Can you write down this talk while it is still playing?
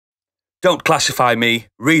Don't classify me,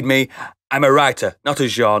 read me. I'm a writer, not a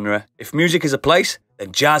genre. If music is a place,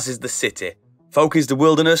 then jazz is the city. Folk is the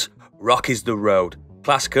wilderness, rock is the road.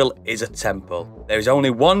 Classical is a temple. There is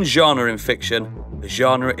only one genre in fiction. The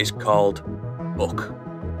genre is called book.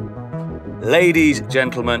 Ladies,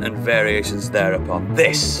 gentlemen, and variations thereupon.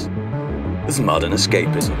 This is Modern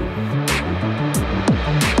Escapism.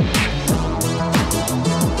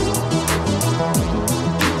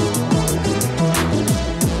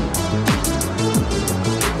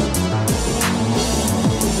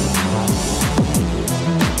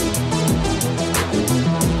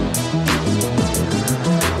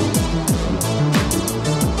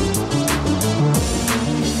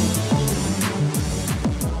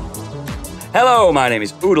 Hello, my name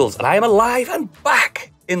is Oodles, and I am alive and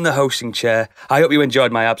back in the hosting chair. I hope you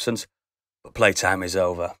enjoyed my absence, but playtime is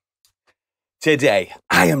over. Today,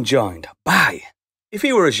 I am joined by, if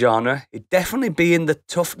he were a genre, it'd definitely be in the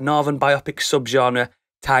tough northern biopic subgenre,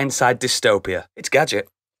 Tyneside dystopia. It's Gadget.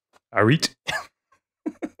 Arit.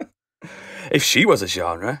 If she was a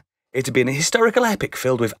genre, it'd be an historical epic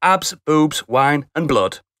filled with abs, boobs, wine, and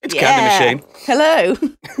blood. It's Candy Machine. Hello.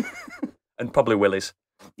 And probably Willy's.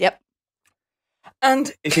 Yep.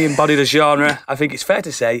 And if he embodied a genre, I think it's fair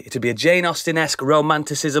to say it'd be a Jane Austen-esque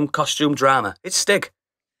romanticism costume drama. It's Stig.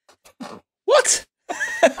 What? No,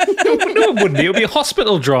 it wouldn't. It would be a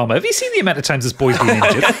hospital drama. Have you seen the amount of times this boy's been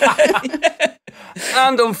injured?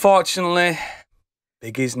 And unfortunately,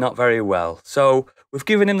 Biggie's not very well. So we've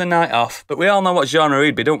given him the night off, but we all know what genre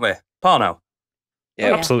he'd be, don't we? Porno.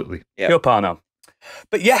 Yeah, absolutely. Pure porno.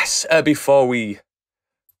 But yes, before we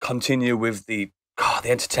continue with the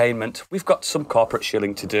entertainment, we've got some corporate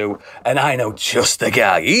shilling to do, and I know just the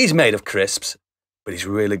guy. He's made of crisps, but he's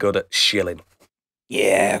really good at shilling.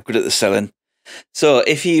 Yeah, good at the selling. So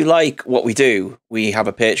if you like what we do, we have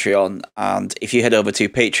a Patreon, and if you head over to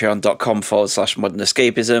patreon.com/Modern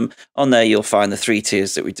Escapism, on there you'll find the 3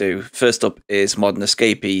 tiers that we do. First up is Modern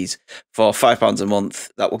Escapees for £5 a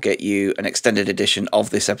month. That will get you an extended edition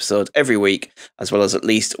of this episode every week, as well as at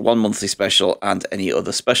least one monthly special and any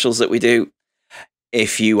other specials that we do.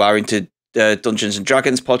 If you are into Dungeons and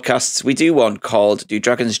Dragons podcasts, we do one called Do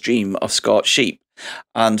Dragons Dream of Scorched Sheep?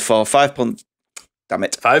 And for £5, damn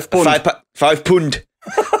it, £5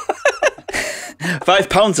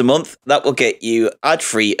 £5 a month, that will get you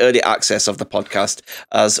ad-free early access of the podcast,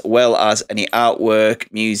 as well as any artwork,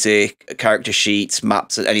 music, character sheets,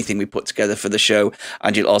 maps, and anything we put together for the show.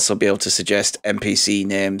 And you'll also be able to suggest NPC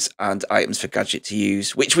names and items for Gadget to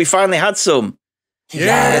use, which we finally had some.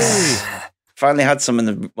 Yes! Finally had some in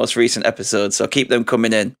the most recent episode, so keep them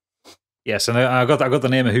coming in. Yes, and I got the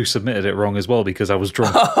name of who submitted it wrong as well because I was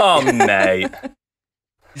drunk. Oh, mate.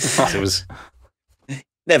 It was...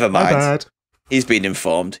 Never mind. Bad. He's been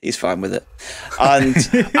informed. He's fine with it. And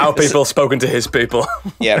our people spoken to his people.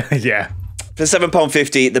 Yeah. Yeah. For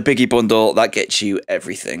 £7.50, the Biggie bundle, that gets you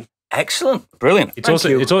everything. Excellent. Brilliant. It's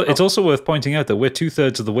also worth pointing out that we're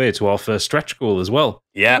 2/3 of the way to our first stretch goal as well.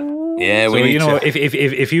 Yeah. Yeah, so, we need to.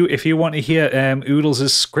 If you want to hear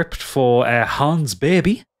Oodles' script for Hans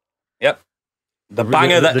Baby. Yep. The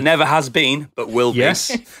banger that never has been, but will be.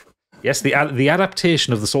 Yes, the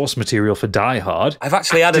adaptation of the source material for Die Hard. I've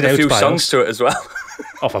actually added a few songs to it as well.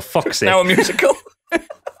 Oh, for fuck's sake. Now a musical.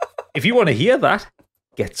 If you want to hear that,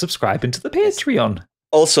 get subscribing to the Patreon.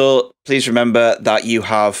 Also, please remember that you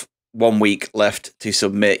have 1 week left to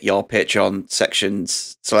submit your Patreon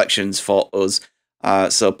selections for us.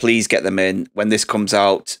 So please get them in. When this comes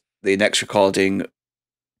out, the next recording,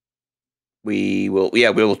 we will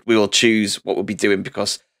choose what we'll be doing,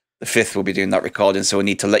 because the 5th will be doing that recording. So we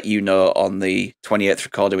need to let you know on the 28th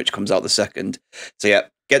recording, which comes out the 2nd. So yeah,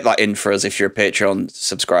 get that in for us if you're a Patreon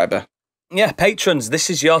subscriber. Yeah, patrons,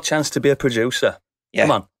 this is your chance to be a producer. Yeah.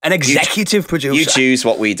 Come on, an executive producer. You choose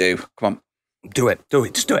what we do. Come on. Do it.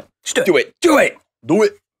 Just do it.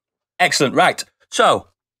 Excellent. Right. So,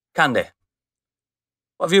 Candy,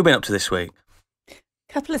 what have you been up to this week?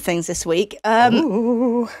 Couple of things this week.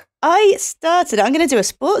 I'm going to do a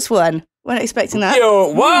sports one. Weren't expecting that.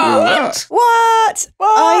 Yo, what?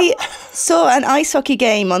 I saw an ice hockey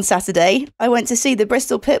game on Saturday. I went to see the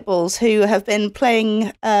Bristol Pitbulls, who have been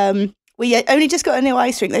playing, we only just got a new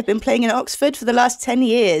ice rink. They've been playing in Oxford for the last 10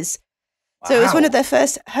 years. Wow. So it was one of their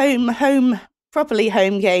first properly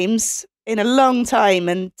home games in a long time.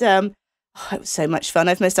 And it was so much fun.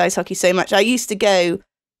 I've missed ice hockey so much. I used to go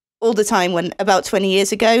all the time about 20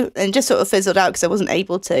 years ago, and just sort of fizzled out because I wasn't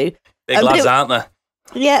able to. Big lads, aren't there?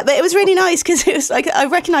 Yeah, but it was really nice because it was like I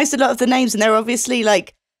recognised a lot of the names, and they're obviously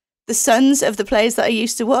like the sons of the players that I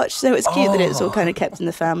used to watch. So it's cute that it was all kind of kept in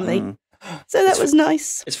the family. So that was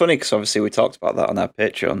nice. It's funny because obviously we talked about that on our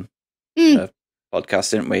Patreon.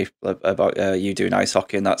 podcast, didn't we? About you doing ice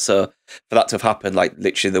hockey and that. So for that to have happened, like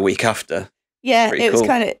literally the week after. Yeah, it was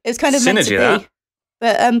kind of meant to be. Synergy,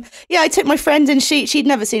 But I took my friend, and she'd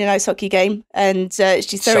never seen an ice hockey game, and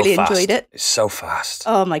she thoroughly enjoyed it. It's so fast.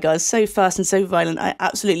 Oh my god, so fast and so violent. I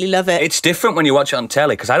absolutely love it. It's different when you watch it on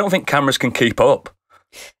telly because I don't think cameras can keep up.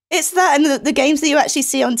 It's that, and the games that you actually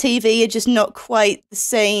see on TV are just not quite the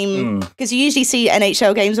same. Because you usually see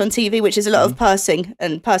NHL games on TV, which is a lot of passing.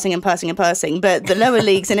 But the lower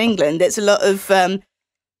leagues in England, it's a lot of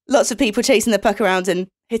lots of people chasing the puck around and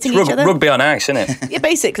hitting each other. Rugby on ice, isn't it? Yeah,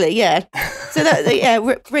 basically, yeah.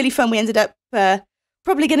 So really fun. We ended up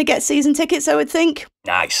probably going to get season tickets, I would think.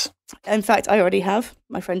 Nice. In fact, I already have.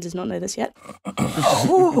 My friend does not know this yet.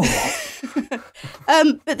 Oh.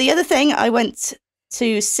 But the other thing I went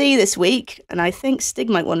to see this week, and I think Stig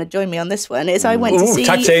might want to join me on this one, is I went to see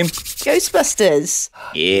tag team. Ghostbusters.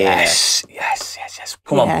 Yes.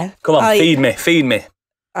 Come on, feed me.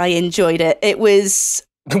 I enjoyed it. It was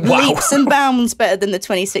leaps and bounds better than the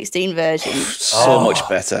 2016 version. So much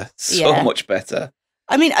better. Much better.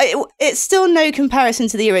 I mean, it's still no comparison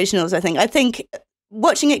to the originals, I think. I think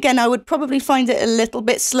watching it again, I would probably find it a little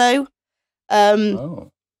bit slow. But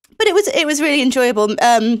it was really enjoyable.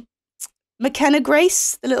 McKenna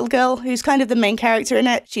Grace, the little girl who's kind of the main character in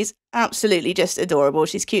it, she's absolutely just adorable.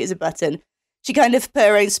 She's cute as a button. She kind of put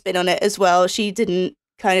her own spin on it as well. She didn't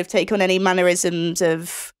kind of take on any mannerisms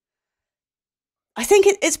of... I think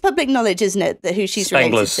it's public knowledge, isn't it, that who she's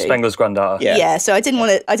related to? Spengler's granddaughter. Yeah. So I didn't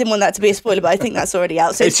want that to be a spoiler, but I think that's already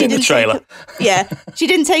out. So it's in the trailer. She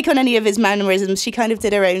didn't take on any of his mannerisms. She kind of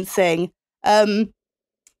did her own thing.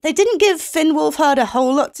 They didn't give Finn Wolfhard a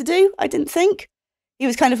whole lot to do, I didn't think. He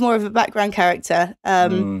was kind of more of a background character.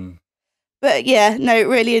 But yeah, no,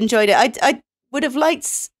 really enjoyed it. I would have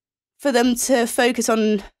liked for them to focus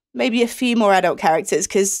on maybe a few more adult characters,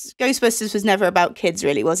 because Ghostbusters was never about kids,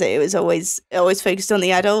 really, was it? It was always focused on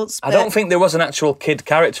the adults. I don't think there was an actual kid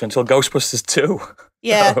character until Ghostbusters 2.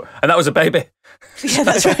 Yeah. And that was a baby. Yeah,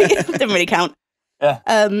 that's right. Didn't really count. Yeah.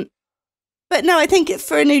 But no, I think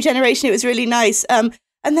for a new generation, it was really nice.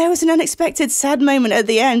 And there was an unexpected sad moment at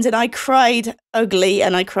the end, and I cried ugly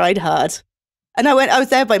and I cried hard. And I was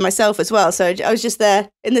there by myself as well, so I was just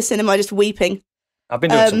there in the cinema, just weeping. I've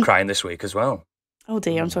been doing some crying this week as well. Oh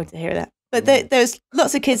dear, I'm sorry to hear that. But there was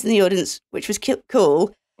lots of kids in the audience, which was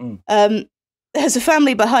cool. There's a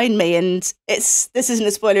family behind me, and this isn't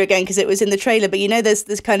a spoiler again because it was in the trailer, but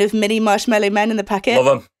there's kind of mini marshmallow men in the packet. Love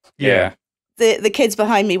them. Yeah. The kids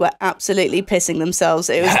behind me were absolutely pissing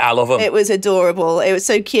themselves. I love them. It was adorable. It was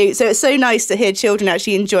so cute. So it's so nice to hear children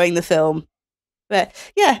actually enjoying the film. But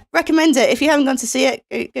yeah, recommend it. If you haven't gone to see it,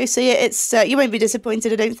 go see it. It's you won't be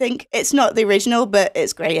disappointed, I don't think. It's not the original, but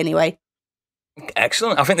it's great anyway.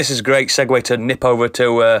 Excellent. I think this is a great segue to nip over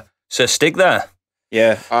to Sir Stig there.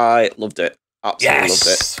 Yeah, I loved it. Absolutely loved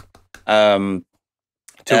it.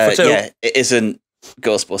 2 for 2. Yeah, it isn't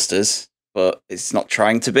Ghostbusters, but it's not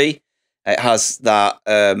trying to be. It has that,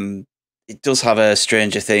 it does have a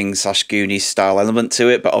Stranger Things / Goonies style element to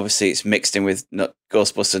it, but obviously it's mixed in with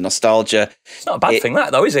Ghostbuster nostalgia. It's not a bad thing,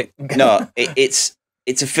 that though, is it? No, it's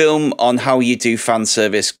a film on how you do fan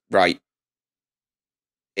service right.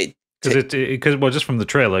 Because just from the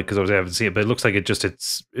trailer, because obviously I haven't seen it, but it looks like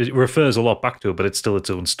it refers a lot back to it, but it's still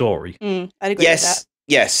its own story. I'd agree with that.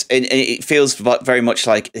 Yes, and it feels very much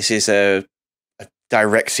like this is a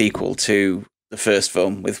direct sequel to the first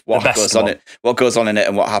film with what goes on in it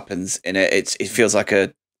and what happens in it. It feels like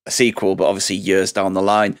a sequel, but obviously years down the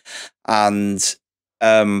line. And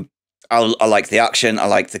I like the action. I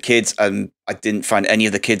like the kids, and I didn't find any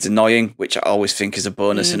of the kids annoying, which I always think is a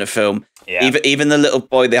bonus in a film. Yeah. Even the little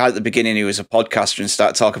boy they had at the beginning, who was a podcaster and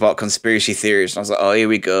started talking about conspiracy theories, and I was like, oh, here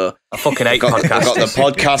we go. I fucking hate podcasters. I got the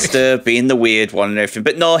podcaster being the weird one and everything.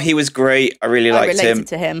 But no, he was great. I really liked him.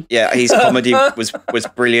 To him. Yeah, his comedy was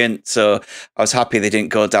brilliant. So I was happy they didn't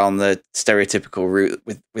go down the stereotypical route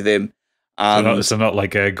with him. So not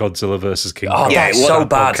like Godzilla versus King Kong. Yeah, it was so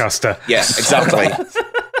bad. Podcaster. Yeah, exactly.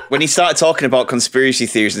 When he started talking about conspiracy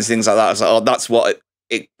theories and things like that, I was like, oh, that's what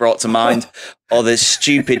it brought to mind. Or the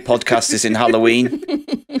stupid podcasters in Halloween.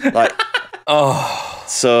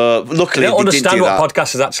 So luckily, they don't understand what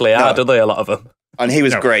podcasters actually are, do they? A lot of them. And he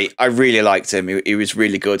was great. I really liked him. He was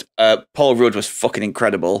really good. Paul Rudd was fucking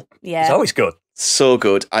incredible. Yeah, he's always good. So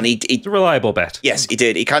good, and it's a reliable bet. Yes, he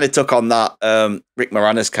did. He kind of took on that Rick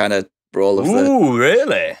Moranis kind of role of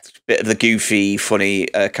really? Bit of the goofy, funny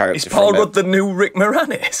character. Is Paul Rudd the new Rick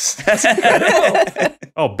Moranis?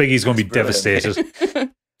 Oh, Biggie's going to be devastated.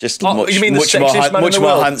 Just much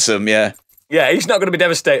more handsome, yeah. Yeah, he's not going to be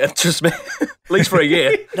devastated, trust me. At least for a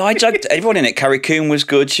year. No, I liked everyone in it. Carrie Coon was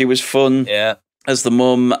good. She was fun as the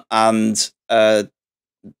mum. And it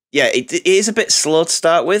is a bit slow to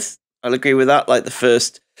start with. I'll agree with that. Like the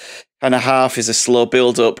first kind of half is a slow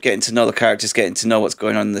build up, getting to know the characters, getting to know what's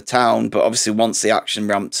going on in the town. But obviously, once the action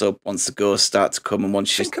ramps up, once the ghosts start to come, and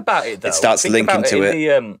once Think about it, though. it starts linking to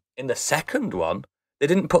it. In the second one, they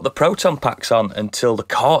didn't put the proton packs on until the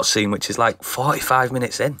court scene, which is like 45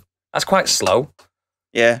 minutes in. That's quite slow.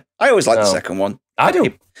 Yeah, I always like the second one. I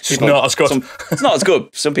do. It's not as good. It's not as good.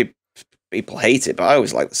 Some people hate it, but I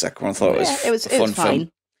always liked the second one. I thought it was a fun film.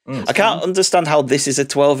 I can't understand how this is a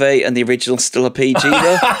 12A and the original's still a PG,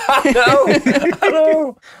 though.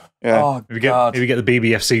 No. Yeah. Oh, maybe get the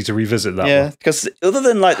BBFC to revisit that one. Yeah, because other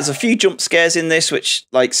than there's a few jump scares in this which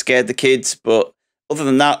scared the kids, but other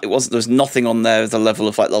than that, there was nothing on there of the level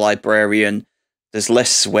of the librarian. There's less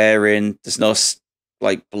swearing. There's no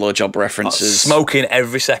blowjob references. Smoking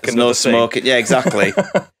every second. There's no smoking. Yeah, exactly.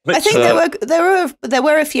 I think there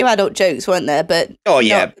were a few adult jokes, weren't there? But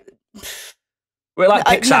we're like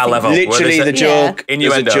Pixar level. Literally, the joke.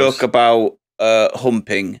 There's a joke about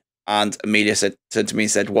humping, and Amelia said to me,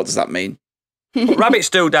 "What does that mean?" Rabbit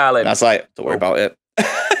stew, darling. And I was like, "Don't worry about it."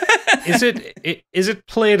 Is it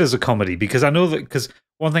played as a comedy? Because I know that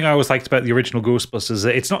one thing I always liked about the original Ghostbusters is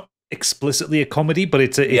that it's not explicitly a comedy, but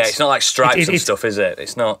it's not like Stripes and stuff, is it?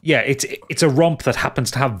 It's not. Yeah, it's a romp that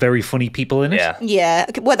happens to have very funny people in it. Yeah.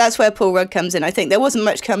 Well, that's where Paul Rudd comes in. I think there wasn't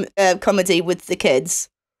much comedy with the kids.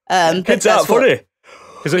 Kids aren't funny.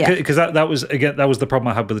 Because that was the problem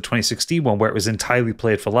I had with the 2016 one, where it was entirely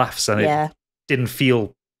played for laughs and it didn't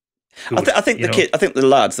feel good, I think the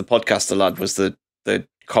lads, the podcaster lad, was the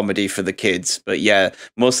comedy for the kids. But yeah,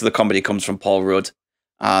 most of the comedy comes from Paul Rudd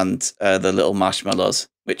and the little marshmallows,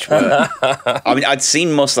 which were. I mean, I'd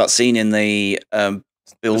seen most of that scene in the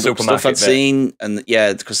build-up stuff I'd seen, and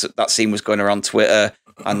because that scene was going around Twitter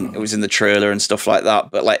and it was in the trailer and stuff like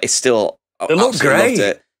that. But it's still, they look great. Loved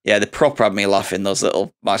it. Yeah, they proper had me laughing, those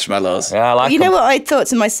little marshmallows. Yeah, I like them. Know what I thought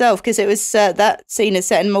to myself, because it was that scene is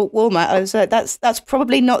set in Walmart. I was like, that's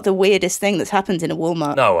probably not the weirdest thing that's happened in a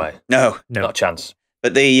Walmart. No way. No. Not a chance.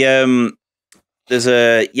 But there's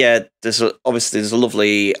a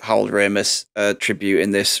lovely Harold Ramis tribute in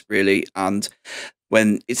this, really, and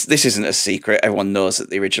this isn't a secret, everyone knows that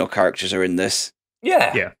the original characters are in this.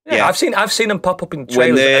 Yeah. I've seen them pop up in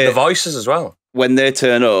trailers and the voices as well. When they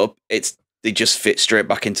turn up, they just fit straight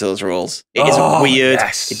back into those roles. It isn't weird.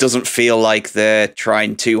 Yes. It doesn't feel like they're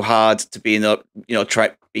trying too hard to be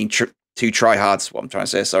too try hard. Is what I'm trying to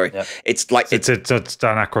say. Sorry. Yeah. It's like it's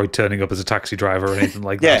Dan Aykroyd turning up as a taxi driver or anything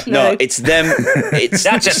like that. Yeah, no, it's them. It's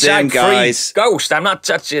that's the a same guys. Ghost. I'm not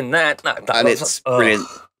touching that. And it's brilliant.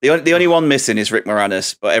 The only one missing is Rick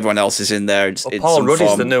Moranis, but everyone else is in there. Paul Rudd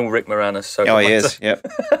is the new Rick Moranis. So he is. Yeah.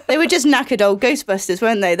 They were just knackered old Ghostbusters,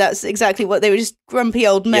 weren't they? That's exactly what they were. Just grumpy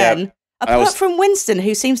old men. Yeah. Apart from Winston,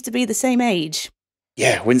 who seems to be the same age.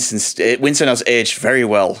 Yeah, Winston has aged very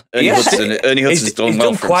well. Ernie Hudson's done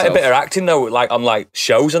well for quite himself. A bit of acting though, on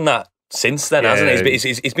shows and that since then, hasn't he?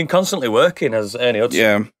 He's been constantly working as Ernie Hudson.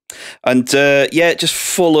 Yeah, and just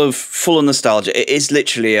full of nostalgia. It is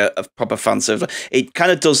literally a proper fan service. It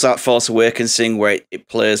kind of does that Force Awakens thing where it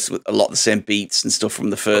plays with a lot of the same beats and stuff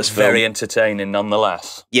from the first film. Very entertaining,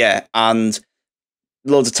 nonetheless. Yeah, and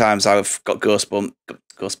loads of times I've got goosebumps.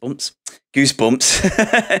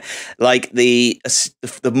 Like the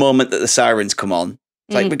moment that the sirens come on.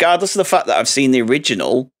 Regardless of the fact that I've seen the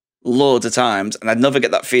original loads of times, and I'd never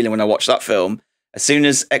get that feeling when I watch that film. As soon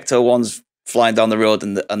as Ecto 1's flying down the road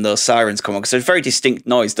and those sirens come on, because there's a very distinct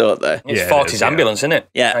noise, don't they? It's 40s ambulance, isn't it?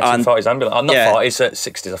 Yeah, 1940s ambulance. Not 40s,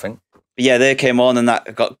 60s, I think. But yeah, they came on, and I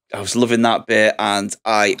was loving that bit, and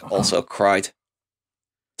I also cried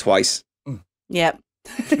twice. Yep.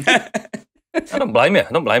 I don't blame you.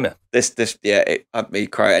 This, it had me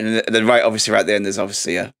crying. And then right at the end, there's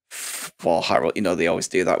obviously a for Harold. They always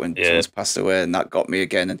do that when someone's passed away, and that got me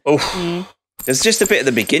again. And there's just a bit at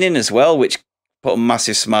the beginning as well, which put a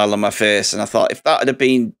massive smile on my face. And I thought, if that had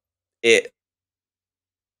been it,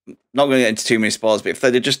 not going to get into too many spoilers, but if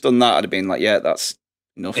they'd have just done that, I'd have been like, yeah, that's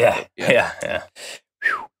enough. Yeah.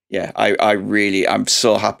 I'm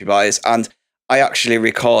so happy about this. And I actually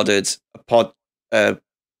recorded a pod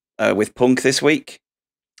with Punk this week.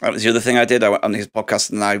 That was the other thing I did. I went on his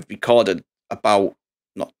podcast and I recorded about,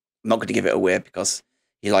 not going to give it away because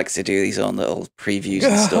he likes to do these own little previews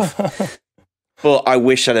and stuff. But I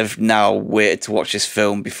wish I'd have now waited to watch this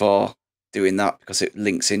film before doing that, because it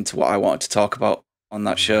links into what I wanted to talk about on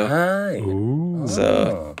that show. Right. Ooh.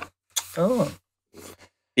 So,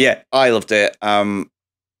 yeah, I loved it.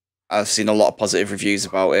 I've seen a lot of positive reviews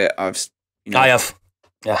about it. I've You know, I have.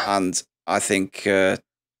 Yeah. And I think, it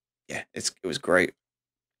was great.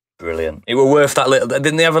 Brilliant. It were worth that little.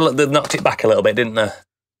 Didn't they they knocked it back a little bit, didn't they?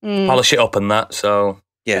 Polish it up and that. So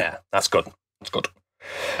yeah, that's good. That's good.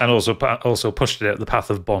 And also pushed it out the path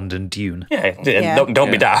of Bond and Dune. Yeah.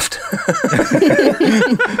 Don't be daft.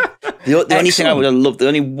 The only thing I would have loved, the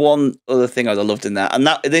only one other thing I would have loved in that, and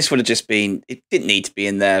this would have just been, it didn't need to be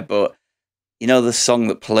in there, but you know the song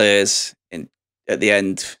that plays at the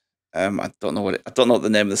end. I don't know what the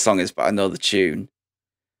name of the song is, but I know the tune.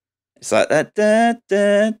 It's like that.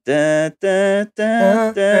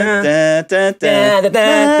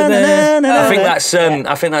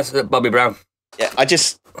 I think that's Bobby Brown. Yeah, I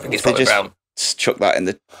think it's Bobby Brown. Chuck that in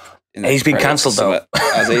the. He's been cancelled though.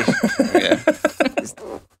 Has he? Yeah.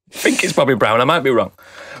 I think it's Bobby Brown. I might be wrong.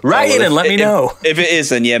 Write in and let me know. If it is,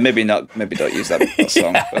 then yeah, maybe not. Maybe don't use that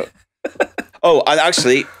song. Yeah. But. And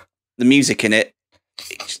actually, the music in it,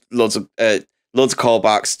 loads of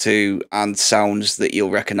callbacks to and sounds that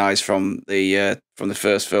you'll recognise from the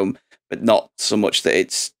first film, but not so much that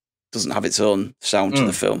it doesn't have its own sound to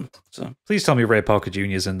the film. So please tell me Ray Parker Jr.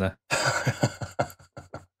 is in there.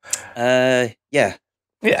 Yeah.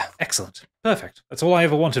 Yeah. Excellent. Perfect. That's all I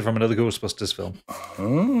ever wanted from another Ghostbusters film.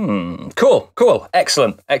 Cool.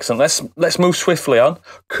 Excellent. Let's move swiftly on,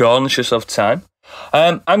 conscious of time.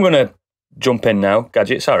 I'm going to jump in now,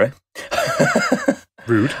 Gadget, sorry.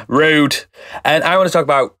 Rude. And I want to talk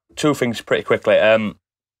about two things pretty quickly.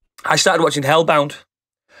 I started watching Hellbound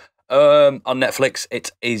on Netflix.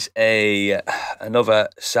 It is another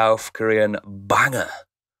South Korean banger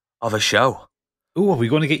of a show. Ooh, are we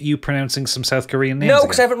going to get you pronouncing some South Korean names? No,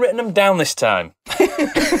 because I haven't written them down this time.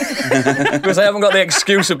 Because I haven't got the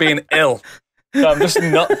excuse of being ill. So I'm just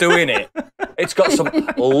not doing it. It's got some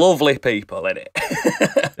lovely people in it.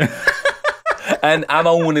 And I'm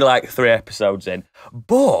only like 3 episodes in.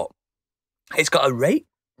 But it's got a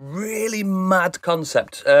really mad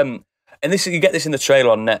concept. And you get this in the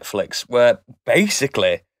trailer on Netflix, where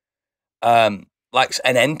basically like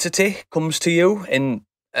an entity comes to you in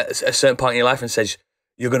a certain point in your life and says,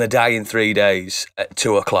 you're going to die in 3 days at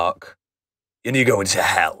 2:00 and you're going to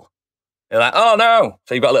hell. You're like, oh no.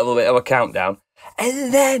 So you've got a little bit of a countdown.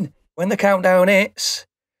 And then when the countdown hits,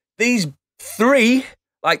 these 3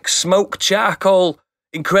 like smoke charcoal,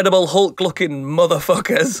 Incredible Hulk looking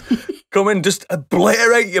motherfuckers come and just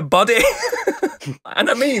obliterate your body. And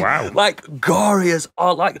I mean, like gory as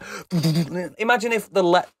all, like, imagine if they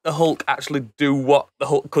let the Hulk actually do what the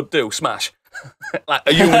Hulk could do, smash. Like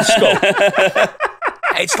a human skull.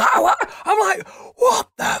 It's like, I'm like, what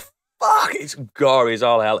the fuck? It's gory as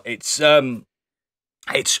all hell. I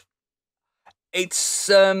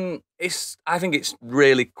think it's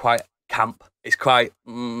really quite camp. It's quite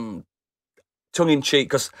tongue-in-cheek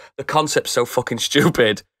because the concept's so fucking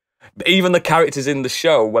stupid. Even the characters in the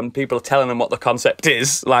show, when people are telling them what the concept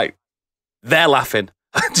is, like, they're laughing.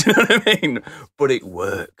 Do you know what I mean? But it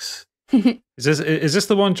works. Is this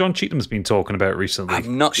the one John Cheatham's been talking about recently?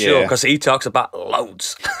 I'm not sure because he talks about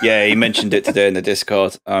loads. Yeah, he mentioned it today in the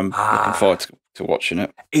Discord. I'm looking forward to watching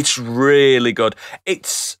it. It's really good.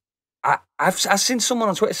 I've seen someone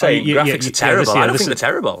on Twitter saying graphics are terrible. I don't think they're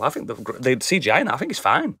terrible. I think the CGI, I think it's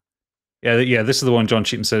fine. Yeah, this is the one John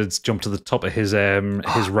Cheatham said it's jumped to the top of his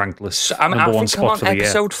ranked list. So, number 1 spot for the year.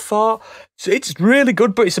 Episode 4. So it's really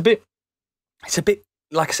good, but it's a bit,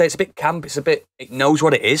 like I say, it's a bit camp. It knows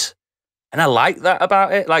what it is. And I like that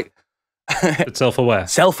about it. Like, it's self-aware.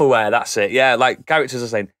 Self-aware, that's it. Yeah, like characters are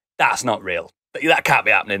saying, that's not real. That can't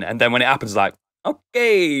be happening. And then when it happens, like,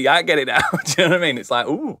 okay, I get it now. Do you know what I mean? It's like,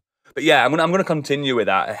 ooh. But yeah, I'm gonna continue with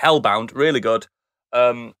that. Hellbound, really good.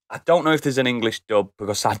 I don't know if there's an English dub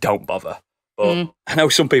because I don't bother. But I know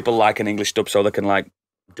some people like an English dub so they can like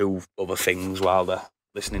do other things while they're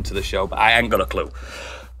listening to the show. But I ain't got a clue.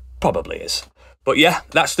 Probably is. But yeah,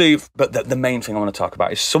 but the main thing I want to talk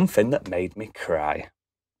about is something that made me cry.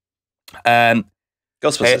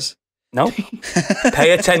 Ghostbusters. No. Pay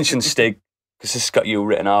attention, Stig, because this has got you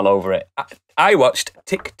written all over it. I watched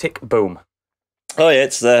Tick, Tick, Boom. Oh yeah,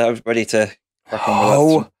 it's there. I was ready to crack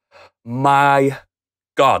on with that. My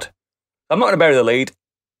God. I'm not going to bury the lead.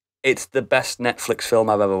 It's the best Netflix film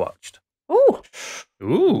I've ever watched.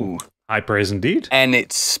 Ooh. High praise indeed. And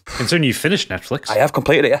it's... Considering you finished Netflix. I have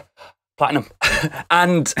completed it, yeah. Platinum.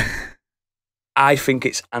 And I think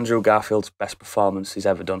it's Andrew Garfield's best performance he's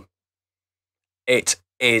ever done. It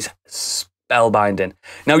is spellbinding.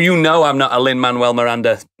 Now, you know I'm not a Lin-Manuel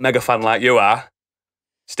Miranda mega fan like you are,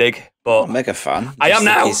 Stig, but... mega fan. I am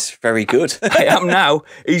now. He's very good. I am now.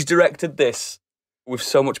 He's directed this with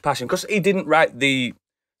so much passion because he didn't write the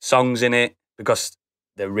songs in it because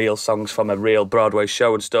they're real songs from a real Broadway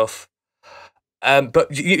show and stuff.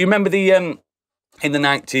 But you remember the in the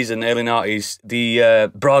 90s and early 90s,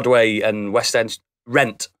 the Broadway and West End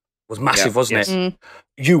rent was massive, wasn't it?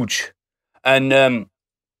 Huge. And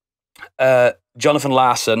Jonathan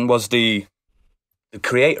Larson was the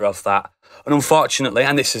creator of that. And unfortunately,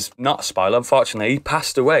 and this is not a spoiler, unfortunately, he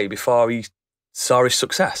passed away before he saw his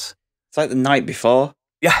success. It's like the night before.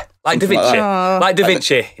 Yeah, like Da Something Vinci. like Like Da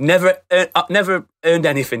Vinci. He never earned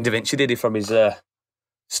anything, Da Vinci, did he, from his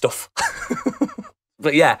stuff?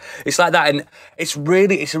 But yeah, it's like that. And it's a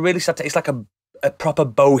really sad, it's like a proper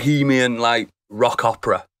bohemian, like, rock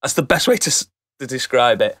opera. That's the best way to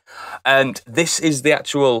describe it. And this is the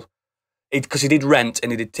actual, because he did Rent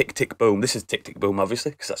and he did Tick, Tick, Boom. This is Tick, Tick, Boom, obviously,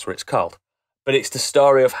 because that's what it's called. But it's the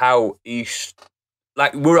story of how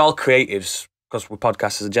like, we're all creatives, because we're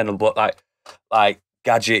podcasters in general, but like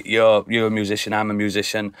Gadget, you're a musician, I'm a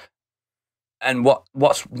musician. And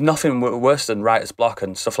what's nothing worse than writer's block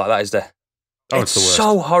and stuff like that, is there? Oh, it's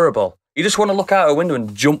so horrible. You just want to look out a window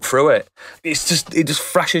and jump through it. It just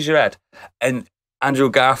thrashes your head. And Andrew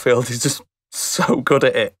Garfield is just so good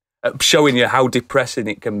at it, at showing you how depressing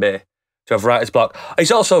it can be to have writer's block.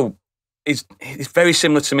 He's very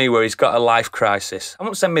similar to me, where he's got a life crisis. I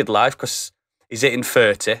won't say midlife, because he's hitting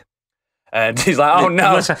 30. And he's like, oh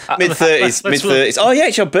no. Mid-30s. Oh yeah,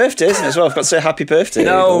 it's your birthday, isn't it, as well? I've got to say happy birthday.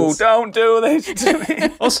 No, Oodles. don't do this to me.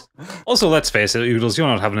 Also, let's face it, Oodles, you're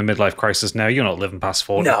not having a midlife crisis now. You're not living past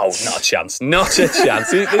 40. No, not a chance. Not a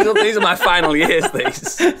chance. These are my final years,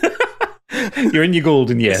 these. You're in your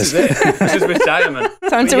golden years. This is retirement.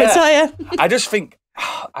 Time to retire. I just think,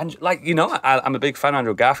 I'm a big fan of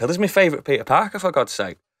Andrew Garfield. This is my favourite Peter Parker, for God's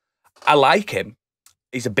sake. I like him.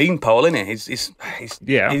 He's a beanpole, isn't he?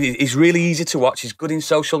 He's really easy to watch. He's good in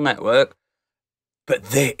Social Network. But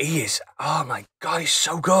he is, oh my God, he's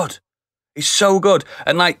so good. He's so good.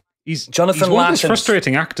 And like, he's Jonathan one of those Larson's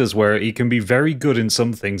frustrating actors where he can be very good in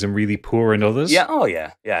some things and really poor in others. Yeah, oh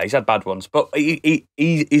yeah. Yeah, he's had bad ones. But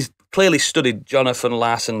he's clearly studied Jonathan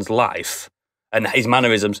Larson's life and his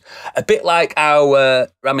mannerisms. A bit like how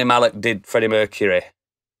Rami Malek did Freddie Mercury. Yeah.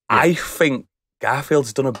 I think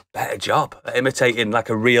Garfield's done a better job at imitating like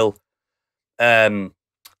a real, let's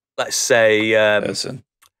say... person.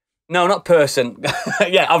 No, not person.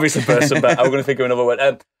 Yeah, obviously person, but I'm going to think of another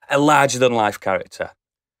word. A larger-than-life character.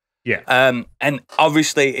 Yeah. And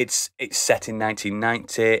obviously it's set in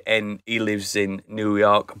 1990, and he lives in New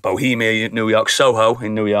York, Bohemia, New York, Soho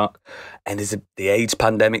in New York, and the AIDS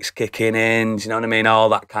pandemic's kicking in, do you know what I mean? All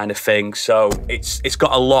that kind of thing. So it's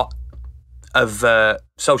got a lot of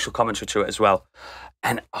social commentary to it as well.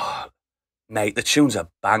 And, oh, mate, the tunes are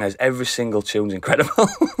bangers. Every single tune's incredible.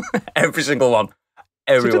 Every single one.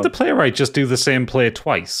 Everyone. So did the playwright just do the same play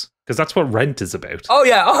twice? Because that's what Rent is about. Oh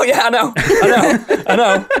yeah, I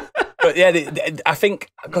know. But yeah, I think,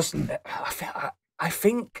 because I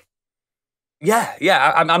think,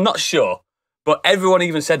 I'm not sure, but everyone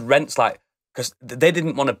even said Rent's like, because they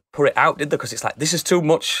didn't want to put it out, did they? Because it's like, this is too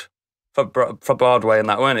much for Broadway and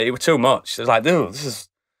that, weren't it? It was too much. It was like, dude, this is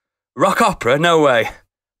rock opera, no way.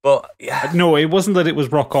 But yeah, no, it wasn't that it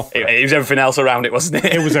was rock opera. It was everything else around it, wasn't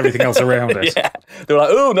it? It was everything else around it. Yeah, they were like,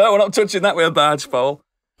 oh no, we're not touching that with a barge pole.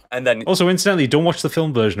 And then, also, incidentally, don't watch the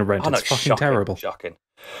film version of Rent. Oh, no, it's fucking shocking, terrible. Shocking.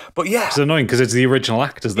 But yeah, it's annoying because it's the original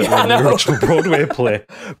actors that were in the original Broadway play.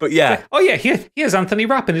 But yeah, like, oh yeah, here's Anthony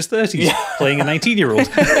Rapp in his 30s playing a 19-year-old.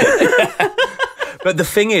 But the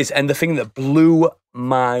thing is, and the thing that blew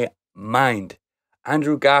my mind,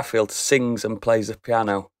 Andrew Garfield sings and plays the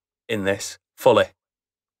piano in this fully.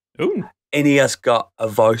 Ooh. And he has got a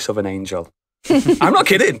voice of an angel. I'm not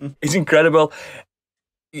kidding. He's incredible.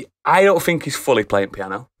 I don't think he's fully playing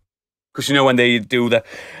piano. Because you know when they do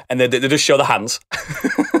and they just show the hands.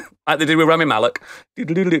 Like they did with Rami Malek.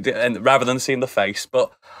 And rather than seeing the face.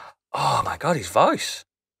 But, oh my God, his voice.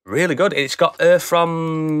 Really good. It's got her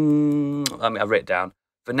from, I've written it down.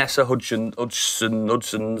 Vanessa Hudgens.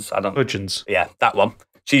 Hudgens. Yeah, that one.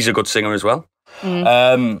 She's a good singer as well.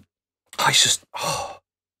 It's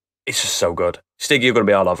just so good. Stiggy, you're going to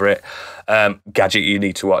be all over it. Gadget, you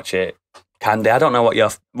need to watch it. Candy, I don't know what your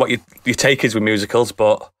take is with musicals,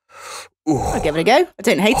 but I'll give it a go. I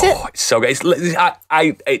don't hate it. It's so good. It's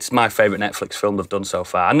my favourite Netflix film they've done so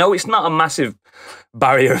far. I know it's not a massive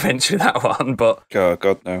barrier of entry, that one, but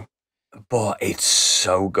God no. But it's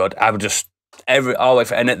so good. I would just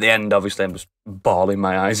and at the end, obviously, I'm just bawling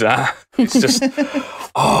my eyes out. It's just,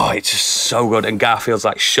 it's just so good. And Garfield's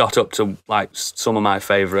like shot up to like some of my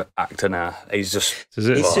favourite actor now. He's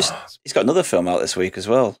got another film out this week as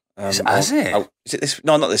well. Has it? Is it this?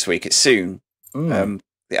 No, not this week. It's soon.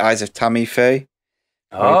 The Eyes of Tammy Faye.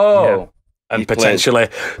 Oh, yeah. And potentially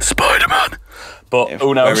Spider-Man. But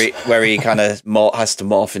who knows? Where he kind of has to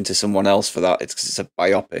morph into someone else for that. It's because it's a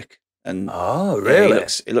biopic. And really?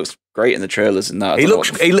 It looks great in the trailers and that.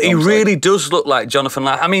 He really does look like Jonathan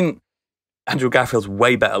I mean, Andrew Garfield's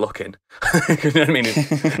way better looking. You know what I mean?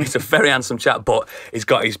 He's a very handsome chap, but he's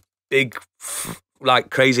got his big, like,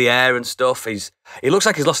 crazy hair and stuff. He looks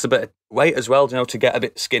like he's lost a bit of weight as well, you know, to get a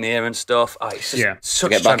bit skinnier and stuff. Oh, it's just such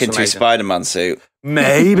to get back into his Spider-Man suit.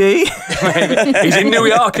 Maybe. He's in New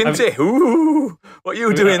York, isn't he? Ooh, what are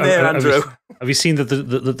you doing there, Andrew? Have you seen that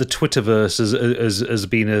the Twitterverse has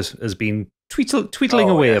been tweetling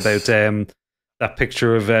away about that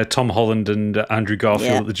picture of Tom Holland and Andrew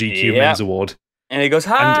Garfield at the GQ Men's Award? And he goes,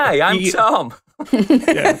 "Hi, I'm Tom."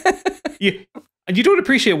 And you don't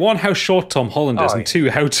appreciate, one, how short Tom Holland is, and two,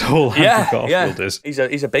 how tall Andrew Garfield is. He's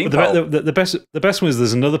a beanpole. The best one is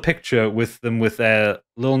there's another picture with them with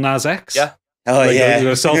Lil Nas X. Yeah. Oh, like, a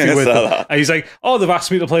selfie with them. And he's like, "Oh, they've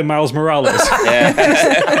asked me to play Miles Morales."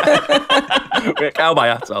 With cowboy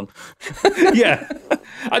hats on. Yeah.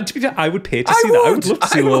 And to be fair, I would pay to see that. I would love to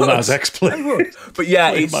see Lil Nas X play. But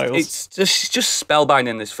yeah, it's just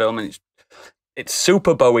spellbinding, this film, and it's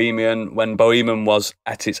super bohemian when Bohemian was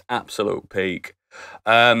at its absolute peak.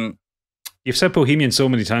 You've said Bohemian so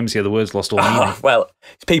many times here, the word's lost all meaning. Well,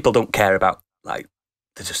 people don't care about, like,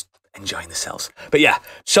 they're just enjoying themselves. But yeah,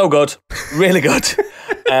 so good, really good.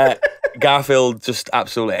 Garfield just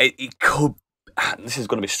absolutely. It could. This is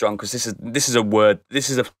going to be strong because this is a word. This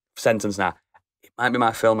is a sentence now. It might be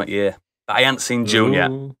my film at year. But I ain't seen June yet.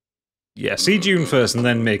 Yeah, see June first and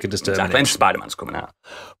then make a determination. Exactly. And Spider-Man's coming out.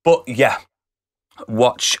 But yeah,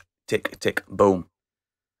 watch Tick Tick Boom.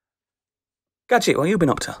 Gadget, what have you been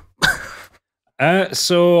up to?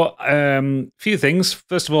 Few things.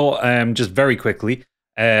 First of all, just very quickly,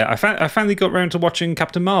 I finally got around to watching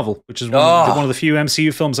Captain Marvel, which is one of the few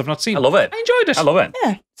MCU films I've not seen. I love it. I enjoyed it. I love it.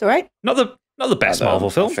 Yeah, it's all right. Not the best Marvel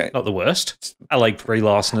film, not the worst. I liked Brie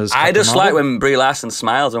Larson as Captain I just Marvel. like when Brie Larson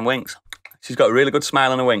smiles and winks. She's got a really good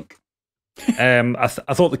smile and a wink. I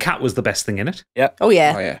thought the cat was the best thing in it. Yeah. Oh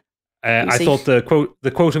yeah. I thought the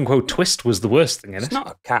quote unquote twist was the worst thing in it. It's not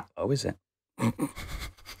a cat, though, is it?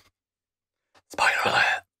 Spoiler alert.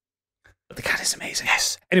 But the cat is amazing.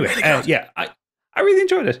 Yes. Anyway, really I really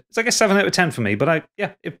enjoyed it. It's like a 7 out of 10 for me, but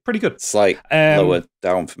it's pretty good. It's like lower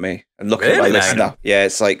down for me. And looking at my list now,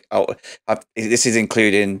 it's like this is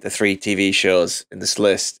including the 3 TV shows in this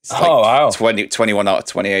list. It's like wow. 21 out of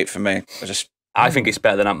 28 for me. I think it's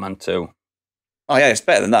better than Ant-Man 2. Oh yeah, it's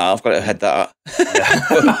better than that. I've got to head that up.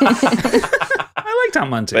 I liked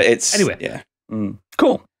Ant-Man 2. But it's anyway.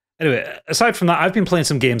 Cool. Anyway, aside from that, I've been playing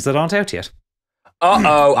some games that aren't out yet.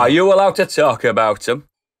 Are you allowed to talk about them?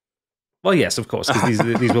 Well, yes, of course, because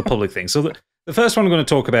these were public things. So the first one I'm going to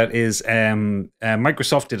talk about is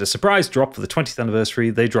Microsoft did a surprise drop for the 20th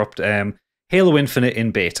anniversary. They dropped Halo Infinite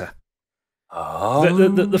in beta. Oh.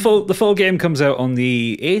 The full game comes out on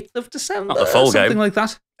the 8th of December. Not the full something game. like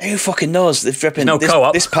that. Who fucking knows? They're dripping. No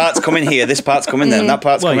co-op. This part's coming here. This part's coming there. And that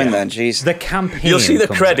part's coming there. Jeez. The campaign. You'll see the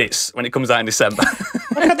comes credits when it comes out in December.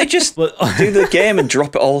 Why can't they just do the game and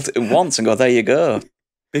drop it all at once and go, there you go?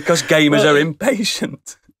 Because gamers are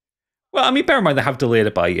impatient. Well, I mean, bear in mind they have delayed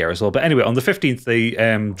it by a year as well. But anyway, on the 15th, they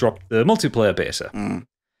dropped the multiplayer beta.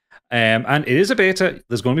 And it is a beta.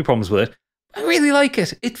 There's going to be problems with it. I really like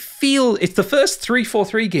it. It's the first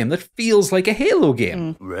 343 game that feels like a Halo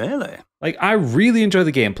game. Really? Like, I really enjoy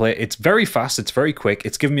the gameplay. It's very fast. It's very quick.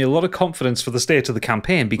 It's given me a lot of confidence for the state of the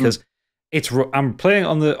campaign because I'm playing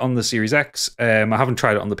on the Series X. I haven't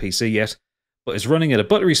tried it on the PC yet, but it's running at a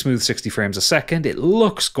buttery smooth 60 frames a second. It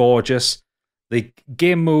looks gorgeous. The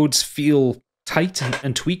game modes feel tight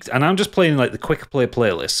and tweaked, and I'm just playing like the quick play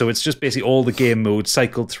playlist, so it's just basically all the game modes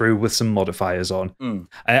cycled through with some modifiers on.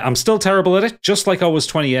 I'm still terrible at it, just like I was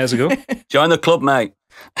 20 years ago. Join the club, mate.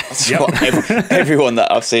 That's what everyone that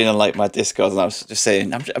I've seen on like my Discord, and I was just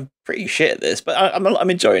saying I'm pretty shit at this, but I'm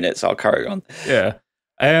enjoying it, so I'll carry on. Yeah,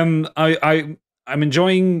 I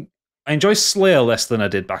enjoy Slayer less than I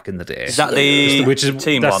did back in the day. Is that team that's one?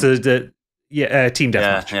 Team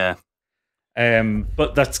deathmatch. Yeah.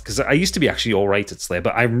 But that's because I used to be actually all right at Slayer,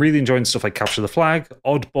 but I'm really enjoying stuff like Capture the Flag,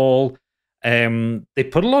 Oddball. They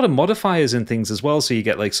put a lot of modifiers in things as well, so you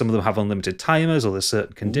get like some of them have unlimited timers or there's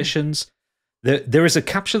certain conditions. There is a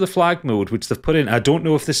Capture the Flag mode which they've put in. I don't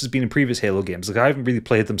know if this has been in previous Halo games. Like I haven't really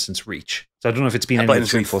played them since Reach, so I don't know if it's been any of the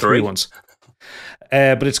 343 ones.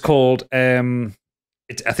 But it's called I think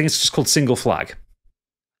it's just called Single Flag,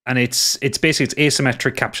 and it's basically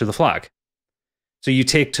asymmetric Capture the Flag. So you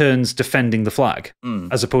take turns defending the flag,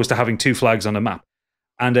 as opposed to having 2 flags on a map.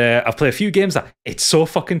 And I've played a few games that it's so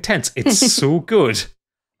fucking tense. It's so good.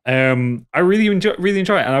 I really enjoy it.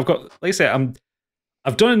 And I've got, like I say,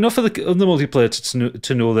 I've done enough of the multiplayer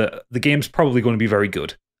to know that the game's probably going to be very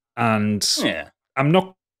good, and I'm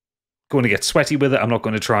not going to get sweaty with it. I'm not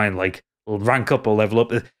going to try and like rank up or level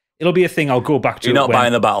up. It'll be a thing I'll go back to. You're not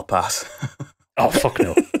buying the battle pass. Oh fuck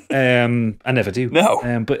no! I never do.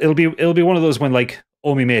 No. But it'll be one of those when like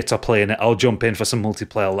all my mates are playing it, I'll jump in for some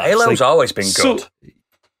multiplayer laps. Halo's always been good.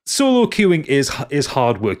 Solo queuing is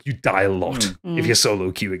hard work. You die a lot if you're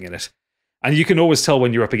solo queuing in it. And you can always tell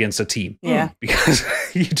when you're up against a team. Yeah. Because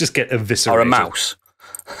you just get eviscerated. Or a mouse.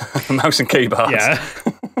 A mouse and keyboard. Yeah.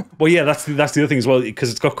 Well, yeah, that's the other thing as well. Because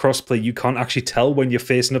it's got crossplay, you can't actually tell when you're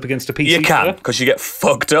facing up against a PC. You can, because you get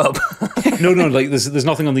fucked up. No, like there's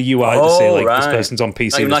nothing on the UI to say like this person's on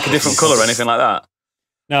PC. Not even like a different colour or anything like that.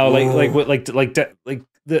 No,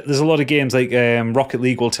 there's a lot of games like Rocket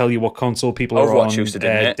League will tell you what console people are on. Used to,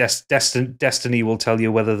 didn't it? Destiny will tell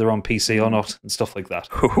you whether they're on PC or not and stuff like that.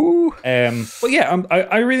 But yeah,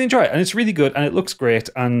 I really enjoy it, and it's really good, and it looks great,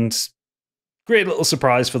 and great little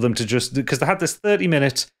surprise for them to just because they had this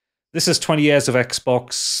 30-minute. This is 20 years of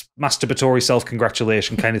Xbox masturbatory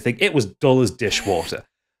self-congratulation kind of thing. It was dull as dishwater,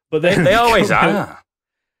 but then they always are.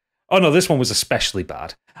 Oh no, this one was especially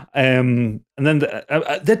bad. And then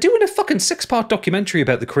they're doing a fucking 6-part documentary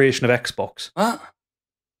about the creation of Xbox. What?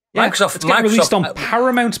 Yeah, it's getting released on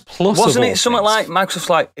Paramount Plus. Wasn't it something like Microsoft's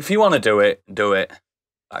like, if you want to do it,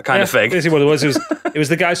 that kind of thing? Basically what it was. It was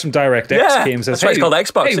the guys from DirectX came and said, that's why it's called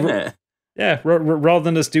Xbox, isn't it? Yeah, rather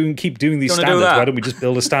than us keep doing these standards, why don't we just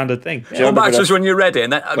build a standard thing? Come back to us when you're ready.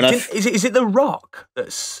 And is it The Rock that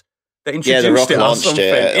introduced The Rock it launched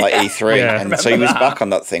it at like E3, and so he was back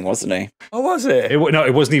on that thing, wasn't he? Oh, was it? No,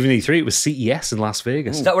 it wasn't even E3. It was CES in Las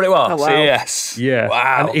Vegas. Is that what it was? Oh, wow. CES. Yeah.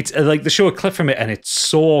 Wow. And it's like they show a clip from it, and it's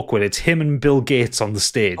so awkward. It's him and Bill Gates on the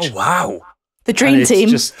stage. Oh, wow. The dream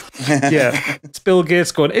team. It's Bill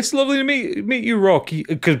Gates going, it's lovely to meet you, Rock.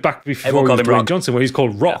 Because back before he was Dwayne Johnson, where he's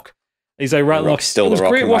called Rock. He's like, right, look, still it was the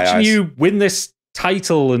Rock great in my watching eyes. you win this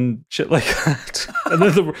title and shit like that. And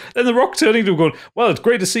then the Rock turning to him going, well, it's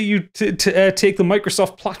great to see you take the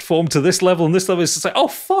Microsoft platform to this level and this level. It's just like, oh,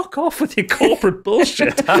 fuck off with your corporate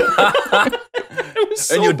bullshit. It was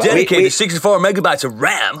so and you're bad. dedicated 64 megabytes of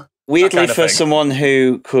RAM. Weirdly, for someone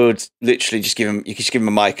who could literally just give him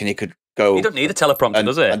a mic and he could go. You don't need a teleprompter,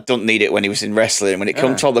 does it? I don't need it when he was in wrestling. When it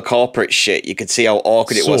comes to all the corporate shit, you could see how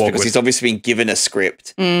awkward it was because he's obviously been given a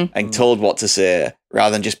script and told what to say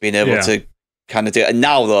rather than just being able to kind of do it. And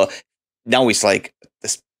now he's like,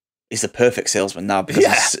 he's the perfect salesman now because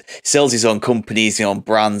he sells his own companies, his own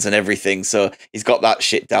brands and everything. So he's got that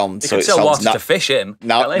shit down. You so can it sell sounds water to fish him.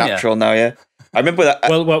 Natural now, yeah. I remember that.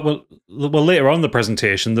 Well, later on in the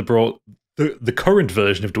presentation, they brought the current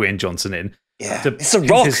version of Dwayne Johnson in. Yeah, it's The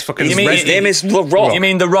Rock. His name is The Rock. You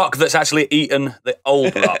mean The Rock that's actually eaten the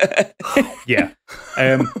old Rock? Yeah.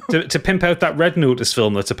 To pimp out that Red Notice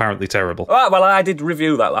film that's apparently terrible. Oh, well, I did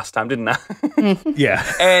review that last time, didn't I? Yeah.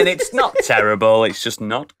 And it's not terrible, it's just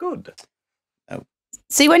not good.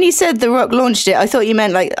 See, when you said The Rock launched it, I thought you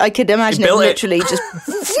meant like I could imagine it literally just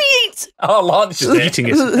launched it. Eating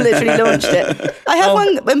it. Literally launched it. I have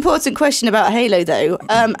one important question about Halo though.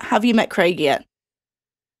 Have you met Craig yet?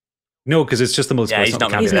 No, because it's just the multiplayer. Yeah, he's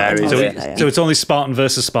not going to be there, so it's only Spartan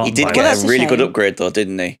versus Spartan. He did get a really good upgrade though,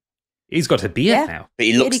 didn't he? He's got a beard now. But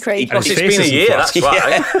he looks... It's been a year, that's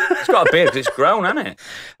why. He's got a beard because it's grown, hasn't it?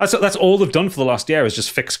 That's all they've done for the last year is just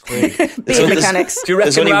fix Craig. Beard mechanics. Do you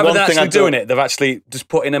reckon rather than actually doing it, they've actually just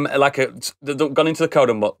put in they've gone into the code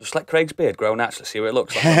and just let Craig's beard grow naturally, see what it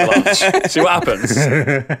looks like. See what happens.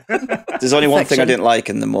 There's only one thing I didn't like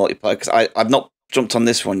in the multiplayer, because I've not jumped on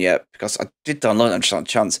this one yet, because I did download it just on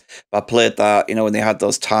chance, but I played that, when they had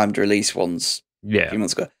those timed release ones a few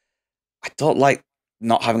months ago. I don't like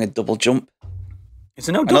not having a double jump. It's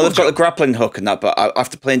a no I know they've got the grappling hook and that, but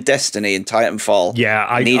after playing Destiny and Titanfall,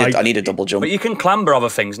 I need a double jump. But you can clamber over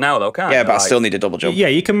things now, though, can't you? Yeah, but I still need a double jump. Yeah,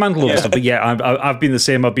 you can mantle over stuff, but I've been the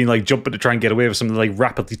same. I've been like jumping to try and get away with something, like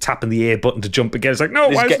rapidly tapping the A button to jump again. It's like, no,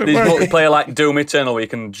 why isn't it working? Multiplayer like Doom Eternal where you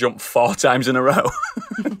can jump 4 times in a row.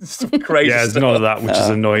 It's crazy. Yeah, there's none of that, which is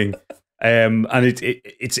annoying. And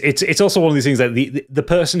it's also one of these things that the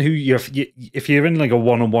person who if you're in like a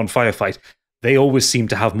one-on-one firefight, they always seem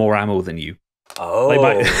to have more ammo than you. Oh,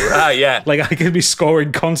 right, yeah. Like I could be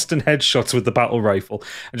scoring constant headshots with the battle rifle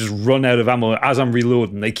and just run out of ammo as I'm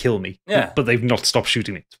reloading. They kill me. Yeah. But they've not stopped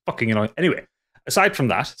shooting me. It's fucking annoying. Anyway, aside from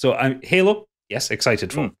that, so Halo, yes,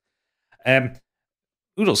 excited for.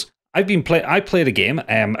 Oodles, I played a game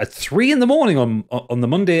at 3 a.m. on the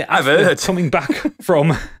Monday after coming back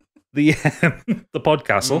from the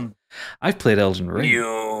podcastle. I've played Elden Ring.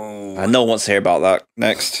 No one wants to hear about that.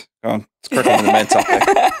 Next. Go on. Let's crack on to the main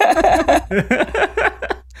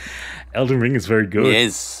topic. Elden Ring is very good. It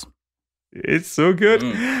is. It's so good.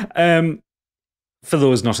 For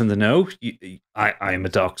those not in the know, I am a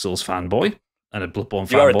Dark Souls fanboy and a Bloodborne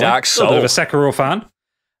fanboy. You are a Dark Soul. A bit of a Sekiro fan.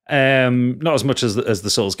 Not as much as the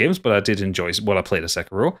Souls games, but I did enjoy what I played of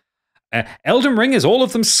Sekiro. Elden Ring is all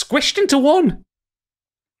of them squished into one,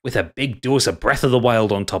 with a big dose of Breath of the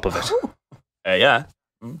Wild on top of it. Yeah.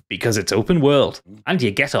 Because it's open world, and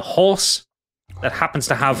you get a horse that happens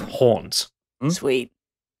to have horns. Sweet.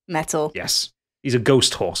 Metal. Yes. He's a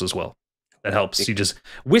ghost horse as well. That helps. You just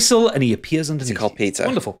whistle and he appears underneath. Is he called Peter?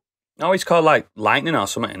 Wonderful. No, he's called like lightning or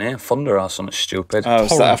something in here. Thunder or something stupid. Oh,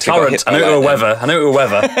 so after he got Torrent. hit I by knew it were lightning.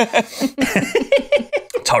 weather.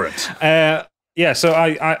 Torrent. Yeah, so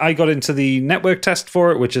I got into the network test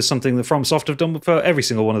for it, which is something that FromSoft have done for every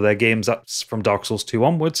single one of their games. That's from Dark Souls 2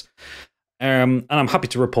 onwards. And I'm happy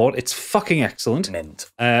to report it's fucking excellent. Mint.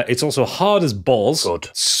 It's also hard as balls. Good.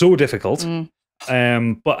 So difficult.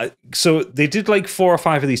 But so they did like 4 or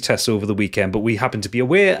 5 of these tests over the weekend, but we happened to be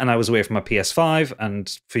away, and I was away from my PS5, and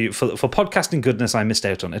for podcasting goodness, I missed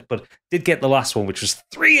out on it. But did get the last one, which was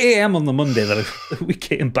 3 a.m. on the Monday that we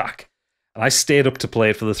came back, and I stayed up to play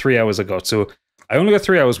it for the 3 hours I got. So I only got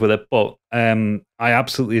 3 hours with it, but I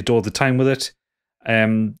absolutely adored the time with it.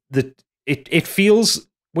 It feels,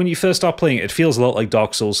 when you first start playing it, it feels a lot like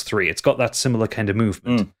Dark Souls 3. It's got that similar kind of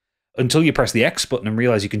movement until you press the X button and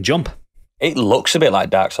realize you can jump. It looks a bit like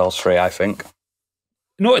Dark Souls 3, I think.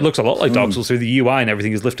 No, it looks a lot like Dark Souls 3. The UI and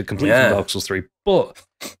everything is lifted completely from Dark Souls 3. But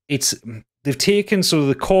they've taken sort of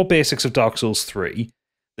the core basics of Dark Souls 3.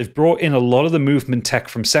 They've brought in a lot of the movement tech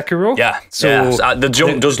from Sekiro. Yeah, the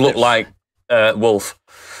jump does look like Wolf.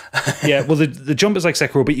 Yeah, well, the jump is like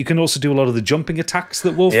Sekiro, but you can also do a lot of the jumping attacks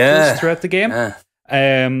that Wolf does throughout the game. Yeah.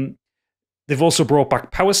 They've also brought back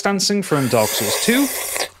power stancing from Dark Souls 2.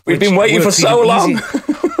 We've been waiting for so long.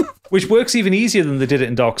 Which works even easier than they did it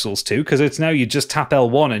in Dark Souls 2, because it's now you just tap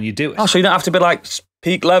L1 and you do it. Oh, so you don't have to be like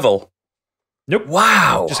peak level? Nope.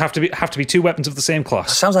 Wow. Just have to be 2 weapons of the same That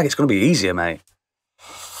class. sounds like it's going to be easier, mate.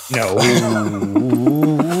 No.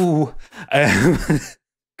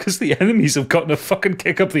 Because the enemies have gotten a fucking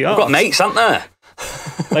kick up the arse. I've got mates, haven't there?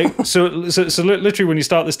 Like so literally when you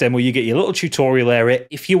start this demo, you get your little tutorial area.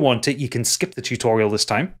 If you want it, you can skip the tutorial this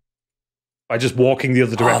time by just walking the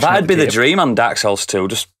other direction. Oh, that'd be the dream on Dark Souls 2,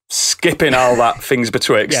 just skipping all that things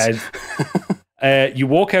betwixt. Yeah. You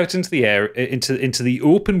walk out into the air, into the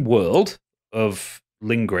open world of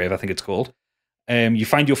Lingrave, I think it's called. You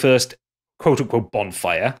find your first quote-unquote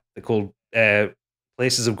bonfire. They're called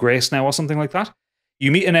Places of Grace now or something like that.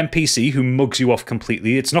 You meet an NPC who mugs you off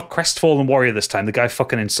completely. It's not Crestfallen Warrior this time. The guy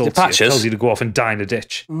fucking insults you, tells you to go off and die in a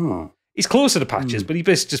ditch. He's closer to Patches, but he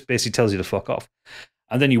just basically tells you to fuck off.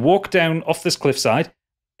 And then you walk down off this cliffside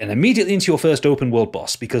and immediately into your first open world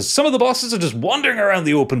boss, because some of the bosses are just wandering around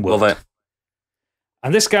the open world. Love it.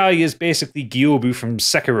 And this guy is basically Gyobu from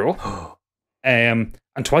Sekiro,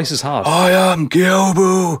 and twice as hard. I am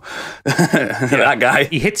Gyobu. That guy.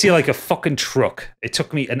 He hits you like a fucking truck. It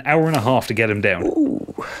took me an hour and a half to get him down.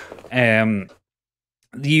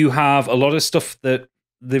 You have a lot of stuff that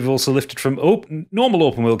they've also lifted from normal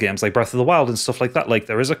open world games like Breath of the Wild and stuff like that. Like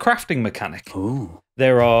there is a crafting mechanic. Ooh.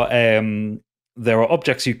 There are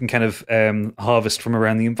objects you can kind of harvest from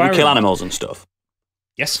around the environment. You kill animals and stuff.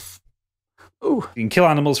 Yes. Ooh. You can kill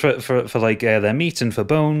animals for like their meat and for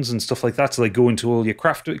bones and stuff like that to like go into all your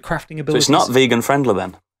crafting abilities. So it's not vegan friendly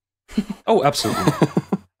then? Oh, absolutely.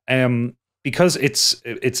 Because it's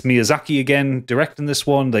Miyazaki again directing this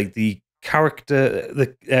one. Like the character,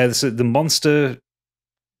 the monster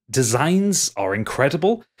designs are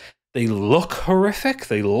incredible. They look horrific.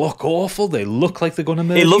 They look awful. They look like they're going to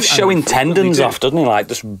murder you. He loves showing tendons off, doesn't he? Like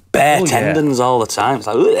just bare tendons all the time. It's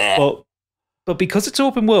like, but because it's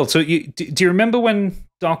open world, so do you remember when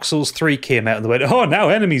Dark Souls 3 came out and they went, oh, now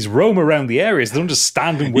enemies roam around the areas. They don't just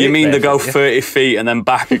stand and wait. You mean there they go 30 feet and then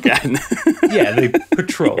back again? Yeah, they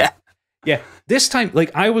patrol. Yeah. This time,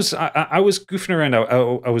 like I was goofing around.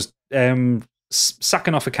 I was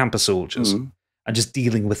sacking off a camp of soldiers and just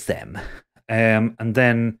dealing with them. And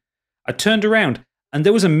then I turned around and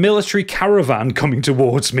there was a military caravan coming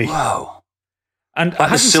towards me. Wow. And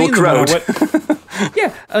like the Silk Road.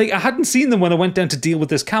 Yeah, I hadn't seen them when I went down to deal with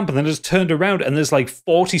this camp, and then I just turned around and there's like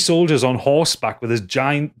 40 soldiers on horseback with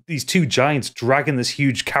these 2 giants dragging this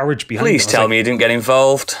huge carriage behind them. Please tell me you didn't get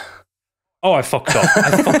involved. Oh, I fucked off.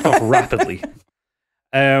 I fucked off rapidly.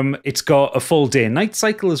 It's got a full day and night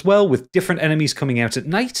cycle as well, with different enemies coming out at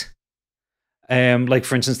night. Like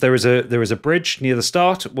for instance, there is a bridge near the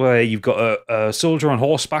start where you've got a soldier on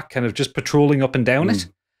horseback kind of just patrolling up and down it.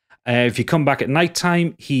 If you come back at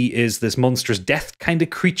nighttime, he is this monstrous death kind of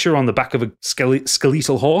creature on the back of a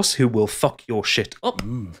skeletal horse who will fuck your shit up.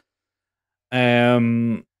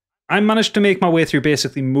 I managed to make my way through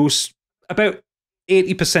basically about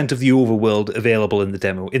 80% of the overworld available in the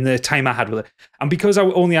demo in the time I had with it, and because I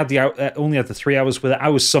only had the 3 hours with it, I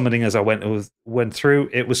was summoning as I went through.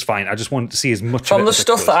 It was fine. I just wanted to see as much from of it the as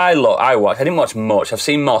stuff that I watched. I didn't watch much. I've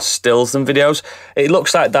seen more stills than videos. It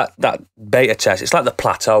looks like that beta test. It's like the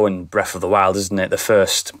plateau in Breath of the Wild, isn't it? The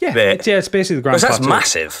first bit. It's basically the grand plateau. That's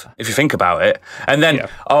massive if you think about it. And then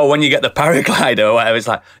when you get the paraglider or whatever, it's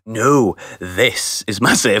like, no, this is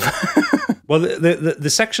massive. Well, the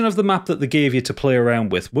section of the map that they gave you to play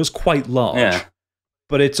around with was quite large,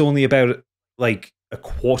 but it's only about like a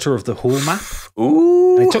quarter of the whole map.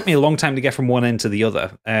 Ooh! And it took me a long time to get from one end to the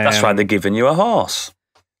other. That's why they're giving you a horse.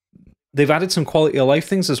 They've added some quality of life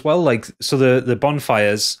things as well, like so the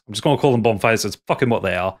bonfires. I'm just going to call them bonfires. It's fucking what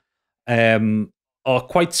they are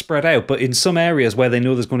quite spread out. But in some areas where they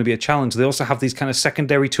know there's going to be a challenge, they also have these kind of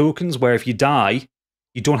secondary tokens where if you die,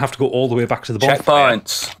 you don't have to go all the way back to the bonfire.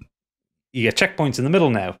 Checkpoints. You get checkpoints in the middle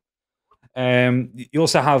now. You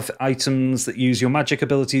also have items that use your magic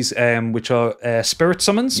abilities, which are spirit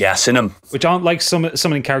summons. Yeah, seen them. Which aren't like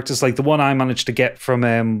summoning characters. Like the one I managed to get from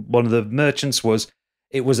one of the merchants was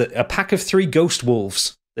a pack of 3 ghost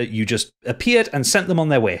wolves that you just appeared and sent them on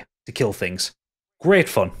their way to kill things. Great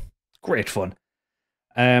fun.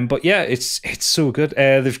 But yeah, it's so good.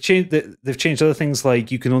 They've changed other things, like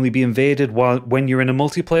you can only be invaded when you're in a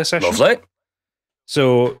multiplayer session. Lovely.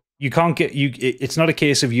 So you can't get it's not a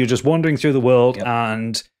case of you just wandering through the world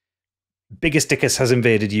and Biggest Dickus has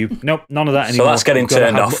invaded you. Nope, none of that anymore. So that's getting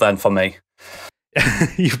turned off then for me.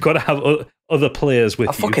 You've got to have other players with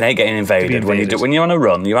you. I fucking hate getting invaded. When you're on a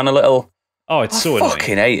run, you're on a little... Oh, it's so annoying. I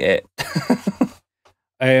fucking hate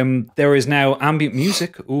it. There is now ambient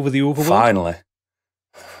music over the overworld.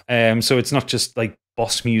 Finally. So it's not just like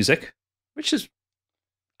boss music, which is...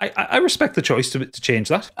 I respect the choice to change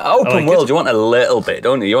that. Open world, you want a little bit,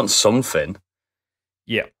 don't you? You want something.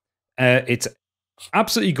 Yeah. It's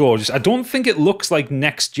absolutely gorgeous. I don't think it looks like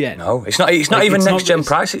next gen. No, it's not even next gen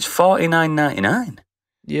price. It's $49.99.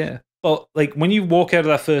 Yeah. But like when you walk out of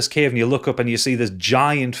that first cave and you look up and you see this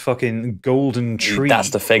giant fucking golden tree. That's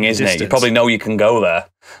the thing, isn't it? You probably know you can go there.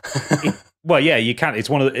 Well, yeah, you can. It's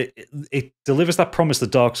one of it delivers that promise that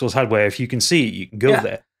Dark Souls had, where if you can see it, you can go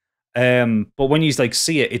there. But when you like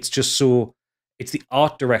see it, it's just it's the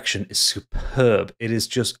art direction is superb. It is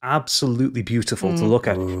just absolutely beautiful to look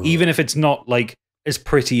at, even if it's not like as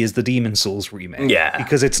pretty as the Demon Souls remake. Yeah,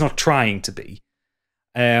 because it's not trying to be.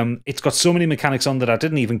 It's got so many mechanics on that I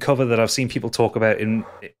didn't even cover that I've seen people talk about in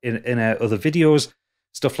other videos.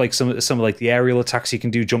 Stuff like some like the aerial attacks you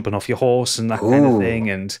can do, jumping off your horse and that kind of thing.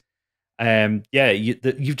 And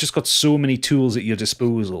you've just got so many tools at your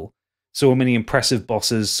disposal. So many impressive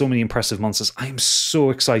bosses, so many impressive monsters. I am so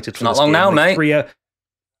excited for this game. Not long now, mate.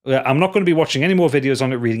 I'm not going to be watching any more videos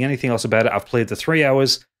on it, reading anything else about it. I've played the 3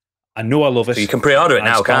 hours. I know I love it. So you can pre-order it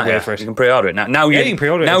now, can't you? You can pre-order it now. Now you can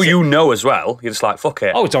pre-order it. Now you know as well. You're just like, fuck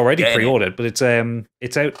it. Oh, it's already pre-ordered, but it's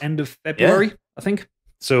out end of February, I think.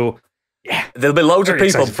 So yeah, there'll be loads of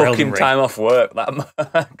people booking time off work.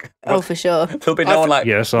 Oh, for sure. There'll be no one like,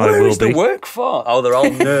 yes, where is the work for? Oh, they're all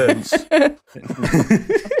nerds.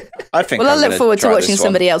 I think I look forward to watching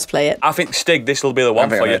somebody else play it. I think, Stig, this will be the one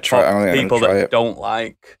for you. People that don't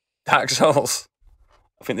like Dark Souls.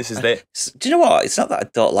 I think this is it. Do you know what? It's not that I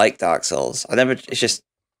don't like Dark Souls. It's just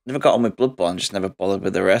never got on with Bloodborne. Just never bothered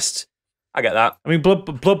with the rest. I get that. I mean,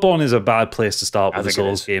 Bloodborne is a bad place to start with the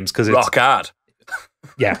Souls games because it's rock hard.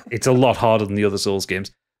 Yeah, it's a lot harder than the other Souls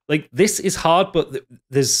games. Like this is hard, but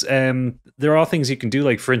there are things you can do.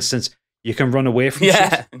 Like for instance, you can run away from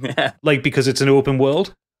shit. Yeah. Like because it's an open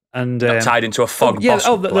world and not tied into a fog boss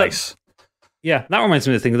place. That reminds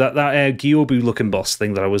me of the thing that Gyobu looking boss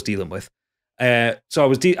thing that I was dealing with.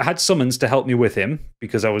 So I had summons to help me with him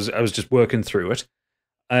because I was just working through it.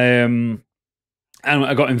 And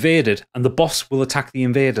I got invaded, and the boss will attack the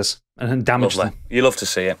invaders and damage them. You love to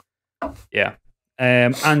see it. Yeah.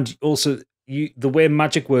 And also, the way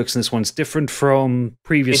magic works in this one's different from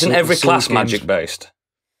previous. Isn't every class magic based?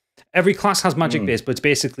 Every class has magic based, but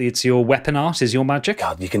it's your weapon art is your magic.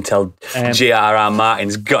 God, you can tell J.R.R.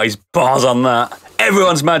 Martin's got his balls on that.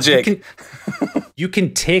 Everyone's magic. You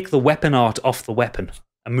can take the weapon art off the weapon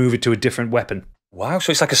and move it to a different weapon. Wow,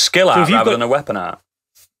 so it's like a skill art rather than a weapon art.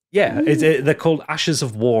 Yeah, they're called Ashes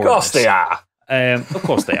of War. Of course they are. Of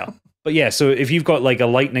course they are. But yeah, so if you've got like a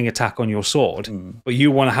lightning attack on your sword, but you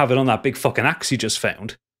want to have it on that big fucking axe you just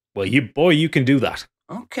found, well, you can do that.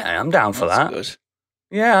 Okay, I'm down for that. Good.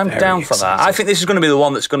 Yeah, I'm Very down for that. exciting. I think this is going to be the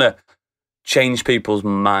one that's going to change people's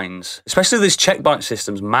minds. Especially this checkpoint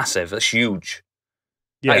system's massive. That's huge.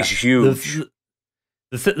 Yeah, That is huge.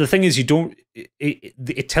 The thing is, you don't.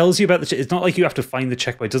 It tells you about the. It's not like you have to find the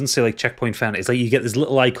checkpoint. It doesn't say like checkpoint found. It's like you get this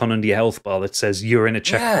little icon under your health bar that says you're in a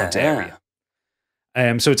checkpoint area.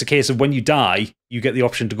 So it's a case of when you die, you get the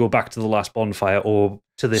option to go back to the last bonfire or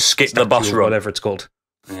to this Skip the statue boss or run. whatever it's called.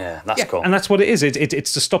 Yeah, that's cool. And that's what it is.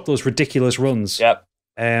 It's to stop those ridiculous runs. Yep.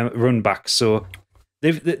 Run backs. So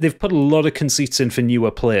they've put a lot of conceits in for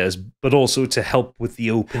newer players, but also to help with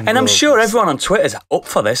the open. And I'm world. sure everyone on Twitter's up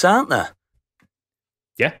for this, aren't they?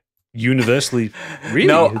 Yeah, universally. Really?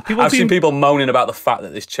 No, I've seen people moaning about the fact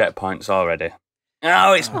that there's checkpoints already.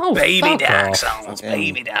 Oh, it's baby fuck Dark off. Souls. It's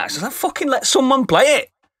baby Dark Souls. Like, fucking let someone play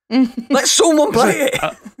it. Let someone play it.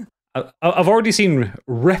 I've already seen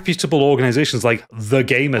reputable organizations like fuck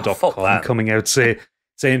thegamer.com that. coming out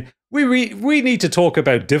saying we need to talk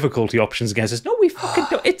about difficulty options against us. No, we fucking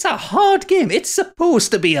don't. It's a hard game. It's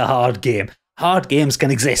supposed to be a hard game. Hard games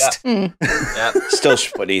can exist. Yeah. Still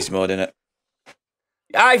should put easy mode in it.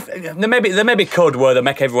 There may be code where they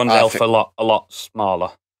make everyone's health a lot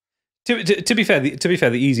smaller. To be fair,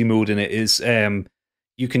 the easy mode in it is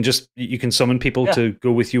you can summon people to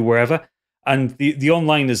go with you wherever, and the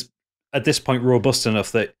online is at this point robust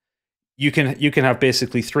enough that you can have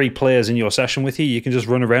basically 3 players in your session with you. You can just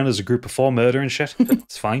run around as a group of 4 murder and shit.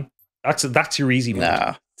 It's fine. That's your easy mode.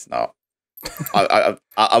 Nah, it's not. I'm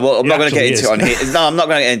not going to get into it on here. No, I'm not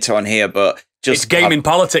going to get into it on here. But It's gaming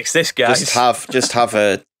politics, this guy.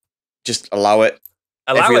 Just allow it.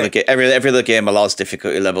 Every other game allows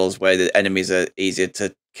difficulty levels where the enemies are easier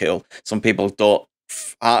to kill. Some people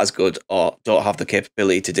aren't as good or don't have the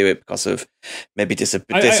capability to do it because of maybe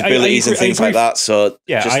disabilities and things like that. So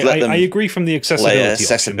just let them. I agree from the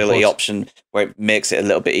accessibility option where it makes it a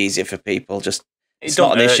little bit easier for people. It's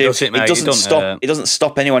not an issue. It doesn't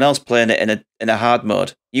stop anyone else playing it in a hard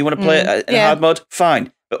mode. You want to play it in a hard mode,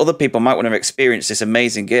 fine. But other people might want to experience this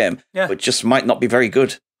amazing game, but just might not be very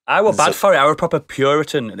good. I were bad for it. I were a proper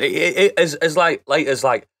Puritan. As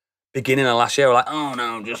beginning of last year, we're like, oh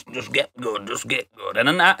no, just get good. And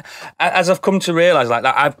then as I've come to realise, like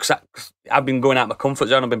that, I've been going out my comfort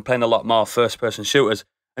zone. I've been playing a lot more first-person shooters.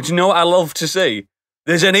 And do you know what I love to see?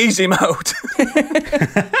 There's an easy mode.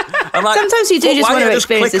 I'm like, sometimes you do just want to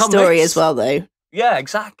experience the story as well, though. Yeah,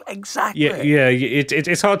 exactly. Yeah.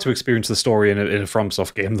 It's hard to experience the story in a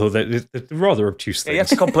FromSoft game, though. They're rather obtuse things. You have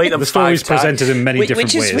to complete them. The story's presented in many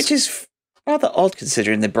different ways, which is rather odd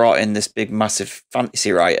considering they brought in this big, massive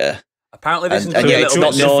fantasy writer. Apparently, it's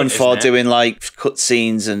not known for doing like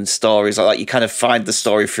cutscenes and stories like that. You kind of find the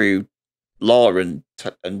story through lore and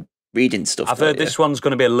reading stuff. I've heard this one's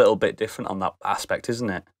going to be a little bit different on that aspect, isn't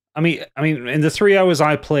it? I mean, in the 3 hours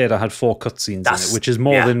I played, I had 4 cutscenes in it, which is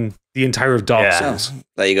more than the entire of Dark Souls.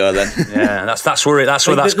 There you go, then. Yeah, that's where that's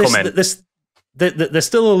coming. They're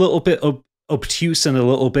still a little bit obtuse and a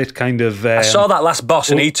little bit kind of. I saw that last boss,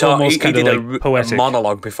 and he did poetic. a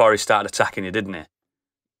monologue before he started attacking you, didn't he?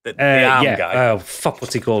 The arm guy. Oh fuck!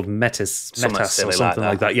 What's he called? Metis or something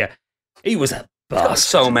like that. Yeah, he was a bastard. Got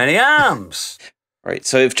so many arms. Right.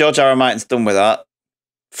 So if George R. R. Martin's done with that,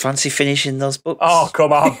 fancy finishing those books? Oh,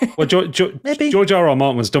 come on. Well, George R. R.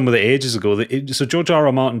 Martin was done with it ages ago. So George R.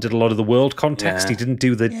 R. Martin did a lot of the world context. He didn't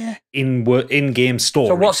do the in-game story.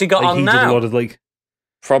 So what's he got on now? He did a lot of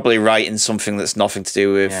probably writing something that's nothing to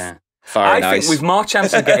do with Fire and Ice. I think we've more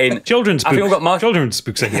chance of getting children's books. I think we've got more children's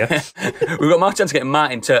books in here. We've got more chance of getting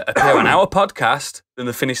Martin to appear on our podcast than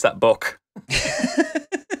to finish that book.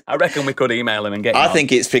 I reckon we could email him and get him on.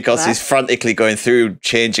 think it's because he's frantically going through,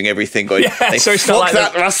 changing everything, going, so it's fuck not like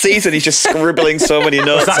that last season, he's just scribbling so many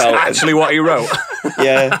notes that's out. actually what he wrote.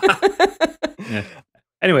 Yeah.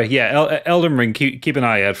 Anyway, Elden Ring, keep an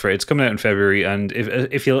eye out for it. It's coming out in February, and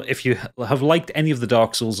if you have liked any of the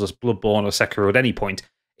Dark Souls or Bloodborne or Sekiro at any point,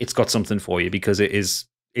 it's got something for you because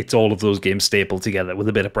it's all of those games stapled together with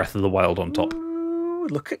a bit of Breath of the Wild on top. Ooh,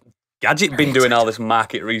 look at Gadget been doing all this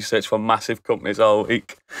market research for massive companies all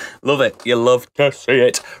week. Love it. You love to see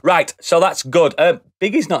it. Right, so that's good.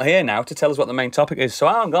 Biggie's not here now to tell us what the main topic is, so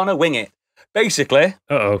I'm going to wing it. Basically,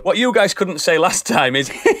 what you guys couldn't say last time is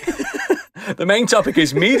the main topic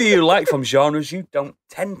is media you like from genres you don't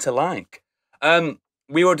tend to like.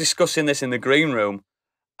 We were discussing this in the green room.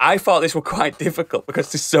 I thought this were quite difficult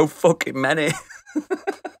because there's so fucking many.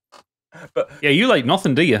 But you like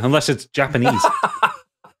nothing, do you? Unless it's Japanese.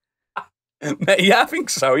 Yeah, I think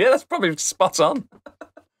so. Yeah, that's probably spot on.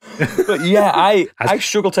 But yeah, I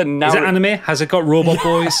struggle to narrow. Is it anime? Has it got robot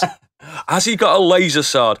boys? Has he got a laser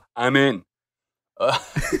sword? I'm in.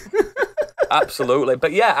 Absolutely.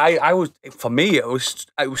 But yeah, I was, for me,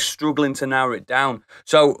 I was struggling to narrow it down.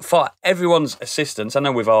 So for everyone's assistance, I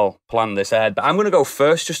know we've all planned this ahead, but I'm going to go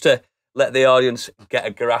first just to let the audience get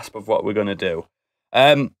a grasp of what we're going to do.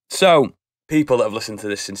 So people that have listened to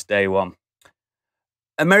this since day one,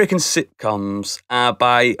 American sitcoms are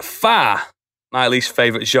by far my least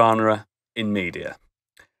favourite genre in media.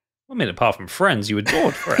 I mean, apart from Friends, you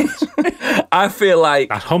adored Friends. I feel like...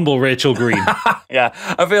 That humble Rachel Green. Yeah,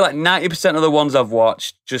 I feel like 90% of the ones I've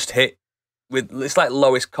watched just hit with, it's like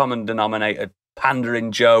lowest common denominator,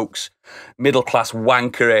 pandering jokes, middle-class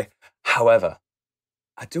wankery. However,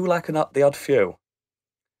 I do like the odd few.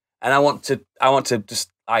 And I want to just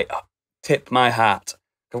tip my hat.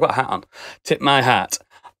 I've got a hat on. Tip my hat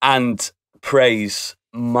and praise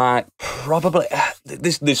my probably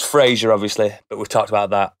this Frasier obviously, but we've talked about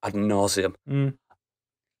that ad nauseum.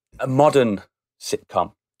 A modern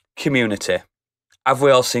sitcom, Community. Have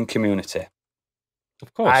we all seen Community?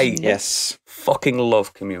 Of course. Yes. Fucking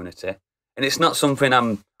love Community, and it's not something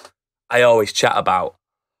I always chat about.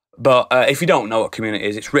 But if you don't know what Community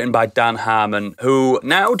is, it's written by Dan Harmon, who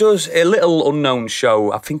now does a little unknown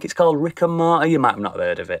show. I think it's called Rick and Morty. You might have not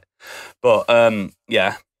heard of it, but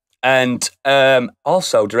yeah. And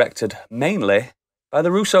also directed mainly by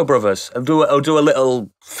the Russo brothers. I'll do a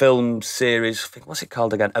little film series. I think, what's it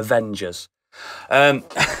called again? Avengers. They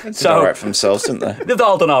did all right for themselves, didn't they? They've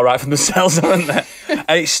all done all right for themselves, haven't they?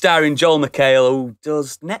 And it's starring Joel McHale, who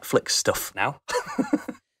does Netflix stuff now.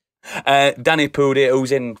 Danny Pudi,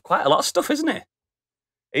 who's in quite a lot of stuff, isn't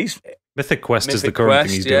he? Mythic Quest is the current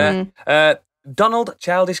thing he's doing. Donald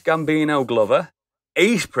Childish Gambino Glover.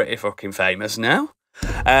 He's pretty fucking famous now.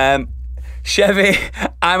 Chevy,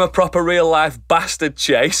 I'm a proper real life bastard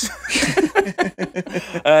Chase.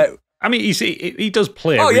 I mean, he does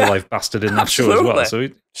play a real life bastard in that show as well, so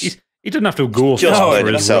he doesn't have to go just far playing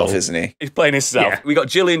for himself, his role. isn't he? He's playing himself. Yeah. We got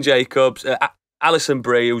Gillian Jacobs, Alison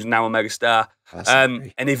Brie, who's now a megastar.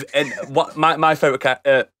 And my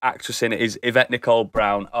favourite actress in it is Yvette Nicole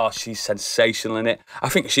Brown. Oh, she's sensational in it. I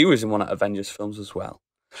think she was in one of Avengers films as well.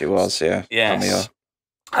 She was, yeah. Yes.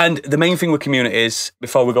 And the main thing with Community is,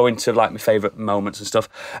 before we go into like my favourite moments and stuff,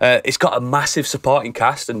 it's got a massive supporting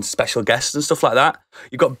cast and special guests and stuff like that.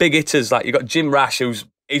 You've got big hitters, like you've got Jim Rash,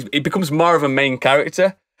 he becomes more of a main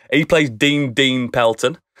character. He plays Dean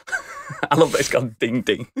Pelton. I love that it's called Dean.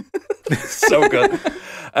 So good.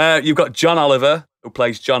 You've got John Oliver, who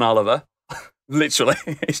plays John Oliver. Literally.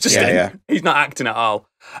 It's just he's not acting at all.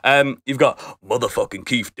 You've got motherfucking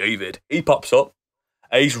Keith David. He pops up.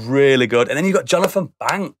 He's really good. And then you've got Jonathan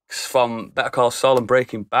Banks from Better Call Saul and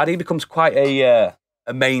Breaking Bad. He becomes quite a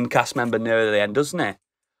main cast member near the end, doesn't he?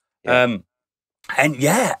 Yeah. And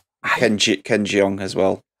yeah. Ken Jeong as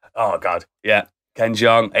well. Oh, God. Yeah. Ken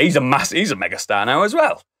Jeong. He's a megastar now as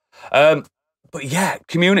well. But yeah,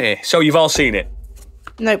 Community. So you've all seen it?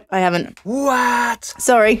 Nope, I haven't. What?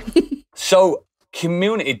 Sorry. So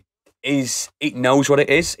Community it knows what it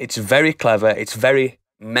is. It's very clever. It's very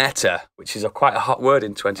meta, which is quite a hot word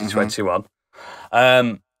in 2021.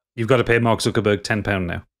 You've got to pay Mark Zuckerberg £10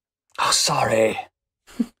 now. Oh, sorry.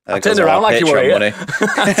 I turned around like you were here. I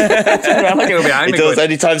turned around like you were behind me. It does.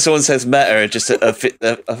 Anytime someone says meta, just a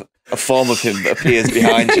form of him appears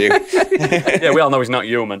behind you. Yeah, we all know he's not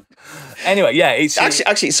human. Anyway, yeah, it's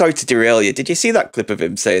actually sorry to derail you. Did you see that clip of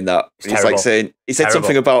him saying that? He's like saying he said Terrible.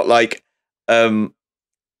 something about like not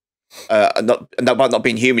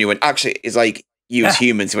being human. He went, actually, it's like you as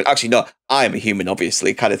humans. He went, actually, no, I'm a human,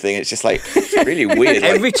 obviously, kind of thing. It's just like it's really weird.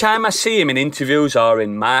 Every time I see him in interviews or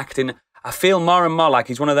in marketing, I feel more and more like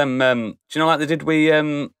he's one of them. Do you know, like they did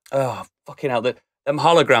them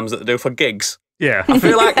holograms that they do for gigs? Yeah, I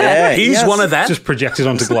feel like he's one of them. Just projected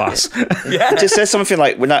onto glass. Yeah, it just says something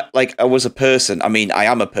like, "We're not like I was a person. I mean, I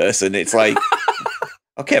am a person." It's like,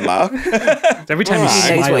 okay, Mark. Every time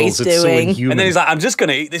he knows what he's smiles, it's so doing. inhuman. And then he's like, "I'm just going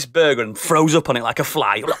to eat this burger," and throws up on it like a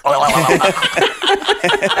fly.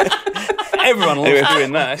 Everyone loves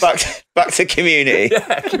doing that. Back to Community.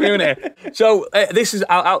 Yeah, Community. So this is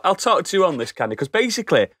I'll talk to you on this, Candy, because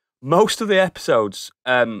basically most of the episodes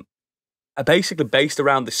are basically based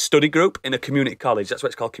around this study group in a community college. That's what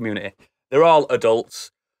it's called, Community. They're all adults.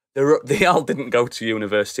 They all didn't go to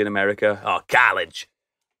university in America or college.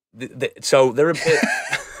 So they're a bit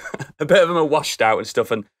of them are washed out and stuff.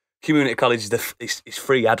 And community college is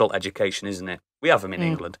free adult education, isn't it? We have them in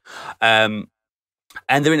England. And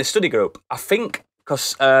they're in a study group. I think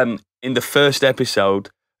because in the first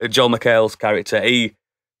episode, Joel McHale's character, he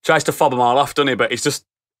tries to fob them all off, doesn't he? But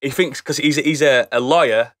he thinks because he's a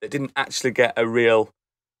lawyer that didn't actually get a real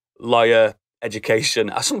lawyer education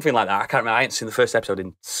or something like that. I can't remember. I ain't seen the first episode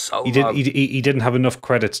in so He long. He didn't have enough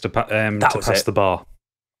credits to pass the bar.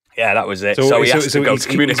 Yeah, that was it. So he has to go to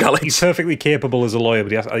community college. He's perfectly capable as a lawyer,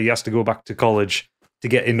 but he has to go back to college to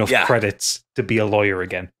get enough credits to be a lawyer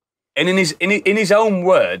again. And in his own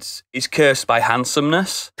words, he's cursed by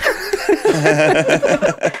handsomeness.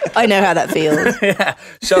 I know how that feels. Yeah.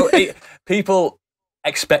 So people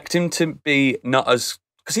expect him to be not as...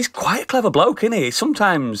 Because he's quite a clever bloke, isn't he? He's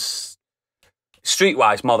sometimes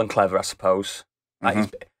streetwise more than clever, I suppose.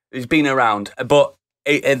 Like he's been around. But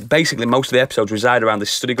basically, most of the episodes reside around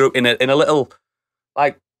this study group in a little,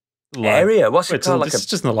 like, area. What's it called? It's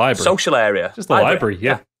just in the library. Social area. Just the library,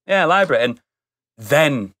 yeah. Yeah, library. And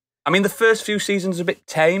then... I mean, the first few seasons are a bit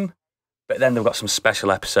tame, but then they've got some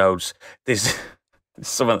special episodes. There's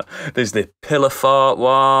the Pillar Fort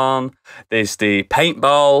one. There's the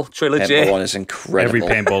Paintball trilogy. Paintball one is incredible. Every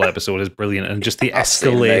paintball episode is brilliant, and just the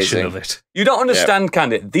escalation of it. You don't understand,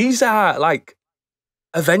 can it? These are like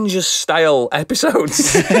Avengers-style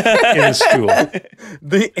episodes in a school.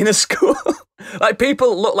 In a school, like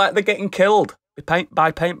people look like they're getting killed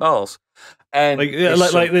by paintballs. And they get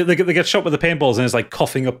shot with the paintballs and it's like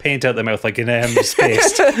coughing up paint out their mouth like in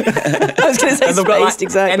Spaced. I was going to say Spaced, got,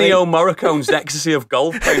 exactly. Ennio Morricone's Ecstasy of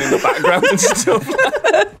Gold playing in the background and stuff.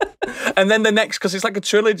 And then the next, because it's like a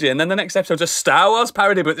trilogy, and then the next episode's a Star Wars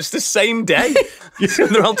parody, but it's the same day.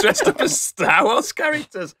 They're all dressed up as Star Wars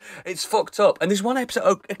characters. It's fucked up. And there's one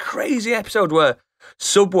episode, a crazy episode where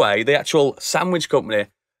Subway, the actual sandwich company,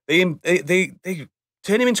 they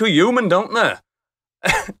turn him into a human, don't they?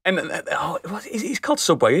 And he's called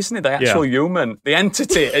Subway, isn't he? The actual human, the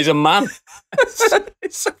entity is a man.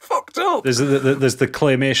 It's so fucked up. There's the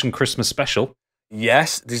claymation Christmas special.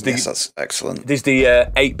 Yes, that's excellent. There's the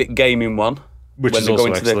 8-bit gaming one, which is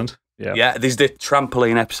also excellent. Yeah, there's the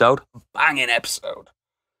trampoline episode, banging episode,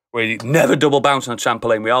 where you never double bounce on a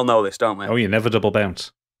trampoline. We all know this, don't we? Oh, you never double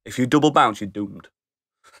bounce. If you double bounce, you're doomed.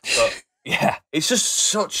 But yeah, it's just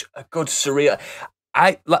such a good surreal.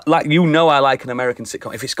 I like an American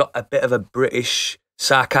sitcom if it's got a bit of a British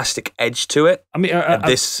sarcastic edge to it. I mean,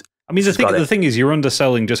 the thing is, you're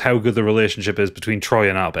underselling just how good the relationship is between Troy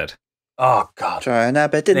and Abed. Oh God, Troy and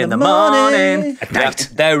Abed in the morning at night.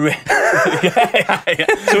 They're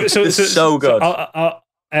so good.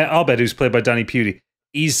 Abed, who's played by Danny Pudi,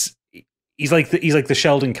 he's like the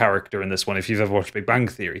Sheldon character in this one. If you've ever watched Big Bang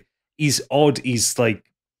Theory, he's odd. He's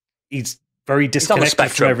very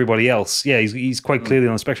disconnected from everybody else. Yeah, he's quite clearly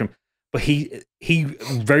on the spectrum. But he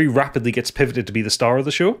very rapidly gets pivoted to be the star of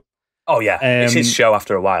the show. Oh yeah, it's his show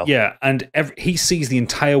after a while. Yeah, and he sees the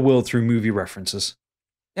entire world through movie references.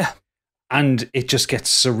 Yeah, and it just gets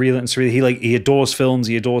surreal and surreal. He adores films,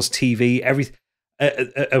 he adores TV, everything.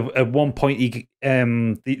 At one point,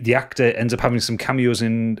 the actor ends up having some cameos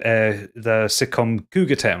in the sitcom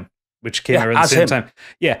Cougar Town, which came out at the same time.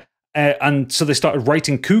 Yeah. And so they started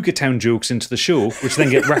writing Cougar Town jokes into the show, which then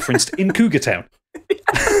get referenced in Cougar Town.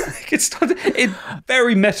 It's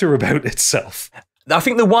very meta about itself. I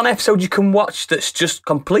think the one episode you can watch that's just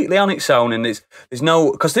completely on its own, and there's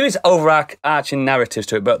no, because there is overarching narratives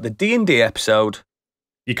to it, but the D&D episode,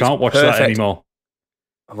 you can't watch that anymore.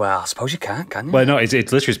 Well, I suppose you can you? Well, no, it's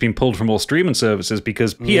literally it's been pulled from all streaming services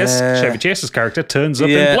because P.S. Chevy Chase's character turns up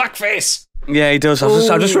in blackface. Yeah, he does.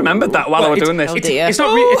 I just remembered that while I was doing this. It's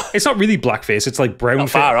not really blackface. It's like brown. Not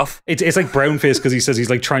far off. It's like brownface because he says he's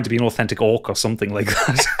like trying to be an authentic orc or something like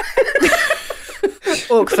that.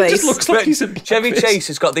 Orc face. It just looks like he's in blackface. Chevy Chase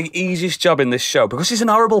has got the easiest job in this show because he's an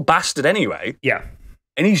horrible bastard anyway. Yeah,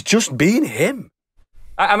 and he's just being him.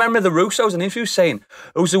 I remember the Russos in an interview saying,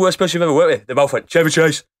 "Who's the worst person you've ever worked with?" They both went, "Chevy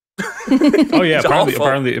Chase." Oh yeah,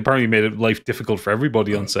 apparently made life difficult for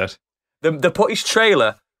everybody on set. They put his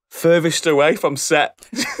trailer furthest away from set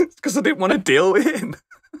because I didn't want to deal with him.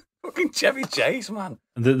 Fucking Chevy Chase, man.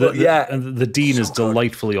 And the Dean is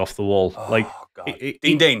delightfully off the wall. Oh, like God.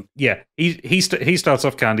 Dean. Yeah, he starts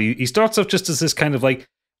off Candy. He starts off just as this kind of like,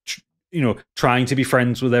 trying to be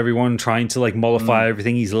friends with everyone, trying to like mollify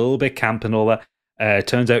everything. He's a little bit camp and all that.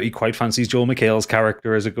 Turns out he quite fancies Joel McHale's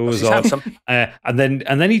character as it goes on. And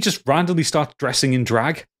then he just randomly starts dressing in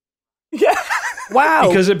drag. Yeah.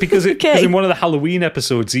 Wow. Because in one of the Halloween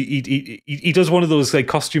episodes, he does one of those like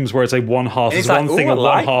costumes where it's like one half is one thing and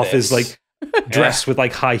one half is like dressed with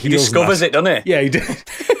like high heels. He discovers it, doesn't he? Yeah, he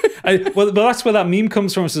did. Well, that's where that meme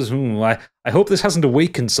comes from. It says, I hope this hasn't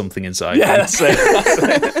awakened something inside. Yeah, that's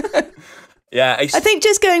it. Yeah, I think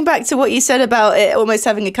just going back to what you said about it almost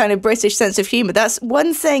having a kind of British sense of humour, that's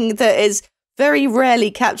one thing that is very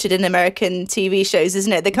rarely captured in American TV shows,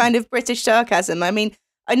 isn't it? The kind of British sarcasm. I mean,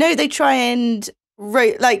 I know they try and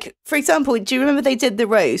like, for example, do you remember they did the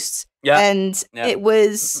roasts? Yeah. And it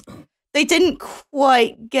was, they didn't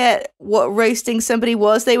quite get what roasting somebody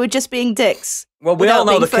was. They were just being dicks. Well, we all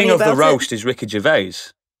know the king of the about roast is Ricky Gervais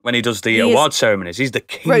when he does the award ceremonies. He's the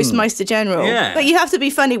king. Roastmeister General. Yeah. But you have to be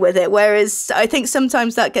funny with it, whereas I think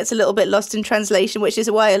sometimes that gets a little bit lost in translation, which is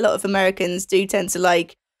why a lot of Americans do tend to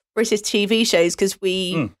like British TV shows, because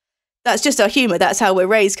that's just our humour. That's how we're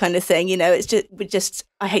raised, kind of thing. You know, it's just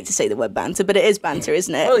I hate to say the word banter, but it is banter,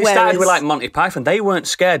 isn't it? Well, it started with like Monty Python. They weren't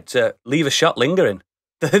scared to leave a shot lingering.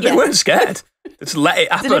 They weren't scared. Just let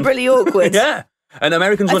it happen. Deliberately awkward. Yeah. And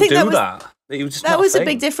Americans wouldn't do that. That was a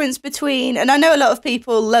big difference between, and I know a lot of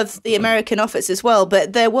people love the American Office as well,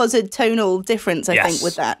 but there was a tonal difference, I think,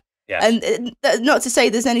 with that. Yes. And not to say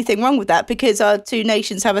there's anything wrong with that, because our two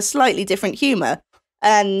nations have a slightly different humour.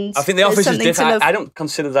 And I think The Office is different. I don't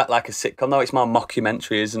consider that like a sitcom, though. It's more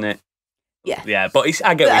mockumentary, isn't it? Yeah. Yeah, but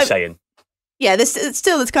I get what you're saying. Yeah,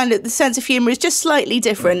 it's kind of the sense of humour is just slightly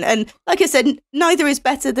different. And like I said, neither is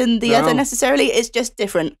better than the other necessarily. It's just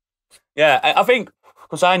different. Yeah, I think,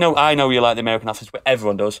 because I know you like the American Office, but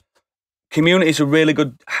everyone does. Community's a really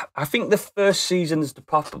good. I think the first season's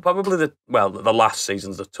probably the last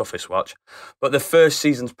season's the toughest watch, but the first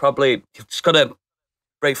season's probably, you've just got to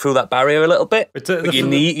break through that barrier a little bit. But you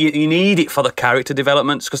need it for the character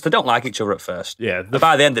developments, because they don't like each other at first. Yeah,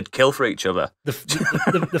 by the end they'd kill for each other.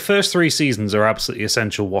 The first 3 seasons are absolutely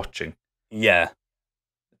essential watching. Yeah,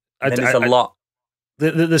 and then there's a lot.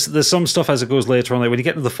 There's some stuff as it goes later on. Like when you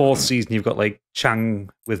get to the 4th season, you've got like Chang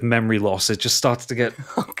with memory loss. It just starts to get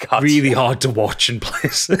really hard to watch in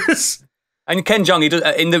places. And Ken Jeong, he does,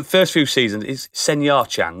 in the first few seasons, is Senor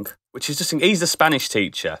Chang, which is just, he's the Spanish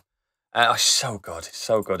teacher. So good. He's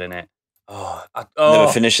so good in it.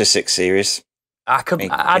 Never finished the 6th series. I don't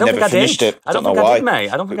think I did. I don't think I did, mate.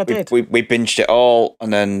 I don't think I did. We binged it all,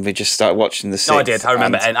 and then we just started watching the 6th. No, I did. I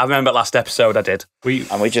remember last episode. I did. We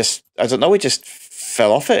just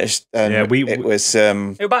fell off it. It was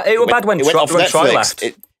bad when Troy left.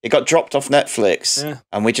 It got dropped off Netflix,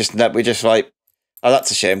 and we just like, oh,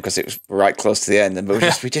 that's a shame, because it was right close to the end, and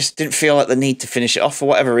we just didn't feel like the need to finish it off for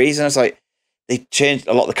whatever reason. I was like, they changed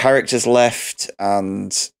a lot of the characters left,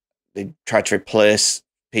 and they tried to replace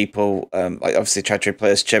people. Like obviously tried to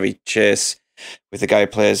replace Chevy Chase with the guy who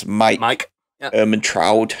plays Mike. Yep.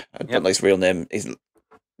 Ermentrout. I don't know his real name. His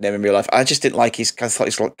name in real life. I just didn't like I thought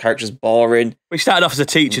his character was boring. We started off as a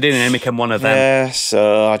teacher, didn't we? And became one of them. Yeah,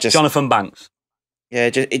 so I just... Jonathan Banks. Yeah,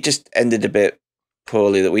 it just ended a bit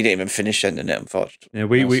poorly, that we didn't even finish ending it, unfortunately. Yeah,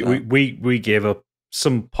 we gave up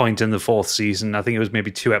some point in the 4th season. I think it was maybe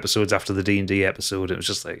 2 episodes after the D&D episode. It was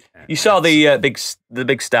just like... You saw the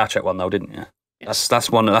big Star Trek one, though, didn't you? That's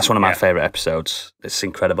one of my favourite episodes. It's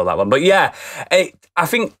incredible, that one. But yeah, I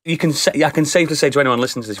think I can safely say to anyone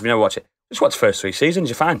listening to this, if you never watch it, just watch the first 3 seasons.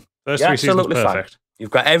 You're fine. First 3 seasons, perfect. Fine. You've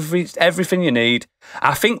got everything you need.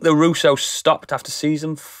 I think the Russos stopped after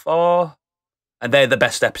season 4, and they're the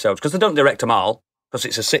best episodes, because they don't direct them all, because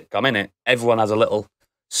it's a sitcom, innit? Everyone has a little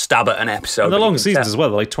stab at an episode. And the long seasons as well.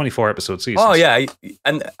 They're like 24-episode seasons. Oh yeah,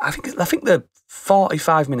 and I think they're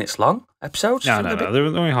 45 minutes long episodes. No, they're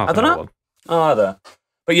only half an hour long. Oh, are they?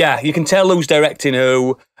 But yeah, you can tell who's directing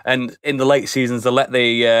who, and in the late seasons they let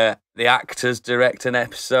the actors direct an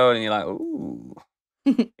episode, and you're like, ooh.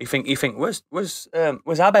 you think was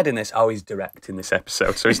Abed in this? Oh, he's directing this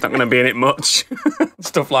episode, so he's not going to be in it much.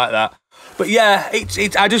 Stuff like that. But yeah,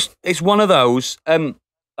 it's one of those. Like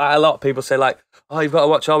a lot of people say, like, oh, you've got to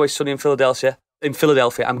watch Always Sunny in Philadelphia.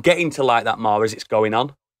 I'm getting to like that more as it's going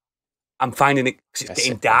on. I'm finding it, because it's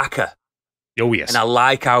getting darker. Oh yes, and I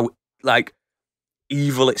like how like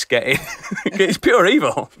evil it's getting. It's pure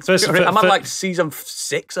evil. I'm at like season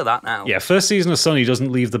 6 of that now. Yeah, first season of Sunny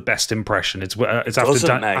doesn't leave the best impression. It's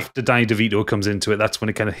after Danny DeVito comes into it. That's when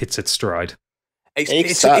it kind of hits its stride.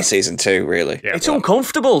 It's season 2, really. Yeah, it's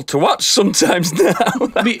uncomfortable to watch sometimes now.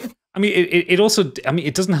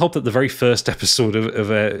 It doesn't help that the very first episode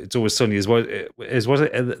of It's Always Sunny is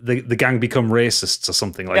the gang become racists or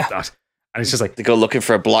something like that. And it's just like... They go looking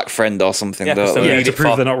for a black friend or something. To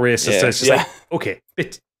prove they're not racist. Yeah. So it's just like, okay,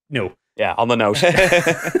 no. Yeah, on the nose.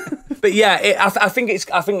 But yeah, I think it's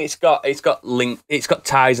got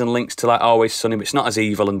ties and links to like Always Sunny, but it's not as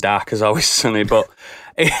evil and dark as Always Sunny. But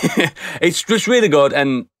it's just really good,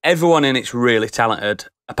 and everyone in it's really talented,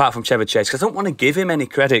 apart from Chevy Chase, because I don't want to give him any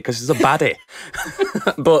credit because he's a baddie.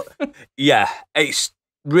 But yeah, it's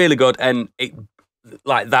really good, and it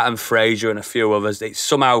like that and Frasier and a few others. It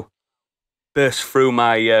somehow burst through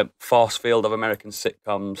my force field of American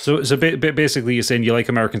sitcoms. So basically you're saying you like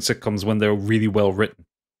American sitcoms when they're really well written?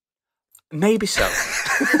 Maybe so.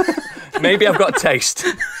 Maybe I've got a taste.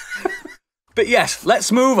 But yes,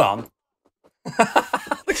 let's move on.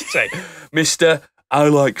 Say, Mr. I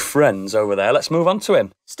like friends over there. Let's move on to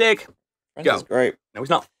him. Stig, go. That's great. No, he's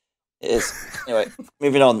not. It is. Anyway,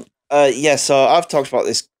 moving on. So I've talked about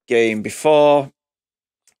this game before.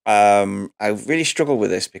 I really struggle with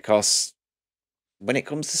this because when it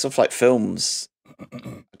comes to stuff like films,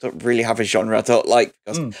 I don't really have a genre I don't like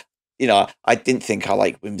because, I didn't think I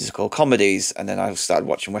liked whimsical comedies, and then I started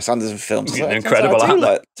watching Wes Anderson films. Incredible,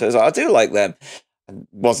 I do like them. I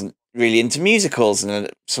wasn't really into musicals, and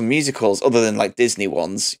some musicals, other than like Disney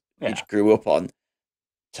ones, which grew up on.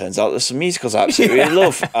 Turns out there's some musicals I absolutely really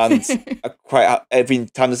love, and every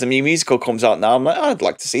time there's a new musical comes out now, I'm like, I'd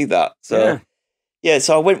like to see that. So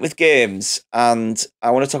so I went with games, and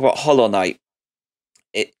I want to talk about Hollow Knight.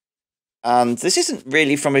 And this isn't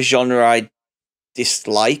really from a genre I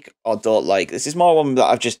dislike or don't like. This is more one that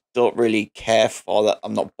I just don't really care for, that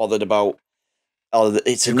I'm not bothered about.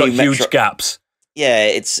 It's You've got huge gaps.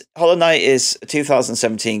 Yeah, Hollow Knight is a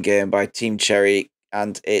 2017 game by Team Cherry,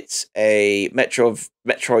 and it's a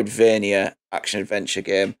Metroidvania action-adventure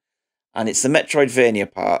game. And it's the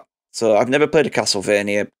Metroidvania part. So I've never played a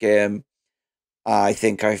Castlevania game. I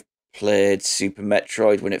think I've played Super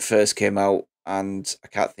Metroid when it first came out, and I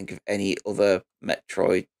can't think of any other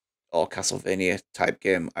Metroid or Castlevania type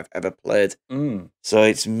game I've ever played. So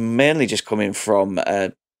it's mainly just coming from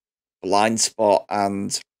a blind spot,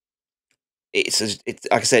 and like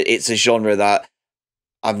I said, it's a genre that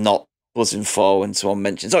I'm not buzzing for. When someone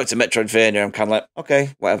mentions, it's a Metroidvania, I'm kind of like,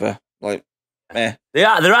 okay, whatever. Like, eh.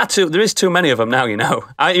 There is too many of them now,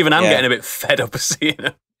 I'm getting a bit fed up of seeing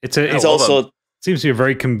them. It's also seems to be a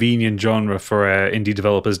very convenient genre for indie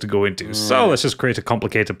developers to go into. So let's just create a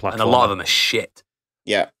complicated platform. And a lot of them are shit.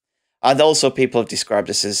 Yeah. And also people have described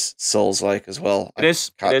this as Souls-like as well. It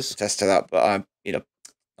is. Can't attest to that, but I'm,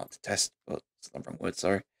 not to test, but it's the wrong word,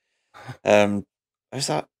 sorry. What's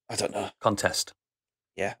that? I don't know. Contest.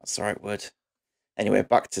 Yeah, that's the right word. Anyway,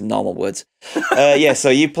 back to normal words. So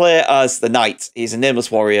you play as the Knight. He's a nameless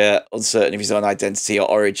warrior, uncertain of his own identity or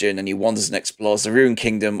origin, and he wanders and explores the ruined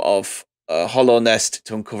kingdom of Hollow Nest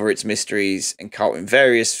to uncover its mysteries, encountering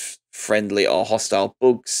various friendly or hostile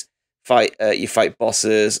bugs. You fight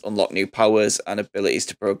bosses, unlock new powers and abilities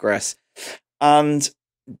to progress. And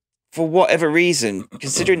for whatever reason,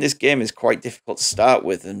 considering this game is quite difficult to start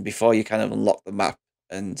with, and before you kind of unlock the map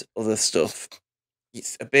and other stuff,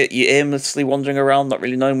 it's a bit, you're aimlessly wandering around, not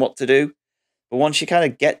really knowing what to do. But once you kind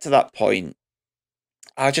of get to that point,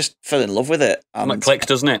 I just fell in love with it. And it clicks,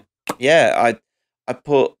 doesn't it? Yeah, I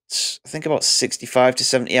put, I think, about 65 to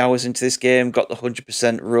 70 hours into this game, got the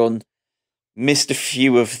 100% run, missed a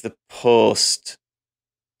few of the post-endgame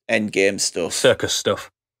stuff. Circus stuff.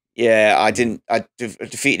 Yeah, I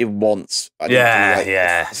defeated him once.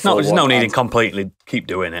 There's no need to completely keep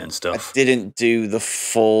doing it and stuff. I didn't do the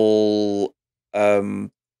full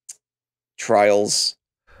trials.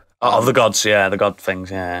 Of the gods, the god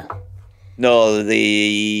things, yeah. No,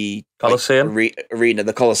 the Colosseum? Arena,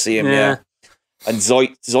 the Colosseum, yeah. And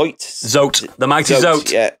Zoit, the mighty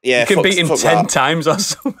Zoit. Yeah. You can beat him 10 times or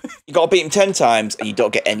something. You got to beat him 10 times, and you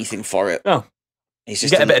don't get anything for it. No. You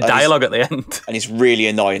get a bit of dialogue at the end. And it's really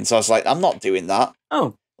annoying. So I was like, I'm not doing that.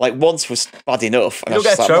 Oh. Like, once was bad enough. And You'll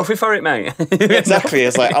get a trophy for it, mate. Exactly. I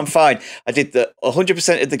was like, I'm fine. I did the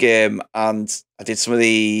 100% of the game, and I did some of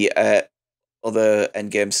the other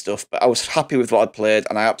endgame stuff, but I was happy with what I'd played,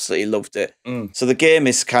 and I absolutely loved it. So the game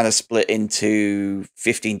is kind of split into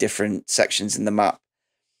 15 different sections in the map.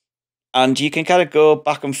 And you can kind of go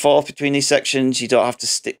back and forth between these sections. You don't have to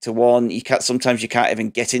stick to one. Sometimes you can't even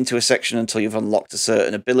get into a section until you've unlocked a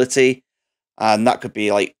certain ability. And that could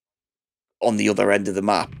be like on the other end of the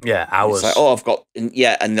map. Yeah, hours. It's like,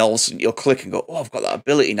 and also you'll click and go, I've got that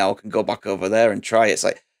ability now. I can go back over there and try it. It's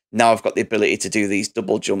like, now I've got the ability to do these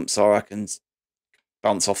double jumps, or I can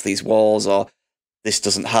bounce off these walls, or this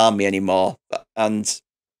doesn't harm me anymore. And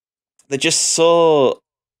they're just so...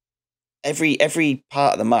 Every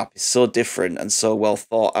part of the map is so different and so well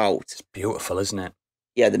thought out. It's beautiful, isn't it?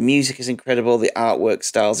 Yeah, the music is incredible. The artwork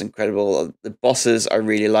style is incredible. The bosses I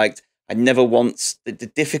really liked. I never once... They're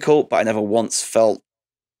difficult, but I never once felt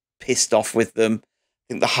pissed off with them.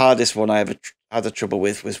 I think the hardest one I ever had a trouble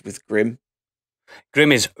with was with Grim.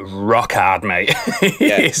 Grim is rock hard, mate.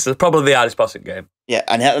 Yeah. It's probably the hardest boss in the game. Yeah,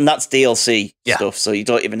 and that's DLC stuff, so you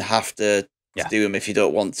don't even have to do him if you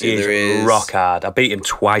don't want to. He's rock hard. I beat him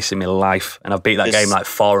twice in my life, and I've beat that game like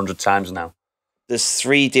 400 times now. There's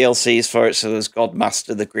 3 DLCs for it, so there's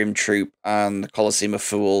Godmaster, the Grim Troop, and the Colosseum of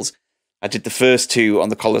Fools. I did the first 2 on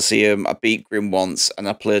the Colosseum. I beat Grim once, and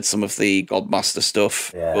I played some of the Godmaster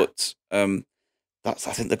stuff. Yeah. But I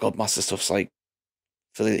think the Godmaster stuff's like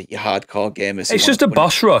for your hardcore gamers. It's just a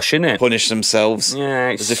boss rush, isn't it? Punish themselves. Yeah,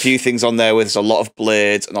 there's a few things on there where there's a lot of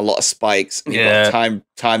blades and a lot of spikes. And you've got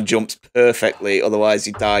time jumps perfectly, otherwise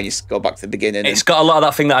you die. You go back to the beginning. It's got a lot of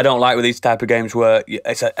that thing that I don't like with these type of games, where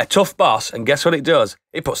it's a tough boss, and guess what it does?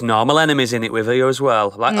 It puts normal enemies in it with you as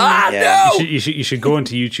well. Like, no! You should go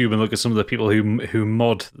into YouTube and look at some of the people who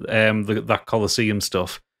mod that Colosseum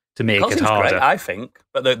stuff to make it harder. Great, I think,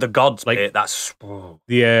 but the gods bit, that's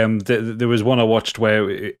there was one I watched where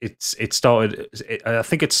it started. I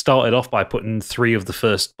think it started off by putting 3 of the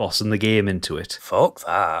first boss in the game into it. Fuck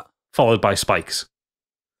that. Followed by spikes.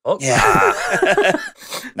 Fuck that.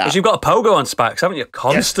 Because you've got a pogo on spikes, haven't you?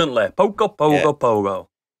 Constantly. Yes. Pogo.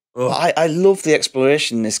 I love the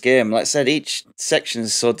exploration in this game. Like I said, each section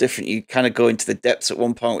is so different. You kind of go into the depths at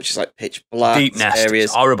one point, which is like pitch black. Deep nest. Areas.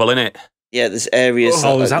 It's horrible, isn't it? Yeah, there's areas.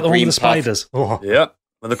 Oh, is that the one with the spiders? Oh. Yeah,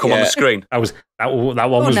 when they come on the screen. That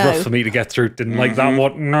one was rough for me to get through. Didn't like that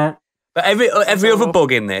one. No. But every other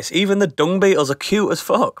bug in this, even the dung beetles are cute as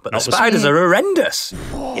fuck, but the spiders are horrendous.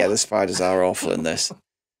 Yeah, the spiders are awful in this.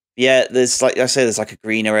 Yeah, there's like I say, there's like a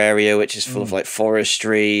greener area which is full of like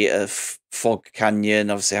forestry, fog canyon.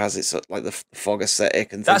 Obviously has its like the fog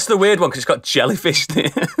aesthetic and that's the weird one because it's got jellyfish there.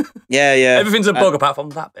 Yeah. Everything's a bug apart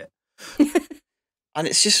from that bit. And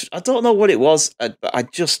it's just, I don't know what it was, but I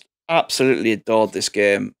just absolutely adored this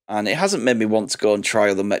game. And it hasn't made me want to go and try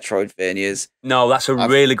other Metroidvanias. No, that's a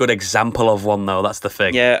really good example of one, though. That's the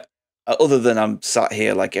thing. Yeah. Other than I'm sat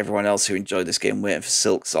here like everyone else who enjoyed this game waiting for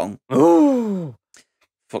Silk Song. Ooh.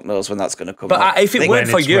 Fuck knows when that's going to come but out. If it weren't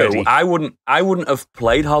for you, ready. I wouldn't have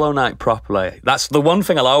played Hollow Knight properly. That's the one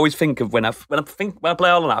thing I'll always think of when I play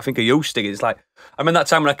Hollow Knight. I think of you, Stiggy. It's like, I remember that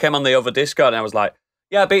time when I came on the other Discord and I was like,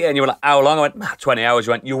 yeah, I beat it. And you were like, how long? I went, 20 hours.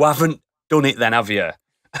 You went, you haven't done it then, have you?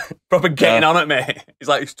 Proper getting on at me. He's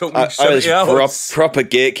like, it took me 70 hours. Proper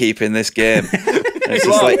gatekeeping this game. It's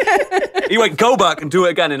just like... He went, go back and do it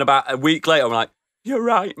again. And about a week later, I'm like, you're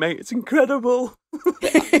right, mate. It's incredible.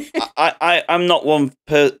 I'm not one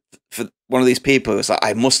of these people who's like,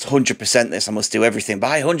 I must 100% this. I must do everything.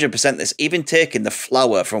 But I 100% this. Even taking the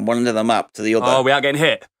flower from one end of the map to the other. Oh, without getting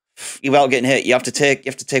hit. Without getting hit, you have to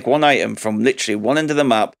take one item from literally one end of the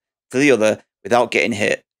map to the other without getting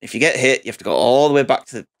hit. If you get hit, you have to go all the way back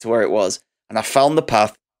to where it was. And I found the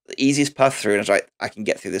path, the easiest path through, and I was like, I can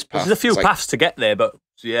get through this path. There's a few paths to get there, but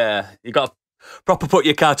yeah, you got to proper put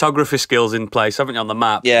your cartography skills in place, haven't you, on the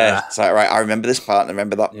map? Yeah, it's like, right, I remember this part and I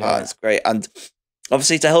remember that part. It's great. And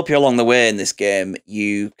obviously, to help you along the way in this game,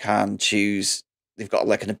 you can choose. They've got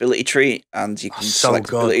like an ability tree, and you can select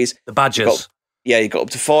abilities. The badges. You've got up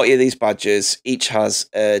to 40 of these badges. Each has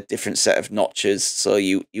a different set of notches. So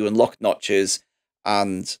you unlock notches,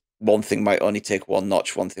 and one thing might only take 1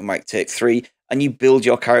 notch, one thing might take 3. And you build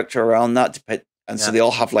your character around that. So they all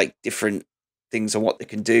have like different things on what they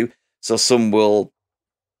can do. So some will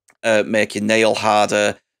make your nail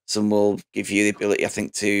harder. Some will give you the ability, I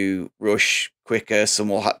think, to rush quicker. Some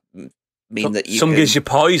will mean that you Some gives you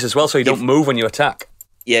poise as well, so you don't move when you attack.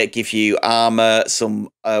 Yeah, give you armor.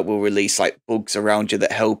 Some will release like bugs around you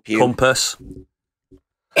that help you. Compass.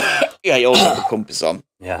 Yeah, you always have the compass on.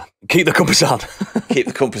 Yeah, keep the compass on. Keep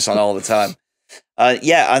the compass on all the time. I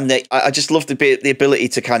just love the ability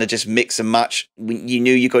to kind of just mix and match. When you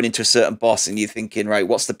knew you're going into a certain boss and you're thinking, right,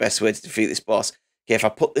 what's the best way to defeat this boss? Okay, if I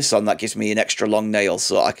put this on, that gives me an extra long nail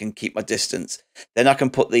so I can keep my distance. Then I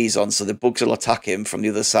can put these on so the bugs will attack him from the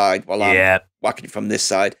other side while I'm whacking from this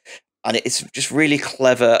side. And it's just really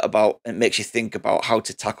clever it makes you think about how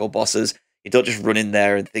to tackle bosses. You don't just run in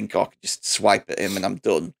there and think, oh, I can just swipe at him and I'm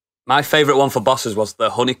done. My favourite one for bosses was the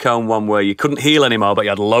honeycomb one where you couldn't heal anymore, but you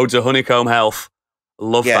had loads of honeycomb health.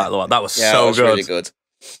 Love that one. That was so good. Really good.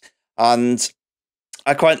 And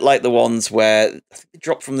I quite like the ones where I think they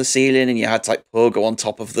dropped from the ceiling and you had to like pogo on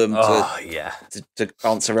top of them to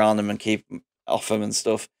bounce around them and keep off them and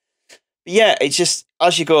stuff. But yeah, it's just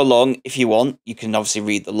as you go along, if you want, you can obviously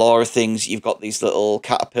read the lore of things. You've got these little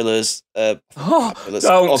caterpillars, the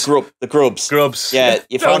grubs. Grubs. Yeah,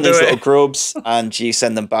 you find these little grubs and you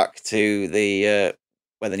send them back to the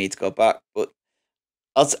where they need to go back. But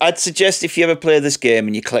I'd suggest if you ever play this game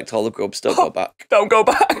and you collect all the grubs, don't go back. Don't go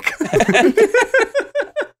back.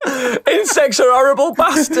 Insects are horrible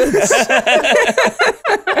bastards.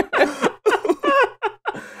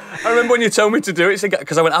 I remember when you told me to do it,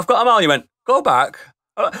 because I went, I've got them all. You went, go back.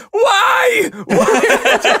 Like, why?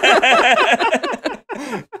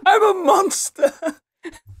 I'm a monster.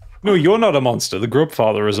 No, you're not a monster. The grub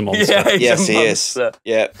father is a monster. Yeah, yes, he is.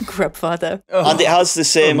 Yeah, grub father. And it has the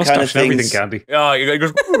same kind of things. Everything, Candy. Oh, it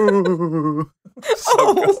goes.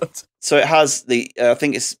 So good. So it has I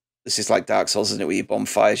think it's this is like Dark Souls, isn't it? With your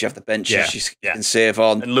bonfires, you have the benches you can save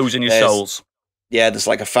on. And losing your souls. Yeah, there's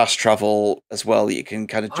like a fast travel as well that you can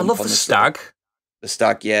kind of jump on. I love the stag. The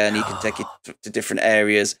stag, yeah, and you can take it to different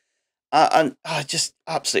areas. And I just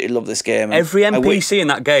absolutely love this game. Every NPC in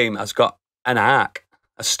that game has got an arc,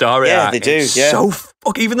 a story arc. Yeah, they do, It's so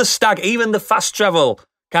even the stag, even the fast travel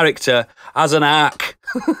character has an arc.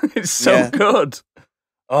 It's so good.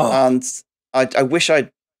 Oh. And I wish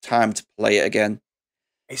I'd time to play it again.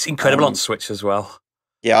 It's incredible on Switch as well.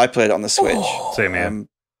 Yeah, I played it on the Switch. Same here.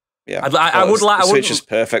 Yeah, I would like. The Switch is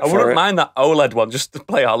perfect. I wouldn't mind that OLED one just to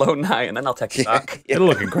play Hollow Knight, and then I'll take it back. It'll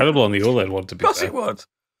look incredible on the OLED one, to be fair. It would.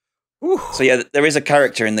 So yeah, there is a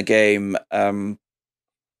character in the game, and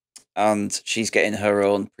she's getting her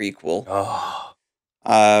own prequel. Oh.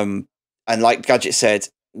 And like Gadget said,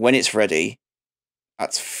 when it's ready,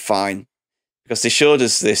 that's fine, because they showed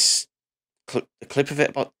us this clip of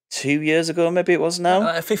it about 2 years ago, maybe it was now.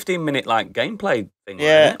 A 15-minute like gameplay thing.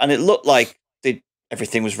 Yeah, right? and it looked like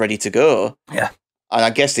everything was ready to go. Yeah. And I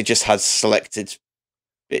guess they just had selected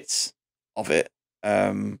bits of it.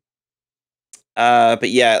 But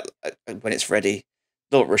yeah, when it's ready,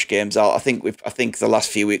 don't rush games out. I think the last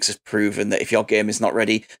few weeks has proven that if your game is not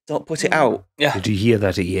ready, don't put it out. Yeah. Did you hear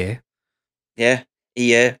that, EA? Yeah.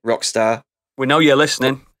 EA, Rockstar. We know you're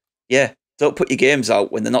listening. Yeah. Don't put your games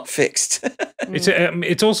out when they're not fixed.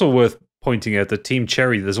 It's also worth pointing out that Team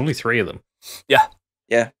Cherry, there's only 3 of them. Yeah.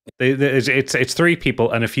 Yeah. It's 3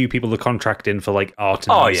 people and a few people to contract in for like art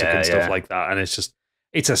and music and stuff like that. And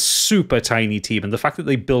it's a super tiny team. And the fact that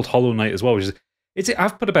they built Hollow Knight as well, which is,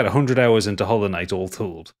 I've put about 100 hours into Hollow Knight all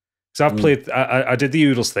told. So I've played, I did the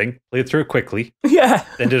Oodles thing, played through it quickly. Yeah.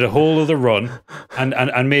 Then did a whole other run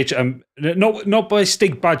and made, not by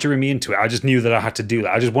Stig badgering me into it. I just knew that I had to do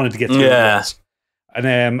that. I just wanted to get through it.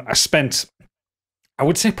 And I spent, I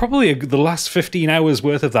would say probably the last 15 hours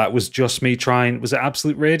worth of that was just me trying, was it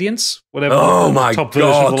Absolute Radiance? Whatever the top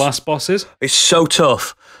version of the last boss is. It's so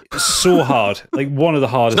tough. It's so hard. Like one of the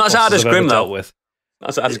hardest It's not as hard as I've ever Grim, dealt though. with.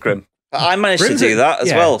 Not as hard as Grim. I managed to do that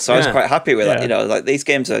as well, so I was quite happy with that. You know, like these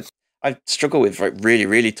games I struggle with like really,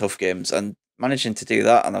 really tough games, and managing to do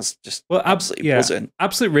that, and I was just absolutely buzzing.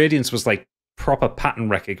 Absolute Radiance was like proper pattern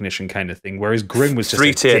recognition kind of thing, whereas Grim was just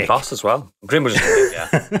 3-tiered boss as well. Grim was just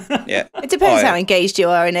yeah. It depends how engaged you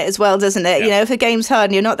are in it as well, doesn't it? Yeah. You know, if a game's hard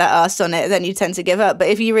and you're not that arsed on it, then you tend to give up. But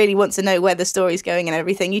if you really want to know where the story's going and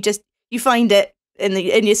everything, you find it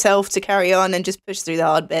in yourself to carry on and just push through the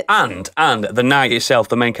hard bits. And the knight itself,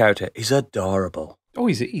 the main character, is adorable. Oh,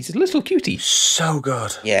 he's a little cutie. So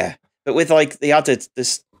good. Yeah. But with like they added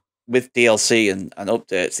this with DLC and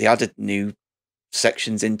updates, they added new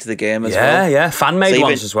sections into the game as well. Yeah, fan-made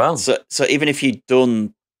ones as well. So even if you'd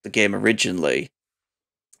done the game originally,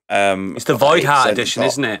 it's the Void Heart edition,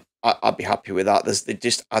 isn't it? I'd be happy with that. They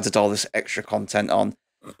just added all this extra content on,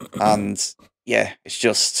 and yeah, it's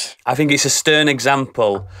just. I think it's a stern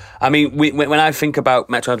example. I mean, when I think about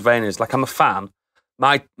Metroidvanias, like I'm a fan.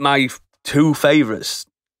 My 2 favourites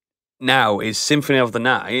now is Symphony of the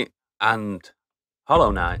Night and Hollow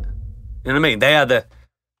Knight. You know what I mean? They are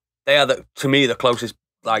the to me the closest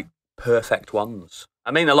like perfect ones.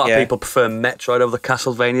 I mean, a lot of people prefer Metroid over the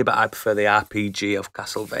Castlevania, but I prefer the RPG of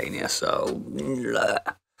Castlevania. So,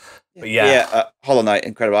 but Hollow Knight,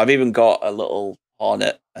 incredible. I've even got a little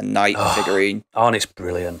Hornet and Knight figurine. Hornet's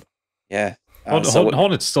brilliant. Yeah,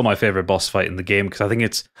 Hornet's still my favorite boss fight in the game because I think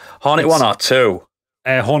it's Hornet 1 or 2.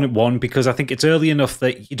 Hornet 1 because I think it's early enough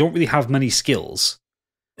that you don't really have many skills.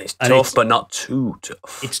 It's tough, but not too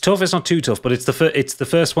tough. It's tough. It's not too tough, but it's the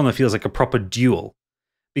first one that feels like a proper duel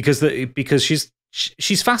because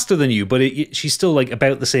she's faster than you, but she's still like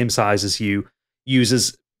about the same size as you.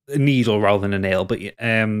 Uses a needle rather than a nail, but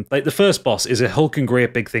like the first boss is a hulking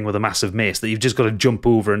great big thing with a massive mace that you've just got to jump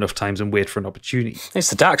over enough times and wait for an opportunity. It's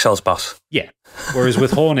the Dark Souls boss. Yeah. Whereas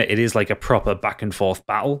with Hornet, it is like a proper back and forth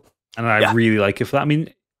battle, and I really like it for that. I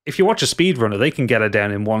mean, if you watch a speedrunner, they can get her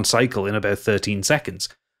down in one cycle in about 13 seconds.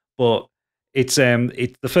 But it's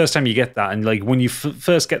the first time you get that, and like when you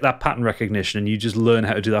first get that pattern recognition and you just learn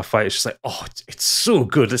how to do that fight, it's just like, oh, it's so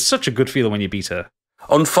good. It's such a good feeling when you beat her.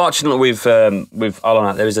 Unfortunately, with Hollow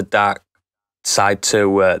Knight, there is a dark side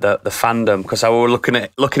to the fandom because I was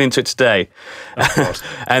looking into it today,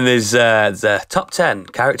 and there's the top 10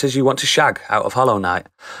 characters you want to shag out of Hollow Knight.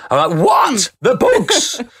 I'm like, what? The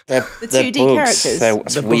bugs? the 2D characters.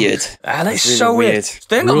 That's weird. And it's really so weird.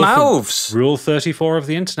 They ain't got mouths. Rule 34 of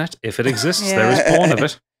the internet: if it exists, there is porn of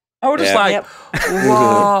it. I was just like,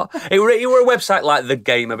 what? It were a website like The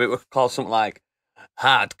Gamer, it would call something like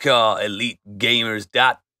Hardcore Elite Gamers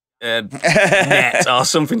net or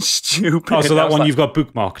something stupid. Oh, so that one you've got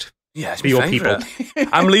bookmarked. Yeah, it's for my your favourite. people.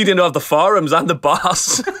 I'm leading of the forums and the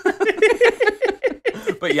boss.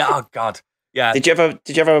 But yeah, oh god, yeah. Did you ever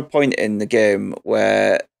have a point in the game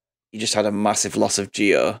where you just had a massive loss of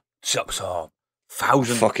geo? So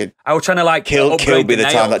 1,000. Fucking I was trying to like killed upgrade me the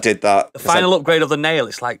nail. time that did that. The final upgrade of the nail,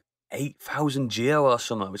 it's like 8,000 geo or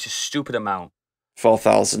something, which is a stupid amount.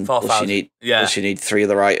 4,000. 4,000. Plus you need 3 of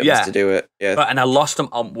the right items to do it. Yeah. But, and I lost them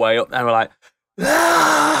on way up, and we're like,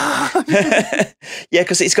 ah! Yeah,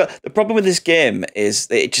 because it's got the problem with this game is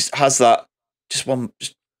that it just has that just one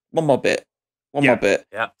more bit. One more bit.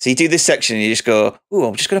 Yeah. So you do this section and you just go, "Ooh,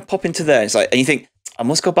 I'm just going to pop into there." It's like, and you think, "I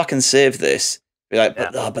must go back and save this." You're like,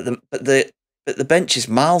 but the bench is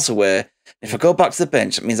miles away. If I go back to the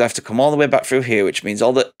bench, it means I have to come all the way back through here, which means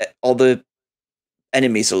all the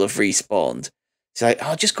enemies will have respawned. It's like,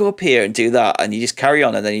 I'll just go up here and do that, and you just carry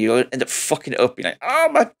on, and then you end up fucking it up. You're like, "Oh,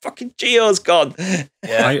 my fucking geo's gone."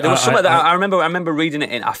 Yeah, there was something that I remember reading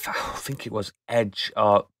it in. I think it was Edge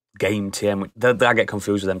or Game TM. I get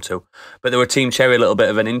confused with them too. But they were Team Cherry a little bit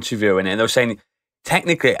of an interview in it, and they were saying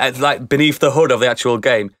technically, like beneath the hood of the actual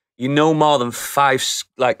game, you're no more than 5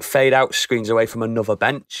 like fade out screens away from another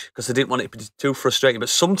bench because they didn't want it to be too frustrating. But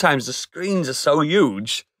sometimes the screens are so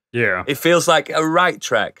huge, it feels like a right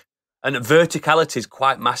trek. And verticality is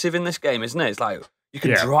quite massive in this game, isn't it? It's like you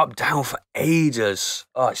can drop down for ages.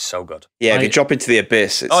 Oh, it's so good. Yeah, if you drop into the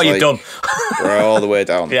abyss, it's you're done. We're all the way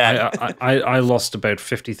down. Yeah, I lost about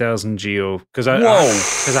 50,000 geo because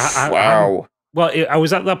Wow. I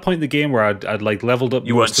was at that point in the game where I'd like leveled up.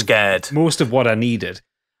 You weren't scared. Most of what I needed,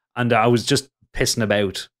 and I was just pissing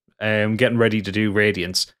about, getting ready to do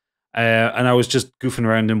Radiance. And I was just goofing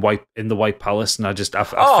around in the White Palace, and I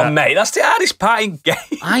mate, that's the hardest part in game.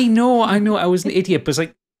 I know. I was an idiot, but it's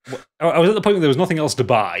like I was at the point where there was nothing else to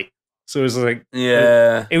buy, so it was like,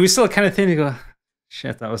 it was still a kind of thing to go,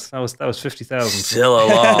 shit, that was 50,000. Still a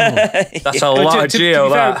lot. That's a lot of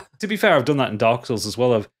geo. To be fair, I've done that in Dark Souls as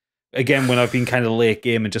well. When I've been kind of late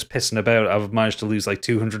game and just pissing about, I've managed to lose like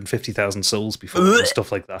 250,000 souls before and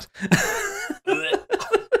stuff like that.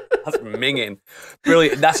 That's minging.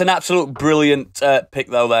 Brilliant. That's an absolute brilliant pick,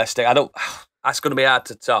 though, there, Stick. That's going to be hard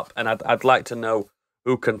to top, and I'd like to know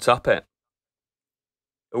who can top it.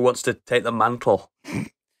 Who wants to take the mantle?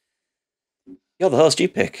 You're the host, you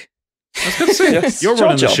pick. I was going to say, you're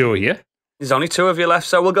running the show here. There's only 2 of you left,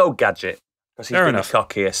 so we'll go Gadget. Because he's been the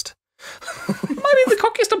cockiest. I mean, the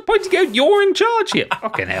cockiest. I'm pointing out you're in charge here.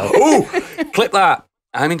 Fucking hell. Ooh, clip that.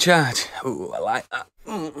 I'm in charge. Ooh, I like that.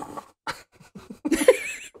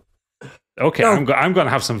 Okay, I'm going to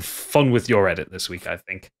have some fun with your edit this week, I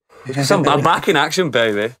think. I'm back in action,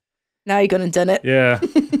 baby. Now you're going to done it. Yeah.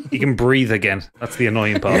 You can breathe again. That's the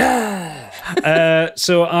annoying part. Yeah.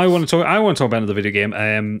 So I want to talk about another video game,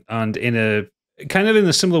 and in a kind of in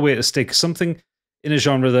a similar way to Stick, something in a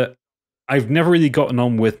genre that I've never really gotten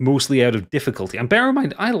on with, mostly out of difficulty. And bear in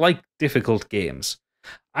mind, I like difficult games.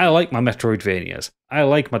 I like my Metroidvanias. I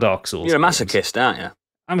like my Dark Souls. You're a masochist, aren't you?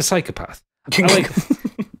 I'm a psychopath.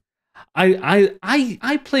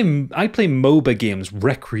 I play MOBA games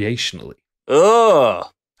recreationally. Oh,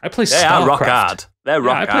 I play they StarCraft. Are rock hard. They're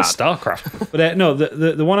rock hard. I play StarCraft. But no,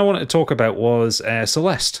 the one I wanted to talk about was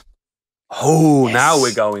Celeste. Oh, yes. Now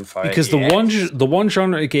we're going for because it. Because the one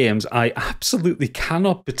genre of games I absolutely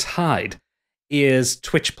cannot betide is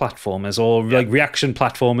Twitch platformers or like reaction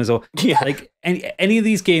platformers or like any of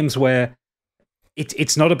these games where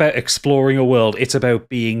it's not about exploring a world, it's about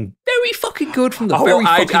being very fucking good from the very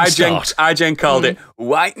fucking start. IGN called it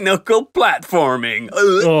white knuckle platforming.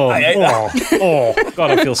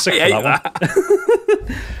 God, I feel sick for that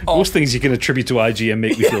one. Most things you can attribute to IGN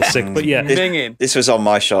make me feel sick, but yeah. This was on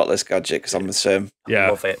my shortlist, Gadget, because I'm the same. Yeah.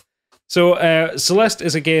 Love it. So Celeste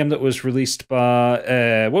is a game that was released by,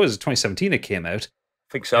 2017 it came out.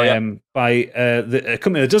 I think so, yeah. By a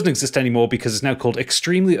company that doesn't exist anymore because it's now called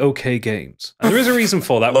Extremely OK Games. And there is a reason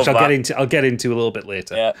for that, which I'll get into a little bit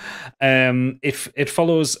later. Yeah. It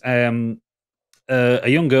follows a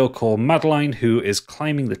young girl called Madeline who is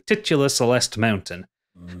climbing the titular Celeste Mountain.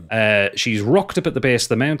 She's rocked up at the base of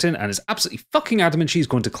the mountain and is absolutely fucking adamant she's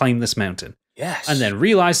going to climb this mountain. Yes. And then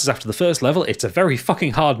realizes after the first level it's a very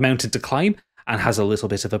fucking hard mountain to climb and has a little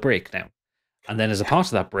bit of a breakdown. And then as a part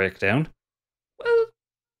of that breakdown, well,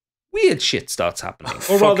 weird shit starts happening.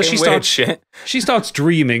 Or rather, she starts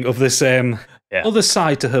dreaming of this other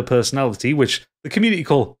side to her personality, which the community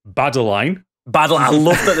call Badeline. I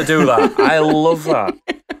love that they do that. I love that.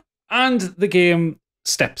 And the game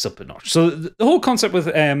steps up a notch. So the whole concept with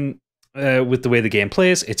the way the game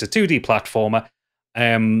plays, it's a 2D platformer.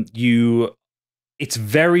 It's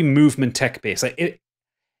very movement tech based.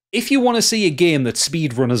 If you want to see a game that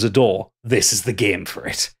speedrunners adore, this is the game for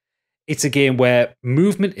it. It's a game where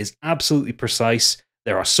movement is absolutely precise.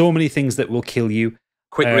 There are so many things that will kill you.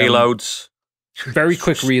 Quick reloads. Very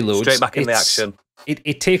quick reloads. Straight back in the action.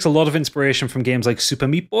 It takes a lot of inspiration from games like Super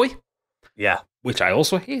Meat Boy. Yeah. Which I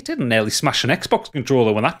also hated and nearly smashed an Xbox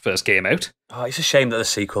controller when that first came out. Oh, it's a shame that the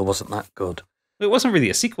sequel wasn't that good. It wasn't really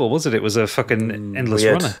a sequel, was it? It was a fucking endless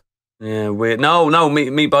weird. runner. Yeah, weird. No,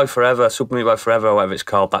 Meat Boy Forever, Super Meat Boy Forever, or whatever it's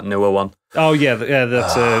called, that newer one. Oh, yeah,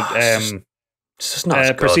 that's it's just not as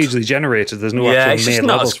good. Procedurally generated. There's no actual made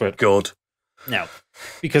levels for it. Good. No,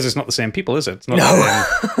 because it's not the same people, is it? It's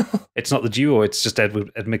not. It's not the duo. It's just Ed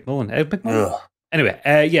McMullen. Ed McMullen. Anyway,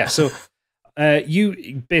 yeah. So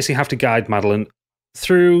you basically have to guide Madeline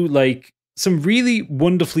through like some really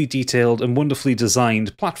wonderfully detailed and wonderfully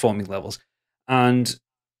designed platforming levels, and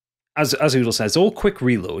as Oodle says, all quick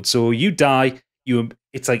reload. So you die,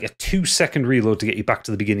 it's like a 2-second reload to get you back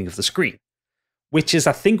to the beginning of the screen, which is,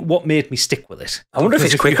 I think, what made me stick with it. I wonder if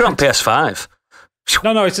it's quicker on PS5.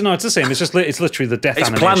 No, it's the same. It's literally the death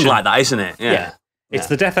animation. It's planned like that, isn't it? Yeah. It's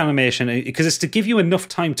the death animation, because it's to give you enough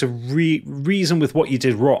time to reason with what you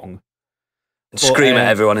did wrong. Scream at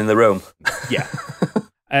everyone in the room. Yeah.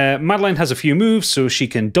 Madeline has a few moves, so she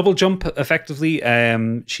can double jump effectively.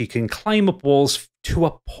 She can climb up walls to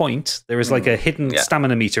a point. There is like a hidden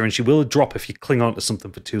stamina meter, and she will drop if you cling on to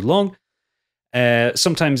something for too long.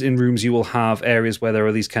 Sometimes in rooms you will have areas where there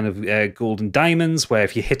are these kind of golden diamonds, where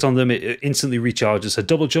if you hit on them, it instantly recharges her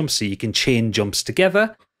double jump, so you can chain jumps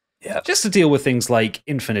together. Yeah. Just to deal with things like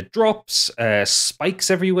infinite drops,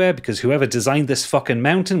 spikes everywhere, because whoever designed this fucking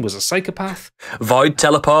mountain was a psychopath. Void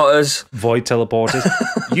teleporters.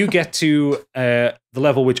 You get to the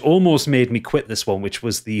level which almost made me quit this one, which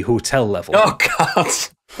was the hotel level. Oh, God.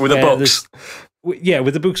 With the books.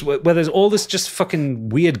 With the books, where there's all this just fucking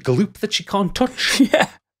weird gloop that she can't touch. Yeah.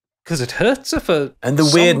 Because it hurts her for... And the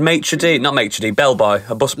weird bellboy,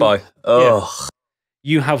 a busboy. Oh. Yeah.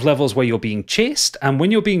 You have levels where you're being chased, and when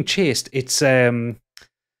you're being chased, it's almost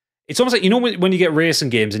like, you know, when you get racing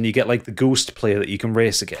games and you get like the ghost player that you can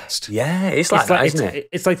race against. Yeah, it's like that, isn't it?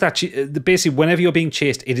 It's like that. Basically, whenever you're being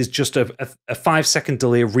chased, it is just a 5-second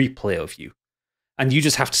delay replay of you, and you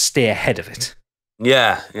just have to stay ahead of it.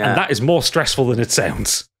 Yeah. And that is more stressful than it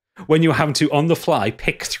sounds. When you're having to, on the fly,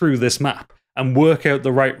 pick through this map and work out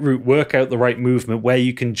the right route, work out the right movement, where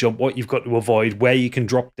you can jump, what you've got to avoid, where you can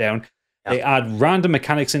drop down. They add random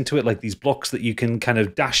mechanics into it, like these blocks that you can kind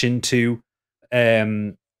of dash into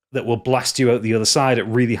that will blast you out the other side at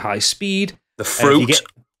really high speed. The fruit.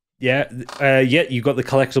 You've got the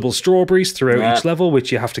collectible strawberries throughout each level,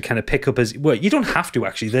 which you have to kind of pick up as... Well, you don't have to,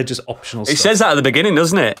 actually. They're just optional stuff. It says that at the beginning,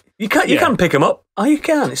 doesn't it? You can pick them up. Oh, you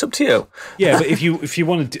can. It's up to you. Yeah, but if you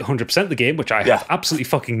want to 100% the game, which I have absolutely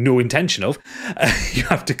fucking no intention of, you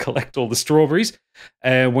have to collect all the strawberries.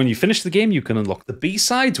 When you finish the game, you can unlock the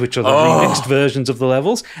B-sides, which are the remixed versions of the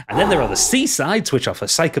levels. And then there are the C-sides, which are for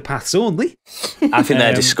psychopaths only. I think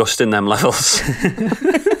they're disgusting, them levels.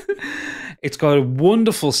 It's got a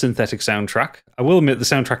wonderful synthetic soundtrack. I will admit the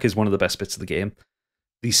soundtrack is one of the best bits of the game.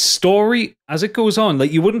 The story, as it goes on,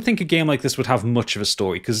 like, you wouldn't think a game like this would have much of a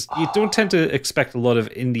story, because you don't tend to expect a lot of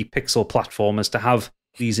indie pixel platformers to have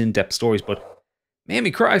these in-depth stories, but made me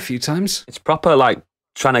cry a few times. It's proper, like,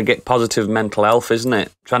 trying to get positive mental health, isn't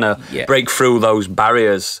it? Trying to break through those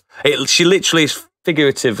barriers. She literally is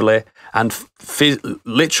figuratively and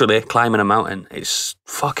literally climbing a mountain. It's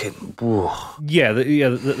fucking... Whoa. Yeah,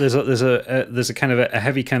 there's a kind of a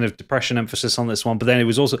heavy kind of depression emphasis on this one, but then it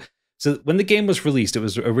was also... So when the game was released, it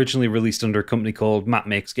was originally released under a company called Matt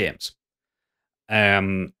Makes Games.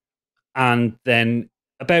 And then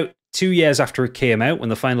about 2 years after it came out, when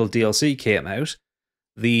the final DLC came out,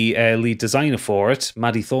 the lead designer for it,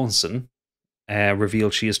 Maddie Thornton,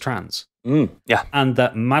 revealed she is trans. Yeah. And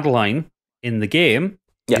that Madeline in the game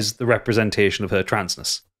is the representation of her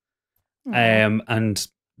transness.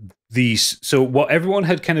 So what everyone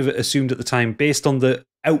had kind of assumed at the time, based on the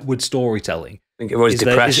outward storytelling, I think it was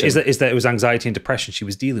depression. Is that it was anxiety and depression she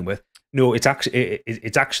was dealing with. No, it's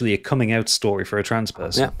actually a coming out story for a trans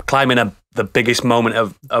person. Yeah, climbing the biggest moment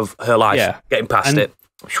of her life, getting past it.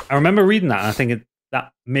 I remember reading that, and I think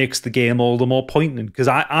that makes the game all the more poignant, because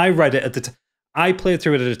I read it at the I played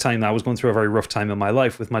through it at a time that I was going through a very rough time in my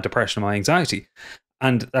life with my depression and my anxiety.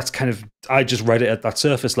 And that's kind of, I just read it at that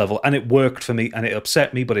surface level, and it worked for me, and it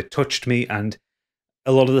upset me, but it touched me. And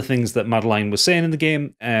a lot of the things that Madeline was saying in the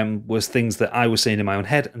game was things that I was saying in my own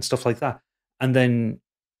head and stuff like that. And then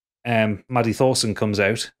Maddie Thorson comes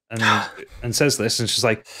out and says this, and she's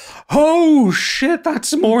like, "Oh shit,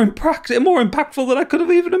 that's more impactful than I could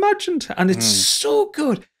have even imagined." And it's so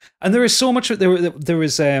good. And there is so much. There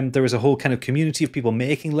is a whole kind of community of people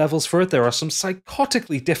making levels for it. There are some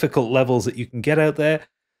psychotically difficult levels that you can get out there.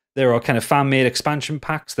 There are kind of fan-made expansion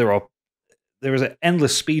packs. There is an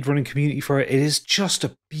endless speedrunning community for it. It is just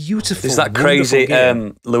a beautiful. Is that crazy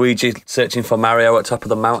Luigi searching for Mario at top of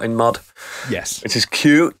the mountain mod? Yes, which is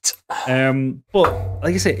cute. But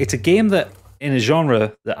like I say, it's a game that in a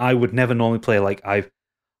genre that I would never normally play. Like I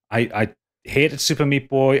hated Super Meat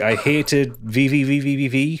Boy. I hated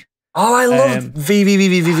VVVVVV. Oh, I loved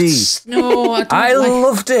VVVVV. No, I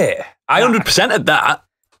loved it. I 100%ed that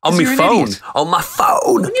on my phone. On my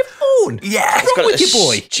phone. On your phone? Yeah. What's wrong with you,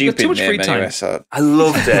 boy? Stupid too much name free time. anyway, so. I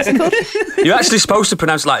loved it. You're actually supposed to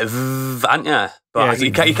pronounce it like v, aren't you? But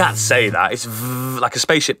you can't say that. It's v, like a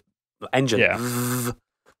spaceship engine. Yeah. V,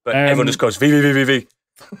 but everyone just goes VVVVV.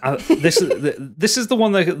 This is the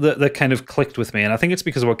one that kind of clicked with me, and I think it's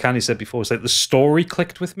because of what Candy said before. It's like the story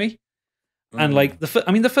clicked with me. And like the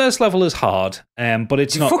first level is hard, but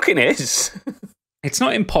it's not. It fucking is. It's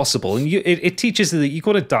not impossible, and it teaches you that you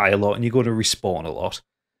got to die a lot and you got to respawn a lot.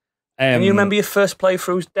 Can you remember your first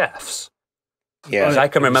playthrough's deaths? Yeah, I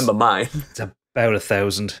can remember mine. It's about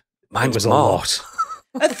 1,000. Mine was more. a lot.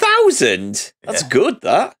 1,000? That's good.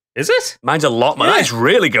 That is it. Mine's a lot, man. Yeah. That's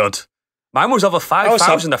really good. Mine was over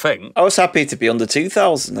 5,000, I think. I was happy to be under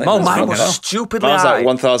 2,000. Oh, mine was stupidly high. high. Mine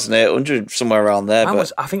was like 1,800, somewhere around there. Mine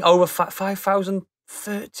was, I think, over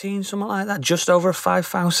 5,013, something like that. Just over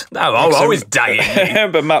 5,000. I was always dying. I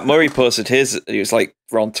remember Matt Murray posted his. It was like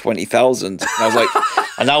around 20,000. And I was like,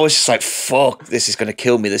 and I was just like, "Fuck, this is going to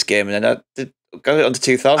kill me." This game, and then I got it under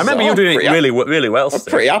 2,000. I remember you doing it really, really well. I'm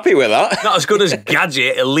pretty happy with that. Not as good as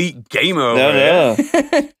Gadget Elite Gamer over No.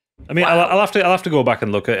 I mean, wow. I'll have to go back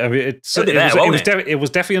and look at. I mean, it was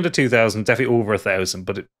definitely under 2,000, definitely over 1,000,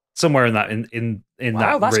 but somewhere in that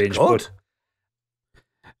that range. Good.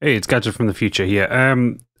 Hey, it's Gadget from the future here.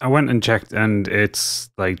 I went and checked, and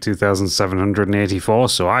it's like 2,784.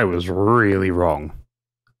 So I was really wrong.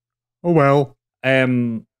 Oh well.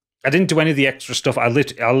 I didn't do any of the extra stuff. I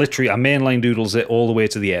literally mainline doodles it all the way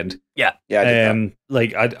to the end. Yeah.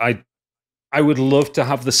 Like I would love to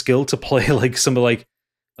have the skill to play like some of like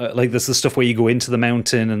there's the stuff where you go into the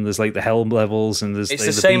mountain and there's like the hell levels and there's it's like,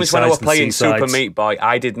 the same as when I was playing C-sides. Super Meat Boy.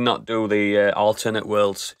 I did not do the alternate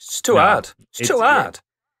worlds. It's too hard. It's too hard.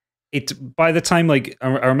 It by the time like I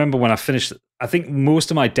remember when I finished, I think most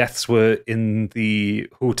of my deaths were in the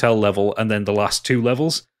hotel level and then the last two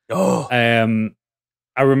levels. Oh.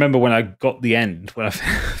 I remember when I got the end, when I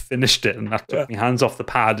finished it, and I took my hands off the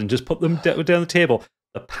pad and just put them down the table.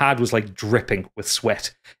 The pad was like dripping with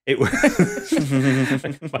sweat. It was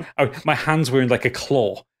my hands were in like a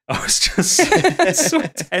claw. I was just so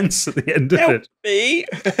tense at the end of it. Me.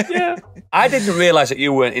 Yeah, I didn't realise that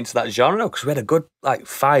you weren't into that genre because we had a good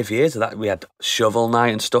 5 years of that. We had Shovel Knight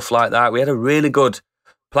and stuff like that. We had a really good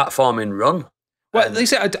platforming run. Well, they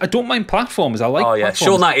say I don't mind platformers. I like. Oh yeah, platformers.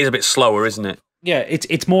 Shovel Knight is a bit slower, isn't it? Yeah,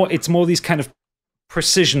 it's more these kind of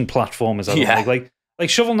precision platformers. I like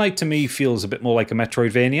Shovel Knight to me feels a bit more like a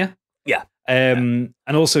Metroidvania. Yeah. And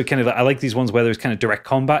also kind of I like these ones where there's kind of direct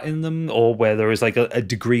combat in them or where there is like a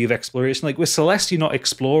degree of exploration. Like with Celeste, you're not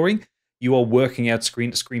exploring, you are working out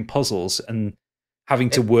screen-to-screen puzzles and having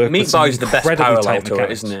to work Meat with Boy's the best parallel to it,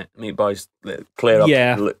 mechanics. isn't it? Meat Boy's clear up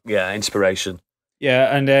inspiration.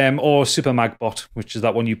 Yeah, and or Super Magbot, which is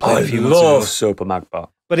that one you played a few months I ago. love Super Magbot.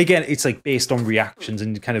 But again, it's like based on reactions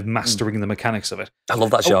and kind of mastering the mechanics of it. I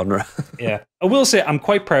love that genre. Yeah, I will say I'm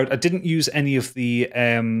quite proud. I didn't use any of the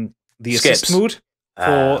assist mode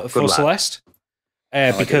for Celeste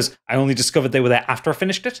because I only discovered they were there after I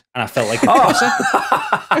finished it, and I felt like a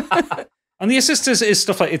tosser. And the assist is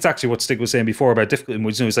stuff like it's actually what Stig was saying before about difficulty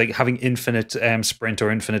modes. It's like having infinite sprint or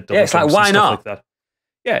infinite double it's like jumps why and stuff not? like that.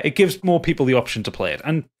 Yeah, it gives more people the option to play it,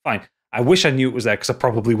 and fine. I wish I knew it was there because I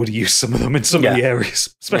probably would have used some of them in some of the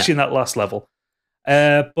areas, especially in that last level.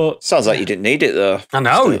 But sounds like you didn't need it though. I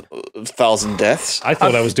know. 1,000 deaths. I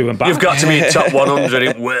thought I was doing bad. You've got to be top 100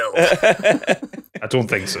 in world. I don't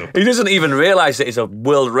think so. He doesn't even realise that he's a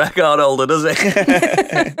world record holder, does he?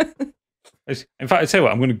 In fact, I tell you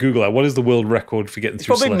what, I'm going to Google that. What is the world record for getting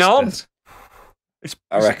through probably Celeste? none.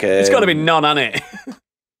 I reckon It's got to be none, hasn't it?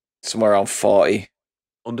 somewhere around 40.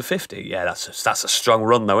 Under 50? Yeah, that's a strong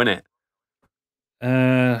run, though, isn't it?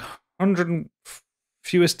 100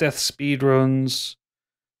 fewest death speed runs.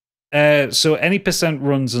 So any percent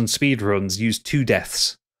runs and speed runs use 2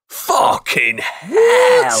 deaths. Fucking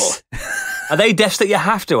hell! Are they deaths that you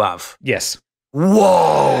have to have? Yes.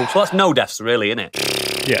 Whoa! So that's no deaths, really, isn't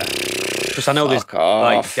it? Yeah. Because I know there's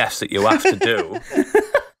like deaths that you have to do.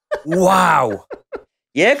 Wow!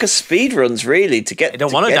 Yeah, because speed runs really to get. They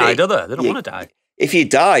don't want to die, do they? They don't want to die. if you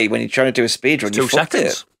die when you're trying to do a speed run, 2 you fucked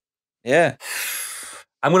seconds. it. Yeah.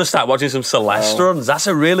 I'm going to start watching some Celeste runs. That's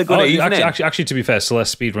a really good evening. Actually, to be fair,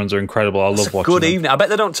 Celeste speedruns are incredible. I love watching good them. evening. I bet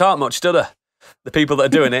they don't talk much, do they? The people that are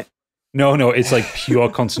doing it. No, it's like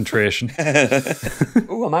pure concentration.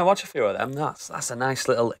 Oh, I might watch a few of them. That's a nice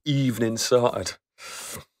little evening sorted.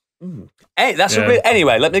 Hey,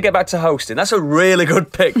 anyway, let me get back to hosting. That's a really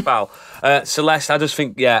good pick, pal. Celeste, I just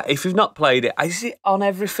think, if you've not played it, is it on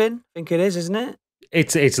everything? I think it is, isn't it?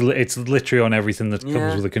 It's literally on everything that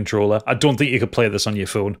comes with a controller. I don't think you could play this on your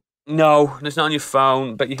phone. No, it's not on your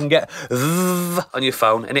phone, but you can get on your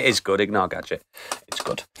phone, and it is good. Ignore Gadget. It's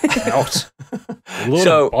good. Not.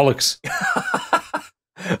 Of bollocks.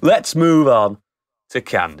 Let's move on to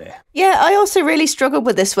Candy. Yeah, I also really struggled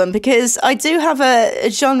with this one because I do have a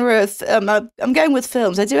genre of, I'm going with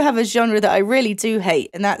films. I do have a genre that I really do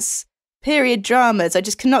hate, and that's period dramas. I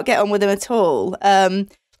just cannot get on with them at all.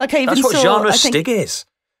 That's what genre Stig is.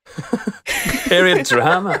 Period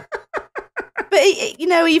drama. But,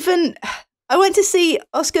 even I went to see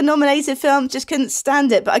Oscar-nominated films, just couldn't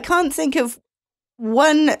stand it. But I can't think of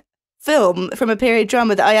one film from a period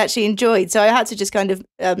drama that I actually enjoyed. So I had to just kind of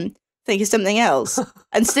think of something else.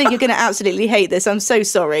 And Stig, you're going to absolutely hate this. I'm so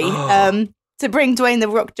sorry. To bring Dwayne "The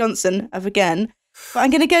Rock" Johnson up again. But I'm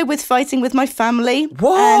going to go with Fighting With My Family.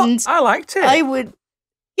 What? And I liked it. I would...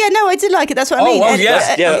 Yeah, no, I did like it. That's what I mean. Well,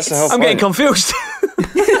 yeah, that's the whole point. I'm getting confused.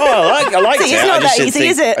 I liked it. It's not that easy,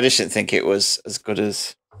 is it? I just didn't think it was as good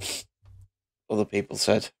as other people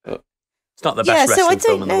said. But it's not the best wrestling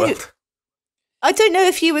film in the world. I don't know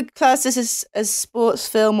if you would class this as sports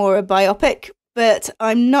film or a biopic, but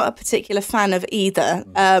I'm not a particular fan of either.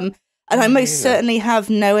 And I most certainly have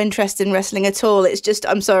no interest in wrestling at all. It's just,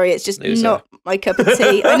 I'm sorry, it's just not my cup of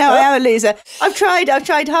tea. I know I am a loser. I've tried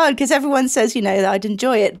hard because everyone says, that I'd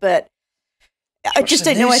enjoy it, but I just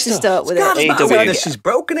don't know where to start with it. She's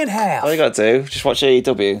broken in half. All you got to do, just watch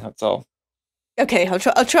AEW, that's all. Okay,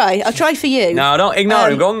 I'll try for you. No, don't ignore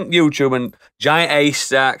him. Go on YouTube and giant ace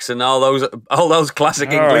stacks and all those classic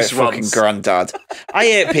English ones. Fucking granddad. I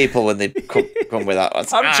hate people when they come with that. I'm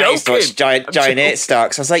joking. I used to watch giant eight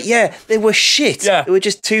stacks. I was like, yeah, they were shit. Yeah. They were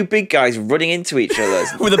just two big guys running into each other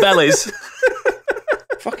with the bellies.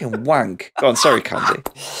 Fucking wank. Go on, sorry, Candy.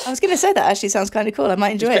 I was going to say that actually sounds kind of cool. I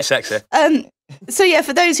might enjoy it. It's a bit sexy. So yeah,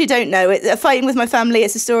 for those who don't know, Fighting With My Family,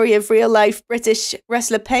 it's a story of real-life British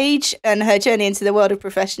wrestler Paige and her journey into the world of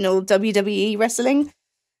professional WWE wrestling.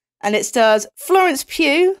 And it stars Florence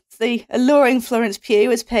Pugh, the alluring Florence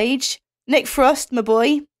Pugh as Paige, Nick Frost, my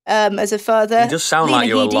boy, as a father. He does sound Lena like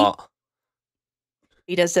you Headey. a lot.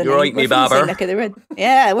 He does. You're right, me barber.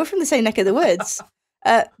 Yeah, we're from the same neck of the woods.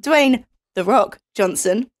 Dwayne "The Rock"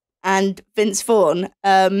 Johnson and Vince Vaughn.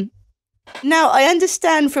 Now, I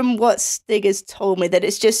understand from what Stig has told me that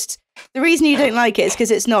it's just the reason you don't like it is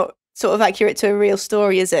because it's not sort of accurate to a real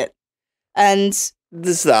story, is it? And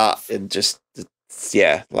there's that, and just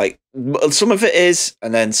like some of it is,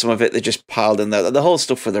 and then some of it they just piled in there. The whole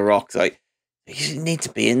stuff with The Rock, like he didn't need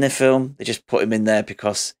to be in the film. They just put him in there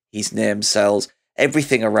because his name sells.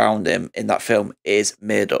 Everything around him in that film is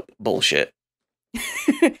made up bullshit.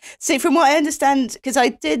 See, from what I understand, because I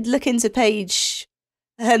did look into Paige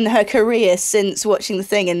and her career since watching the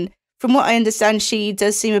thing, and from what I understand, she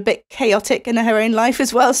does seem a bit chaotic in her own life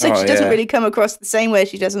as well, so she doesn't really come across the same way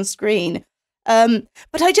she does on screen.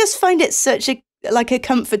 But I just find it such a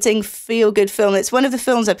comforting, feel-good film. It's one of the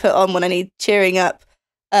films I put on when I need cheering up,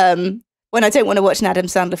 when I don't want to watch an Adam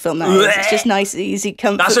Sandler film. That is. It's just nice, easy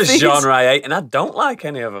comfort. That's a genre I hate, and I don't like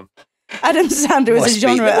any of them. Adam Sandler is a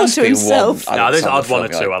genre unto himself. No, there's odd one or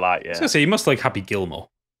two I like, yeah. I was going to say, you must like Happy Gilmore.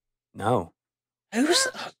 No. Who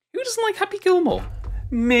doesn't like Happy Gilmore?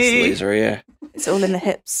 Me. Loser, yeah. It's all in the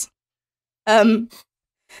hips. But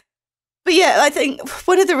yeah, I think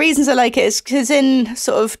one of the reasons I like it is because in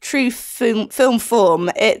sort of true film form,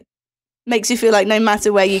 it makes you feel like no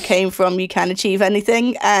matter where you came from, you can achieve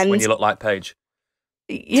anything. And when you look like Paige.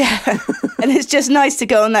 Yeah. And it's just nice to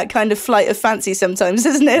go on that kind of flight of fancy sometimes,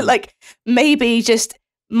 isn't it? Like maybe just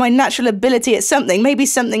my natural ability at something, maybe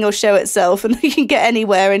something will show itself and you can get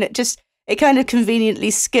anywhere, and it kind of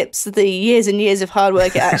conveniently skips the years and years of hard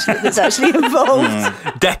work that's actually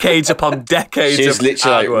involved. Decades upon decades. She's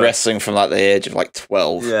literally like wrestling from like the age of like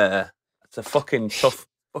 12. Yeah. It's a fucking tough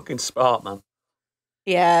fucking sport, man.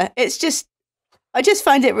 Yeah. I just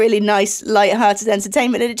find it really nice, light-hearted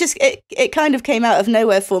entertainment. And it kind of came out of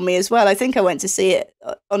nowhere for me as well. I think I went to see it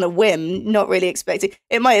on a whim, not really expecting.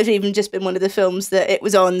 It might have even just been one of the films that it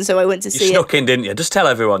was on, so I went to see it. You snuck in, didn't you? Just tell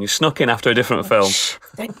everyone. You snuck in after a different film.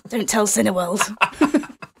 Don't tell Cineworld.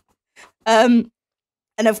 And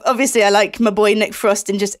And obviously, I like my boy Nick Frost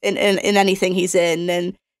in just in anything he's in,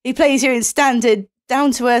 and he plays your standard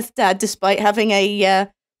down to earth dad, despite having a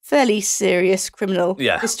fairly serious criminal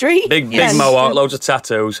history. Big mohawk, loads of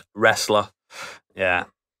tattoos, wrestler. Yeah.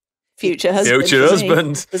 Future husband. Future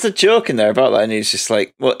husband. There's a joke in there about that, and he's just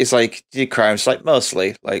like, well, it's like, do you crimes? Like,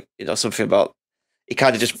 mostly, like, you know, something about, he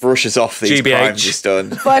kind of just brushes off these GBH. crimes he's done.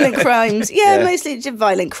 Violent crimes. Yeah, mostly just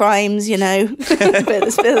violent crimes, you know. a bit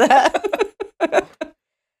of that.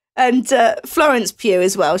 And Florence Pugh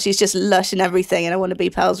as well. She's just lush and everything, and I want to be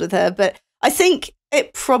pals with her. But I think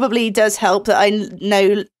it probably does help that I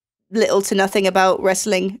know little to nothing about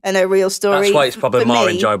wrestling and a real story. That's why it's probably more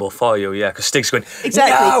me. enjoyable for you, yeah, because Stig's going,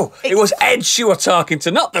 Exactly. no, it was Edge you were talking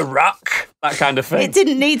to, not The Rock, that kind of thing. It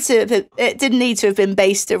didn't need to have been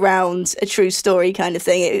based around a true story kind of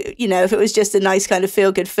thing. You know, if it was just a nice kind of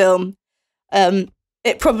feel-good film,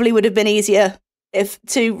 it probably would have been easier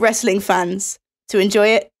to wrestling fans to enjoy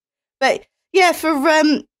it. But yeah, for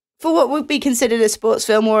what would be considered a sports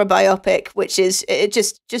film or a biopic, which is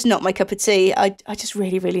just not my cup of tea, I just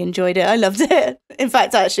really, really enjoyed it. I loved it. In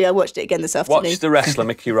fact, actually, I watched it again this afternoon. Watch The Wrestler,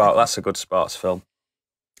 Mickey Rourke. That's a good sports film.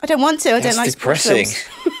 I don't want to. I don't like depressing. sports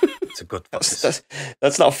films. It's a good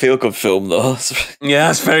That's not a feel-good film, though. Yeah,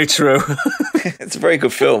 that's very true. It's a very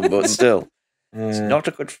good film, but still. It's not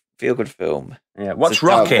a good feel-good film. Yeah. Watch It's a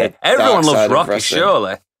dark- Rocky. dark Everyone side loves of Rocky, wrestling.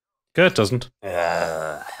 surely. Kurt doesn't.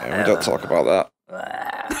 Yeah. We don't talk about that.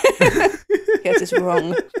 Yes, it's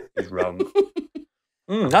wrong. He's wrong.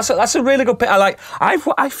 That's a really good pick.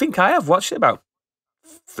 I think I have watched it about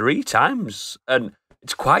 3 times, and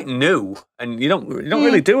it's quite new. And you don't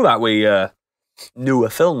really do that with newer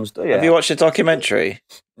films, do you? Have you watched the documentary?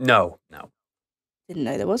 No. Didn't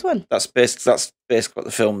know there was one. That's basically what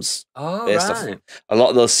the film's Oh, based right. off. A lot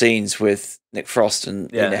of those scenes with Nick Frost and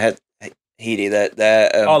Heedy,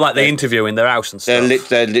 they're Like the interview in their house and stuff.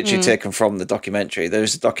 they're literally taken from the documentary.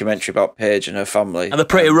 There's a documentary about Paige and her family. And they're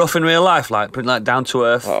pretty rough in real life, pretty down to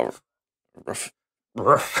earth. Well, rough.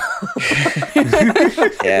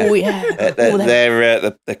 Yeah. Oh yeah.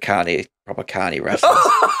 They're proper carny wrestlers.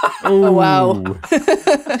 Oh wow.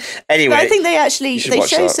 Anyway, But I think they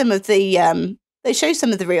show that.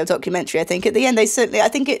 some of the real documentary. I think at the end I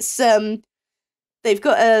think it's they've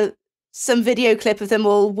got some video clip of them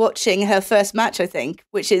all watching her first match. I think,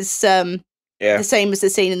 which is the same as the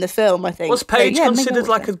scene in the film. I think. Was Paige So, considered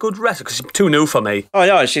like a good wrestler? Because she's too new for me. Oh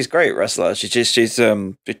no, she's a great wrestler. She's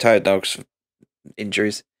retired now because of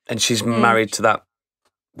injuries. And she's married to that.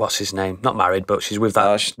 What's his name? Not married, but she's with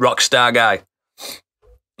that rock star guy.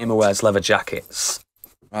 Him who wears leather jackets.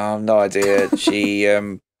 No idea. She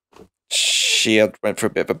went for a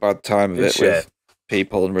bit of a bad time of it with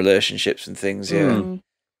people and relationships and things. Yeah.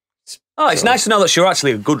 Oh, it's nice to know that she's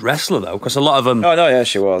actually a good wrestler, though, because a lot of them. Oh no, yeah,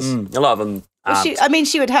 she was. A lot of them. Well,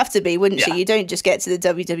 she would have to be, wouldn't she? You don't just get to the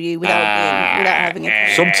WWE without having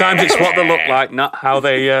a. Sometimes it's what they look like, not how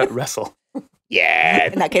they wrestle.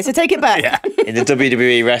 Yeah. In that case, I take it back. Yeah. In the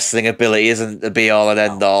WWE, wrestling ability isn't the be all and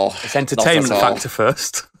end all. It's entertainment Not at all. factor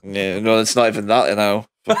first. Yeah, no, it's not even that, you know.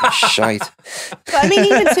 Fucking shite. But I mean,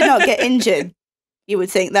 even to not get injured, you would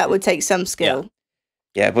think that would take some skill.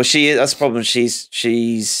 Yeah, but that's the problem.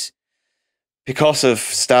 She's because of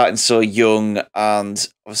starting so young and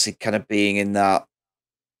obviously kind of being in that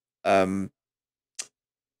like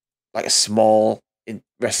a small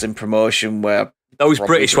wrestling promotion where Those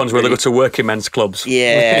British ones where they go to working men's clubs.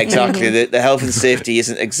 Yeah, exactly. The health and safety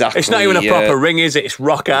isn't exactly. It's not even a proper ring, is it? It's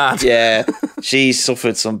rock hard. Yeah, she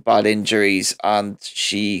suffered some bad injuries and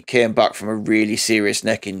she came back from a really serious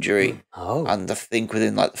neck injury. Oh. And I think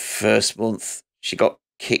within like the first month, she got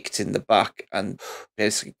kicked in the back and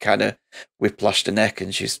basically kind of whiplashed her neck,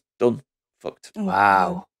 and she's done. Fucked.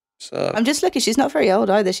 Wow. So I'm just looking. She's not very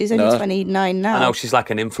old either. She's only 29 now. I know she's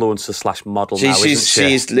like an influencer / model now, isn't she?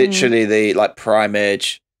 She's literally the like prime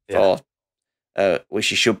age for where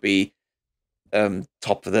she should be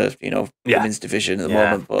top of the women's division at the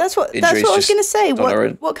moment. But that's what I was going to say.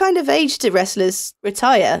 What kind of age do wrestlers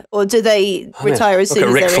retire, or do they retire as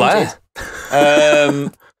soon as they're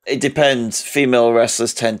injured? It depends. Female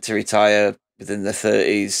wrestlers tend to retire within their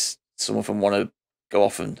 30s. Some of them want to go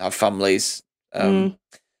off and have families.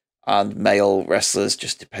 And male wrestlers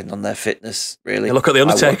just depend on their fitness, really. Yeah, look at The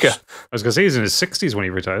Undertaker. I was going to say he's in his 60s when he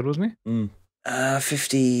retired, wasn't he?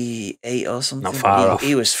 58 or something. Not far off.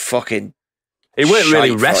 He was fucking... He weren't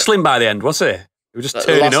really wrestling by the end, was he? He was just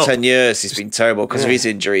turning up. The last 10 years, he's been terrible because of his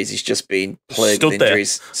injuries. He's just been plagued with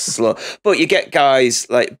injuries. Slow. But you get guys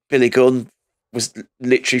like Billy Gunn was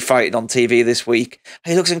literally fighting on TV this week.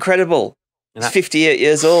 He looks incredible. He's 58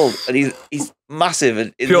 years old, and he's massive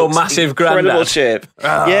and pure massive incredible granddad. shape.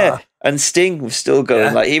 Yeah, and Sting was still going.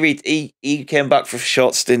 Yeah. Like he came back for a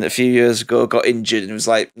short stint a few years ago, got injured, and was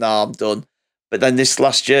like, "Nah, I'm done." But then this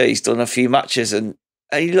last year, he's done a few matches, and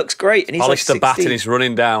he looks great. And he's Polished like the bat 60. and he's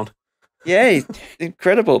running down. Yeah, he's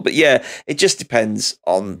incredible. But yeah, it just depends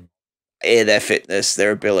on their fitness,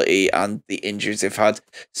 their ability, and the injuries they've had.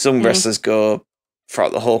 Some wrestlers go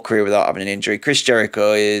throughout the whole career without having an injury. Chris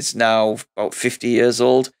Jericho is now about 50 years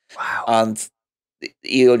old. Wow. And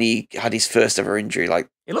he only had his first ever injury. Like,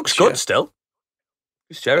 He looks good still.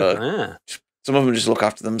 It's Jericho, yeah. some of them just look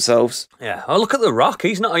after themselves. Yeah. Oh, look at The Rock.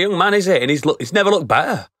 He's not a young man, is he? And he's never looked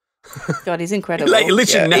better. God, he's incredible. He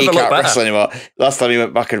literally He never can't looked better. wrestle anymore. Last time he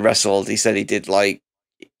went back and wrestled, he said he did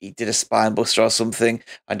a spine buster or something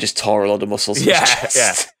and just tore a lot of muscles in his chest.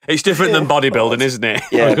 Yeah. It's different than bodybuilding, isn't it?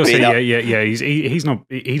 I was going to being up- say, yeah. He's not.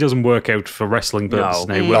 He doesn't work out for wrestling purposes.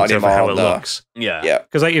 No, now. He not works out for how anymore, it no. looks. Yeah. Yeah.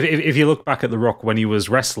 Because like, if you look back at The Rock when he was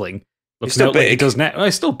wrestling, looks still now like he big. does now. Well,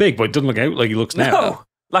 he's still big, but it doesn't look out like he looks now. No.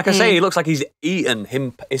 Like I say, he looks like he's eaten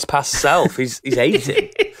his past self. He's eating.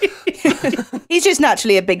 He's just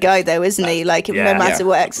naturally a big guy, though, isn't he? Like, Yeah. no matter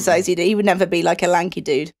what exercise he did, he would never be like a lanky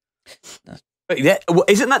dude. But yeah,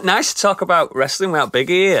 isn't that nice to talk about wrestling without Biggie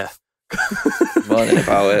here? Moaning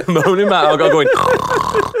about it. Moaning about it, going.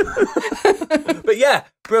 But yeah,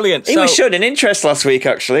 brilliant. He was showing an interest last week,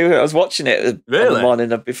 actually. I was watching it on Really? the morning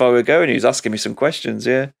before we were going. He was asking me some questions,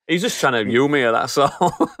 yeah. He's just trying to humour you, that's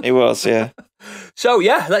all. He was, yeah. So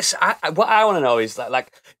yeah, what I want to know is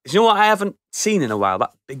like, you know what I haven't seen in a while?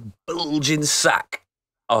 That big bulging sack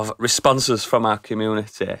of responses from our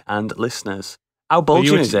community and listeners. How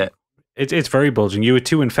bulging is it? It's very bulging. You were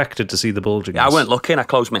too infected to see the bulging. Yeah, I weren't looking. I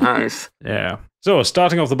closed my eyes. Yeah. So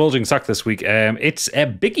starting off the bulging sack this week, it's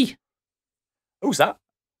Biggie. Who's that?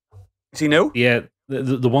 Is he new? Yeah,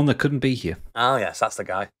 the one that couldn't be here. Oh yes, that's the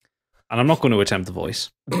guy. And I'm not going to attempt the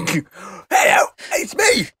voice. Hello, it's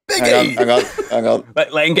me, Biggie. Hang on.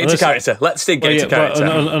 Let him get into character. Let's Stig get into character.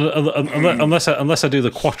 Unless I do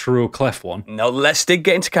the Quattro Clef one. No, let's Stig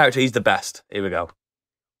get into character. He's the best. Here we go.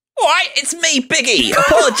 All right, it's me, Biggie.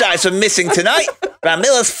 Apologise for missing tonight, but I'm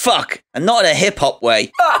ill as fuck, and not in a hip-hop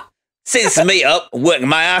way. Since the meet-up, and working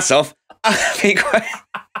my ass off, I've been quite...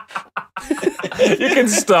 You can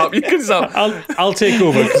stop. I'll take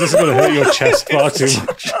over because this is going to hurt your chest far too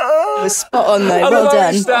much. It was spot on, though. I Well love how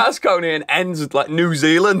done. it starts Coney and ends with like New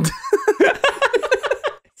Zealand.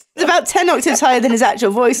 It's about 10 octaves higher than his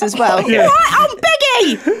actual voice as well. Yeah. All right, I'm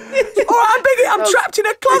Biggie! All right, Biggie, I'm trapped in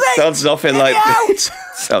a closet. Sounds nothing like...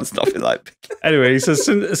 Sounds nothing like... Anyway, he says,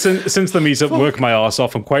 since the meetup, work my arse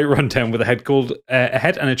off. I'm quite run down with a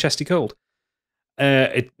head and a chesty cold.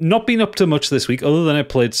 It not been up to much this week, other than I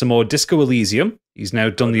played some more Disco Elysium. He's now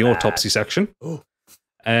done the autopsy section.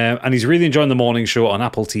 And he's really enjoying the morning show on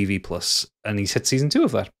Apple TV Plus, and he's hit season 2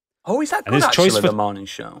 of that. Oh, is that And good, his choice actually, for- the morning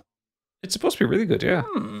show? It's supposed to be really good, yeah.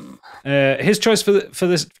 His choice for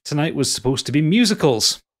this tonight was supposed to be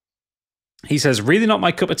musicals. He says, really not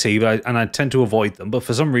my cup of tea, and I tend to avoid them, but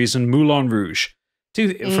for some reason, Moulin Rouge,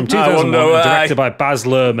 from 2001, directed by Baz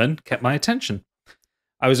Luhrmann, kept my attention.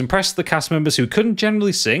 I was impressed with the cast members who couldn't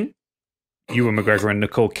generally sing, Ewan McGregor and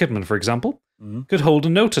Nicole Kidman, for example, could hold a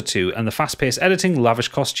note or two, and the fast-paced editing, lavish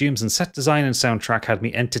costumes, and set design and soundtrack had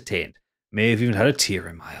me entertained. May have even had a tear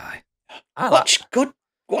in my eye.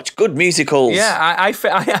 Watch good musicals. Yeah,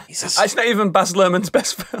 it's not even Baz Luhrmann's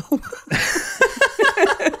best film.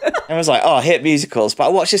 I was like, I hate musicals, but I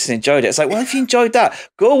watched this and enjoyed it. It's like, well, if you enjoyed that,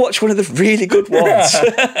 go watch one of the really good ones.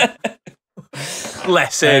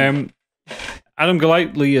 Bless him. Adam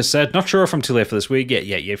Golightly has said, not sure if I'm too late for this week. Yeah,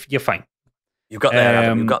 you're fine. You got there,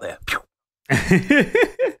 Adam. You got there.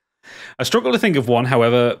 I struggle to think of one,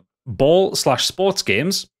 however, ball/sports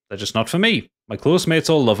games, they're just not for me. My close mates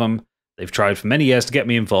all love them. They've tried for many years to get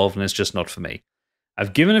me involved, and it's just not for me.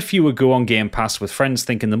 I've given a few a go on Game Pass with friends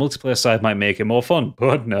thinking the multiplayer side might make it more fun,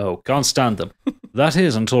 but no, can't stand them. That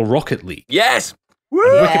is until Rocket League. Yes!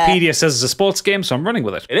 And Wikipedia says it's a sports game, so I'm running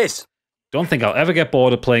with it. It is. Don't think I'll ever get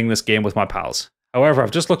bored of playing this game with my pals. However,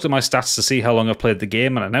 I've just looked at my stats to see how long I've played the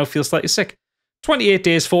game, and I now feel slightly sick. 28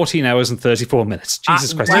 days, 14 hours, and 34 minutes.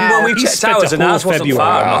 Jesus Christ. When we He checked spent ours a and whole ours wasn't February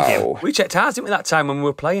far. on that game. Wow. We checked ours, didn't we, that time when we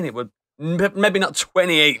were playing it? Maybe not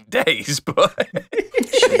 28 days, but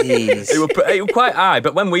Jeez. it was quite high.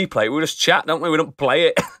 But when we play, we just chat, don't we? We don't play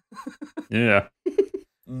it. Yeah.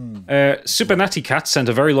 Super Natty Cat sent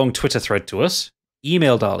a very long Twitter thread to us.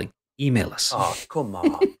 Email, darling. Email us. Oh, come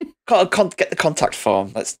on. Get the contact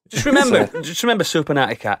form. Just remember, Super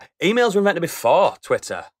Natty Cat. Emails were invented before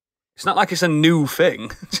Twitter. It's not like it's a new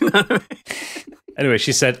thing. Do you know what Anyway,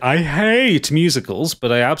 she said, I hate musicals,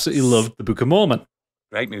 but I absolutely loved The Book of Mormon.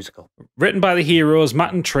 Great musical. Written by the heroes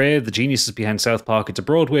Matt and Trey, the geniuses behind South Park, it's a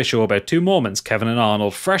Broadway show about two Mormons, Kevin and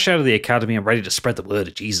Arnold, fresh out of the academy and ready to spread the word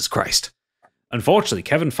of Jesus Christ. Unfortunately,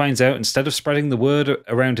 Kevin finds out instead of spreading the word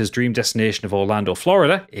around his dream destination of Orlando,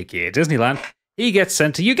 Florida, aka Disneyland, he gets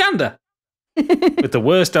sent to Uganda with the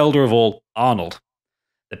worst elder of all, Arnold.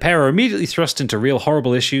 The pair are immediately thrust into real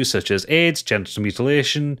horrible issues such as AIDS, genital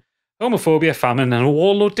mutilation, homophobia, famine, and a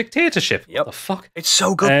warlord dictatorship. Yep. What the fuck? It's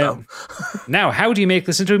so good, though. Now, how do you make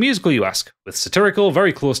this into a musical, you ask? With satirical,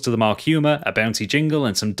 very close to the mark humour, a bouncy jingle,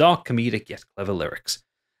 and some dark comedic yet clever lyrics.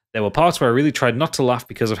 There were parts where I really tried not to laugh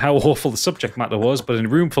because of how awful the subject matter was, but in a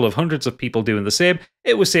room full of hundreds of people doing the same,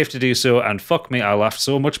 it was safe to do so, and fuck me, I laughed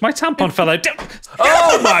so much my tampon fell out.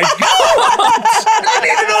 Oh my god! I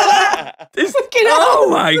didn't even know that! Oh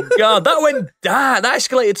my god, that went dark. That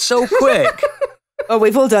escalated so quick. Oh,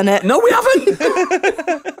 we've all done it. No, we haven't.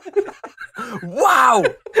 Wow.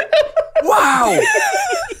 Wow.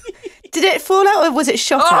 Did it fall out or was it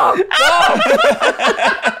shot out?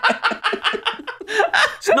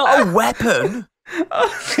 It's not a weapon.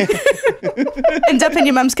 End up in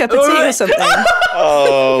your mum's cup of tea or something.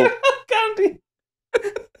 Oh, Candy.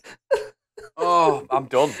 Oh, I'm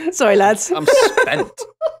done. Sorry, lads. I'm spent.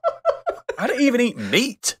 I don't even eat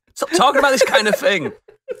meat. Stop talking about this kind of thing.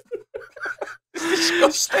 It's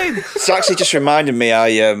disgusting. it's actually just reminded me. I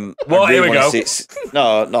Well, really here we wanna go.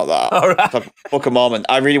 No, not that. All right. The Book of Mormon.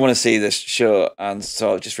 I really want to see this show, and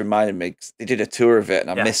so it just reminded me. 'Cause they did a tour of it, and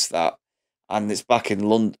I missed that. And it's back in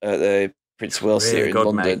London at the Prince Wales Really Theatre in good,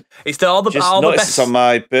 London. mate. It's all the Noticed best. it's on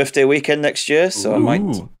my birthday weekend next year, so I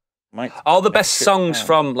might. All the best songs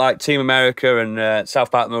from like Team America and South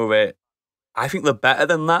Park movie. I think they're better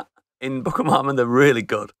than that in Book of Mormon. They're really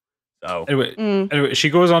good. So Anyway, she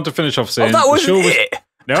goes on to finish off saying, that the wasn't show was it.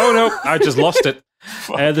 No, I just lost it.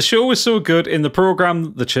 The show was so good. In the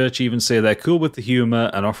program, the church even say they're cool with the humor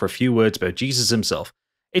and offer a few words about Jesus himself.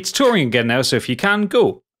 It's touring again now, so if you can,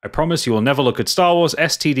 go. I promise you will never look at Star Wars,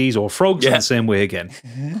 STDs, or frogs in the same way again.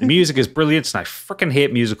 The music is brilliant, and I freaking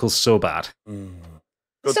hate musicals so bad.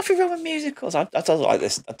 There's nothing wrong with musicals. I don't like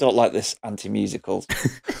this. I don't like this anti-musicals.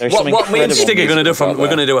 What me and Stig are going to do? We're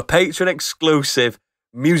going to do a Patreon exclusive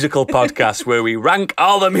musical podcast where we rank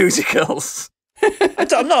all the musicals.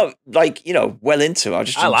 I'm not well into them. I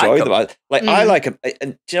just enjoy them. I like them.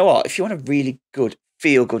 And do you know what? If you want a really good,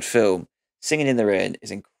 feel-good film, Singing in the Rain is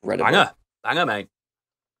incredible. Banger, mate.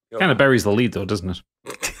 Kind of buries the lead, though, doesn't it?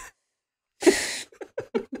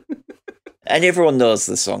 And everyone knows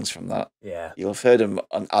the songs from that. Yeah. You'll have heard them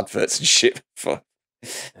on adverts and shit before.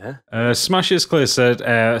 Smashes Clay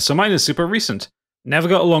said, so mine is super recent. Never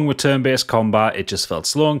got along with turn-based combat. It just felt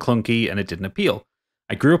slow and clunky, and it didn't appeal.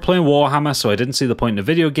 I grew up playing Warhammer, so I didn't see the point in a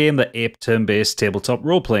video game that aped turn-based tabletop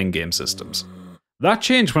role-playing game systems. That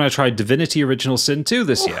changed when I tried Divinity Original Sin 2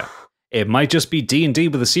 this year. It might just be D&D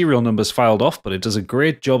with the serial numbers filed off, but it does a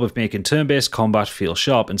great job of making turn-based combat feel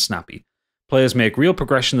sharp and snappy. Players make real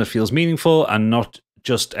progression that feels meaningful and not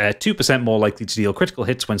just 2% more likely to deal critical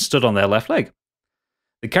hits when stood on their left leg.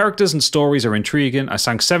 The characters and stories are intriguing. I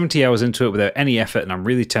sank 70 hours into it without any effort, and I'm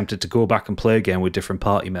really tempted to go back and play again with different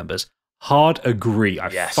party members. Hard agree. I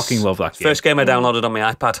fucking love that game. First game I downloaded on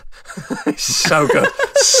my iPad. It's so good.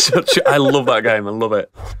 I love that game. I love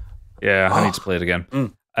it. Yeah, I need to play it again.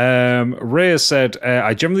 Ray has said,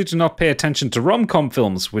 I generally do not pay attention to rom-com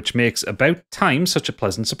films, which makes About Time such a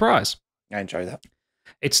pleasant surprise. I enjoy that.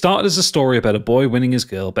 It started as a story about a boy winning his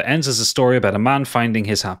girl, but ends as a story about a man finding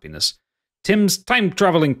his happiness. Tim's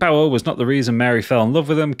time-traveling power was not the reason Mary fell in love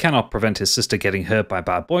with him, cannot prevent his sister getting hurt by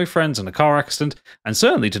bad boyfriends and a car accident, and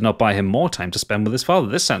certainly did not buy him more time to spend with his father.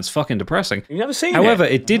 This sounds fucking depressing. You've never seen However,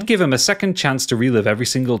 it did give him a second chance to relive every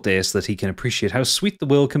single day so that he can appreciate how sweet the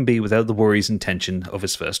world can be without the worries and tension of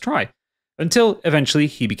his first try. Until, eventually,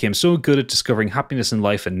 he became so good at discovering happiness in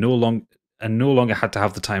life and no longer had to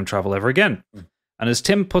have the time travel ever again. And as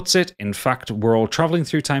Tim puts it, in fact, we're all traveling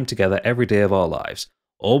through time together every day of our lives.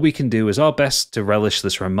 All we can do is our best to relish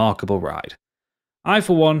this remarkable ride. I,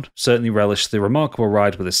 for one, certainly relish the remarkable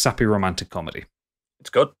ride with a sappy romantic comedy.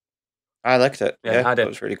 It's good. I liked it. Yeah, I did. It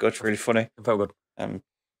was really good, really funny. Very good.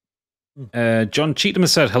 John Cheatham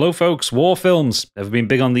has said, hello folks, war films. Never been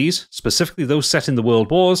big on these, specifically those set in the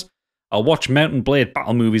World Wars. I'll watch Mountain Blade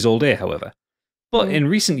battle movies all day, however. But in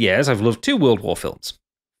recent years, I've loved two World War films.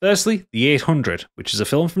 Firstly, The 800, which is a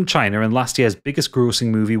film from China and last year's biggest grossing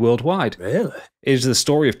movie worldwide. Really? It is the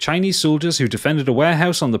story of Chinese soldiers who defended a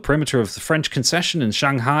warehouse on the perimeter of the French concession in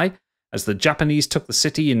Shanghai as the Japanese took the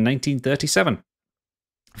city in 1937.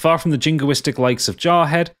 Far from the jingoistic likes of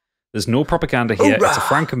Jarhead, there's no propaganda here. It's a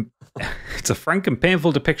frank It's a frank and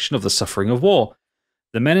painful depiction of the suffering of war.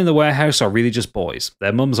 The men in the warehouse are really just boys.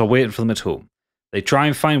 Their mums are waiting for them at home. They try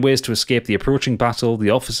and find ways to escape the approaching battle, the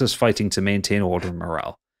officers fighting to maintain order and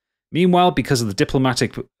morale. Meanwhile, because of the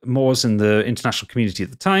diplomatic mores in the international community at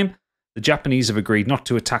the time, the Japanese have agreed not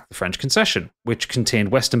to attack the French concession, which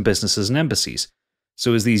contained Western businesses and embassies.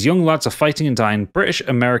 So as these young lads are fighting and dying, British,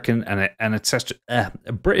 American, and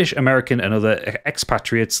other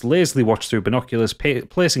expatriates lazily watch through binoculars,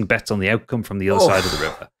 placing bets on the outcome from the other side of the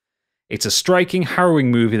river. It's a striking,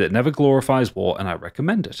 harrowing movie that never glorifies war, and I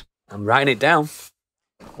recommend it. I'm writing it down.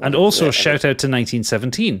 And also a shout out to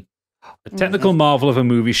 1917. A technical marvel of a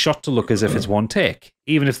movie shot to look as if it's one take,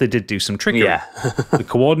 even if they did do some trickery. Yeah. The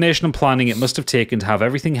coordination and planning it must have taken to have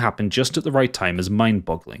everything happen just at the right time is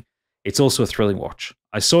mind-boggling. It's also a thrilling watch.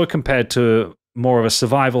 I saw it compared to more of a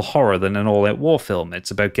survival horror than an all-out war film. It's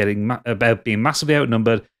about being massively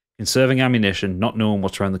outnumbered, conserving ammunition, not knowing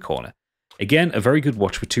what's around the corner. Again, a very good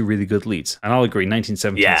watch with two really good leads. And I'll agree,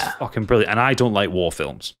 1917 is fucking brilliant. And I don't like war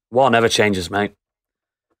films. War never changes, mate.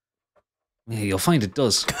 Yeah, you'll find it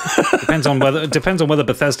does. Depends on whether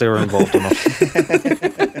Bethesda are involved or not.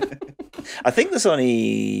 I think there's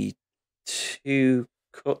only 2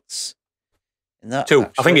 cuts in that. 2.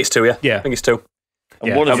 Actually. I think it's 2, yeah. Yeah. I think it's 2. And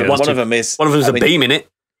Yeah, one of them is... One of them's a beam in it.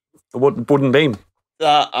 A wooden beam.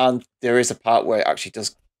 That, and there is a part where it actually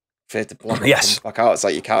does fade to black. Yes. Back out. It's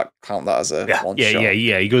like you can't count that as a one shot.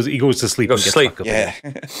 Yeah. He goes to sleep. Goes to sleep. Back up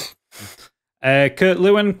Yeah. Kurt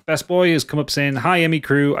Lewin, Best Boy, has come up saying, "Hi, Emmy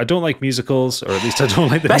crew. I don't like musicals, or at least I don't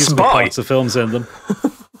like the Best musical Boy? parts of films in them.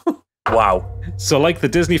 Wow. So, like the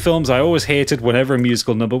Disney films, I always hated whenever a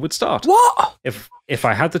musical number would start. What? If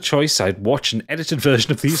I had the choice, I'd watch an edited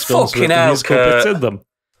version of these films Fucking with the hell, musical Kurt. bits in them.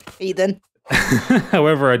 Ethan.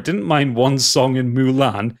 However, I didn't mind one song in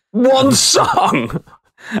Mulan One song.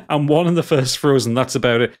 and one in the first Frozen. That's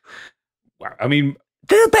about it. Wow, I mean,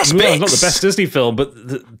 They're the best Mulan's bits. not the best Disney film, but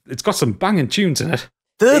it's got some banging tunes in it.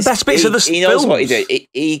 They're the best bits of the He knows films. what he did.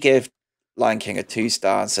 He gave Lion King a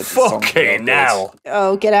 2-star and said the song's Fucking not hell.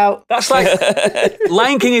 Oh, get out. That's like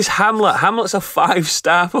Lion King is Hamlet. Hamlet's a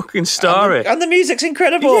 5-star fucking good. story. And the music's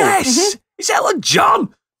incredible. Yes. It's Elton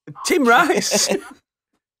John. Tim Rice. He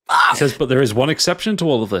says, but there is one exception to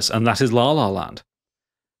all of this, and that is La La Land.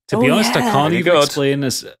 To be Oh, honest, I yeah. can't Very even good.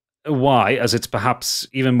 explain why, as it's perhaps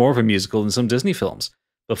even more of a musical than some Disney films.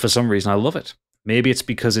 But for some reason, I love it. Maybe it's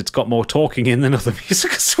because it's got more talking in than other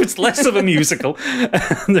musicals, so it's less of a musical.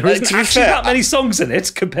 And there isn't to be actually fair, that many songs in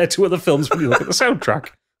it compared to other films when you look at the soundtrack.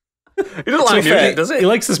 He doesn't like fair, music, does He he?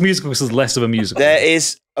 likes this musical because it's less of a musical. There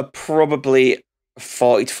is a probably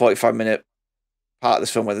 40 to 45 minute part of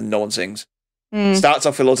this film where no one sings. Mm. Starts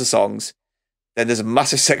off with loads of songs. Then there's a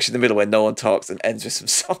massive section in the middle where no one talks and ends with some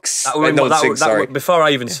songs. Before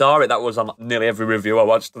I even saw it, that was on nearly every review I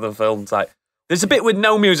watched of the film. It's like, there's a bit with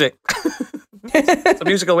no music. It's a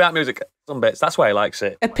musical without music. Some bits. That's why he likes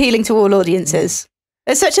it. Appealing to all audiences.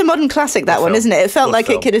 It's such a modern classic, that Good one, film. isn't it? It felt Good like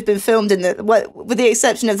film. it could have been filmed with the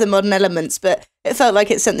exception of the modern elements, but it felt like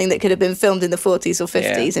it's something that could have been filmed in the 40s or 50s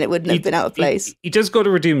Yeah. and it wouldn't have been out of place. He does go to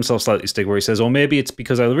redeem himself slightly, Stig, where he says, or maybe it's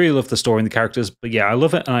because I really love the story and the characters, but yeah, I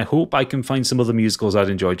love it, and I hope I can find some other musicals I'd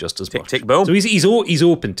enjoy just as Tick, much. tick, boom. So he's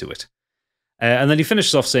open to it. And then he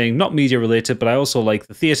finishes off saying, not media related, but I also like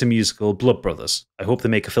the theatre musical Blood Brothers. I hope they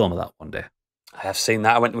make a film of that one day. I have seen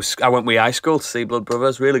that. I went with high school to see Blood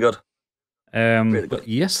Brothers. Really good. Really But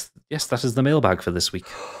yes, that is the mailbag for this week.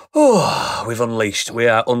 Oh, we've unleashed. We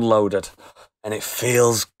are unloaded. And it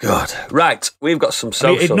feels good. Right, we've got some I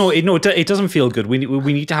mean, socials. it doesn't feel good. We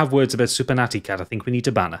need to have words about Super Natty Cat. I think we need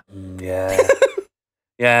to ban her. Yeah.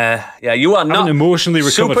 You are I haven't not... emotionally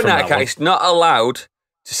recovered Super from that Nightcat one. is not allowed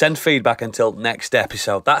to send feedback until next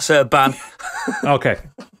episode. That's her ban. Okay.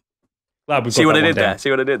 Glad we've See got what that I one did down. there? See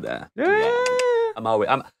what I did there? Yeah.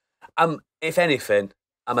 I'm if anything,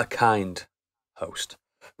 I'm a kind host.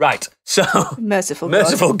 Right, so... Merciful God.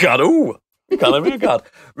 Merciful God. Ooh, calling me a God.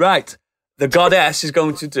 Right, the goddess is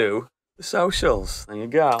going to do the socials. There you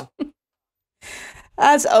go.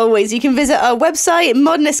 As always, you can visit our website,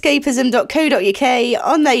 modernescapism.co.uk.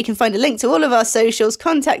 On there, you can find a link to all of our socials,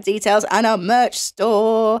 contact details, and our merch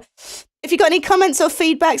store. If you've got any comments or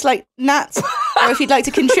feedbacks like Nat, or if you'd like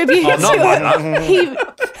to contribute Oh, not like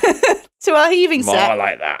to our heaving More set,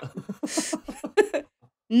 like that.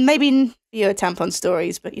 maybe your tampon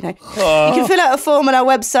stories, but you know. You can fill out a form on our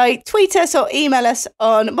website, tweet us or email us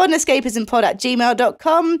on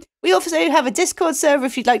modernescapismpod@gmail.com. We also have a Discord server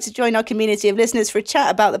if you'd like to join our community of listeners for a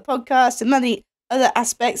chat about the podcast and many other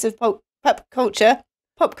aspects of pop culture.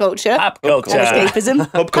 Pop culture. And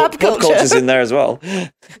escapism. Pop culture's in there as well.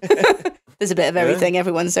 There's a bit of everything.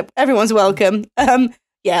 Everyone's welcome.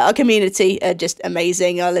 yeah, our community are just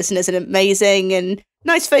amazing. Our listeners are amazing, and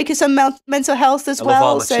nice focus on mental health as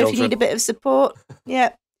well. So if you need a bit of support,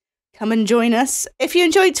 yeah, come and join us. If you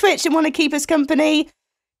enjoyed Twitch and want to keep us company,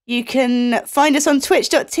 you can find us on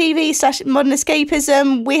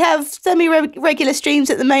twitch.tv/modernescapism. We have semi-regular streams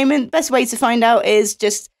at the moment. Best way to find out is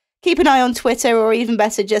just keep an eye on Twitter, or even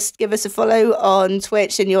better, just give us a follow on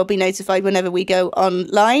Twitch and you'll be notified whenever we go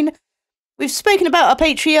online. We've spoken about our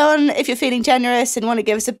Patreon. If you're feeling generous and want to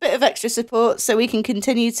give us a bit of extra support so we can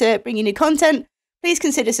continue to bring you new content, please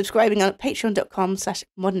consider subscribing on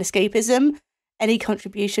patreon.com/modernescapism. Any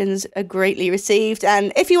contributions are greatly received.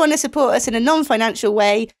 And if you want to support us in a non-financial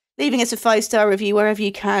way, leaving us a 5-star review wherever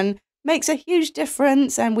you can makes a huge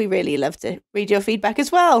difference. And we really love to read your feedback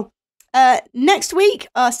as well. Next week,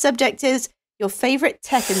 our subject is your favourite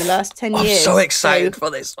tech in the last 10 years. I'm so excited for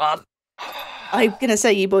this one. I'm going to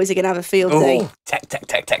say you boys are going to have a field day. Tech.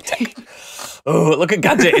 Oh, look at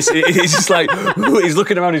Gadget. He's just like, he's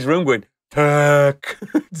looking around his room going, tech.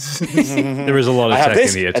 There is a lot of tech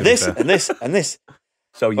in here. And this.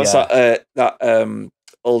 So, yeah. What's that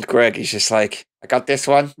old Greg? He's just like, I got this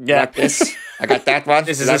one. Yeah. Like this. I got that one.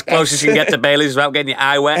 This is as close as you can get to Bailey's without getting your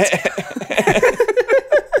eye wet.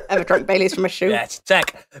 Ever drunk Bailey's from a shoe? Yeah, it's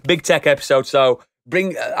tech. Big tech episode. So,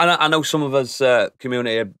 I know some of us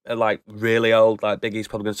community are like really old. Like Biggie's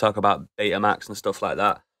probably going to talk about Betamax and stuff like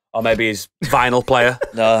that, or maybe his vinyl player.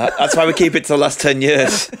 No, that's why we keep it to the last 10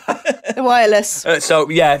 years. The wireless. So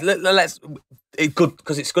yeah, let's. It's good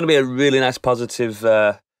because it's going to be a really nice, positive.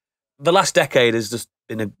 The last decade has just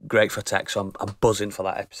been great for tech, so I'm buzzing for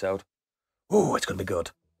that episode. Oh, it's going to be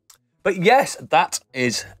good. But yes, that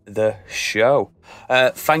is the show.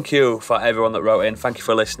 Thank you for everyone that wrote in. Thank you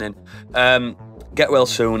for listening. Get well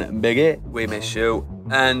soon, Biggie. We miss you.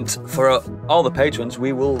 And for all the patrons,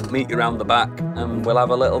 we will meet you around the back and we'll have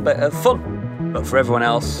a little bit of fun. But for everyone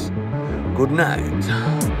else, good night.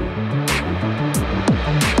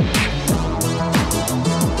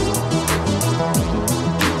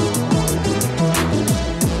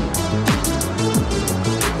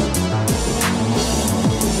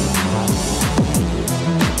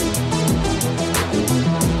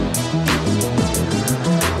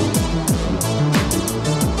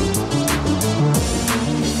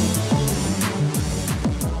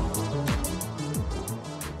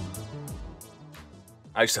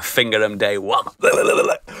 I used to finger them day one.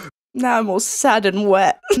 Now I'm all sad and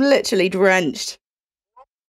wet. I'm literally drenched.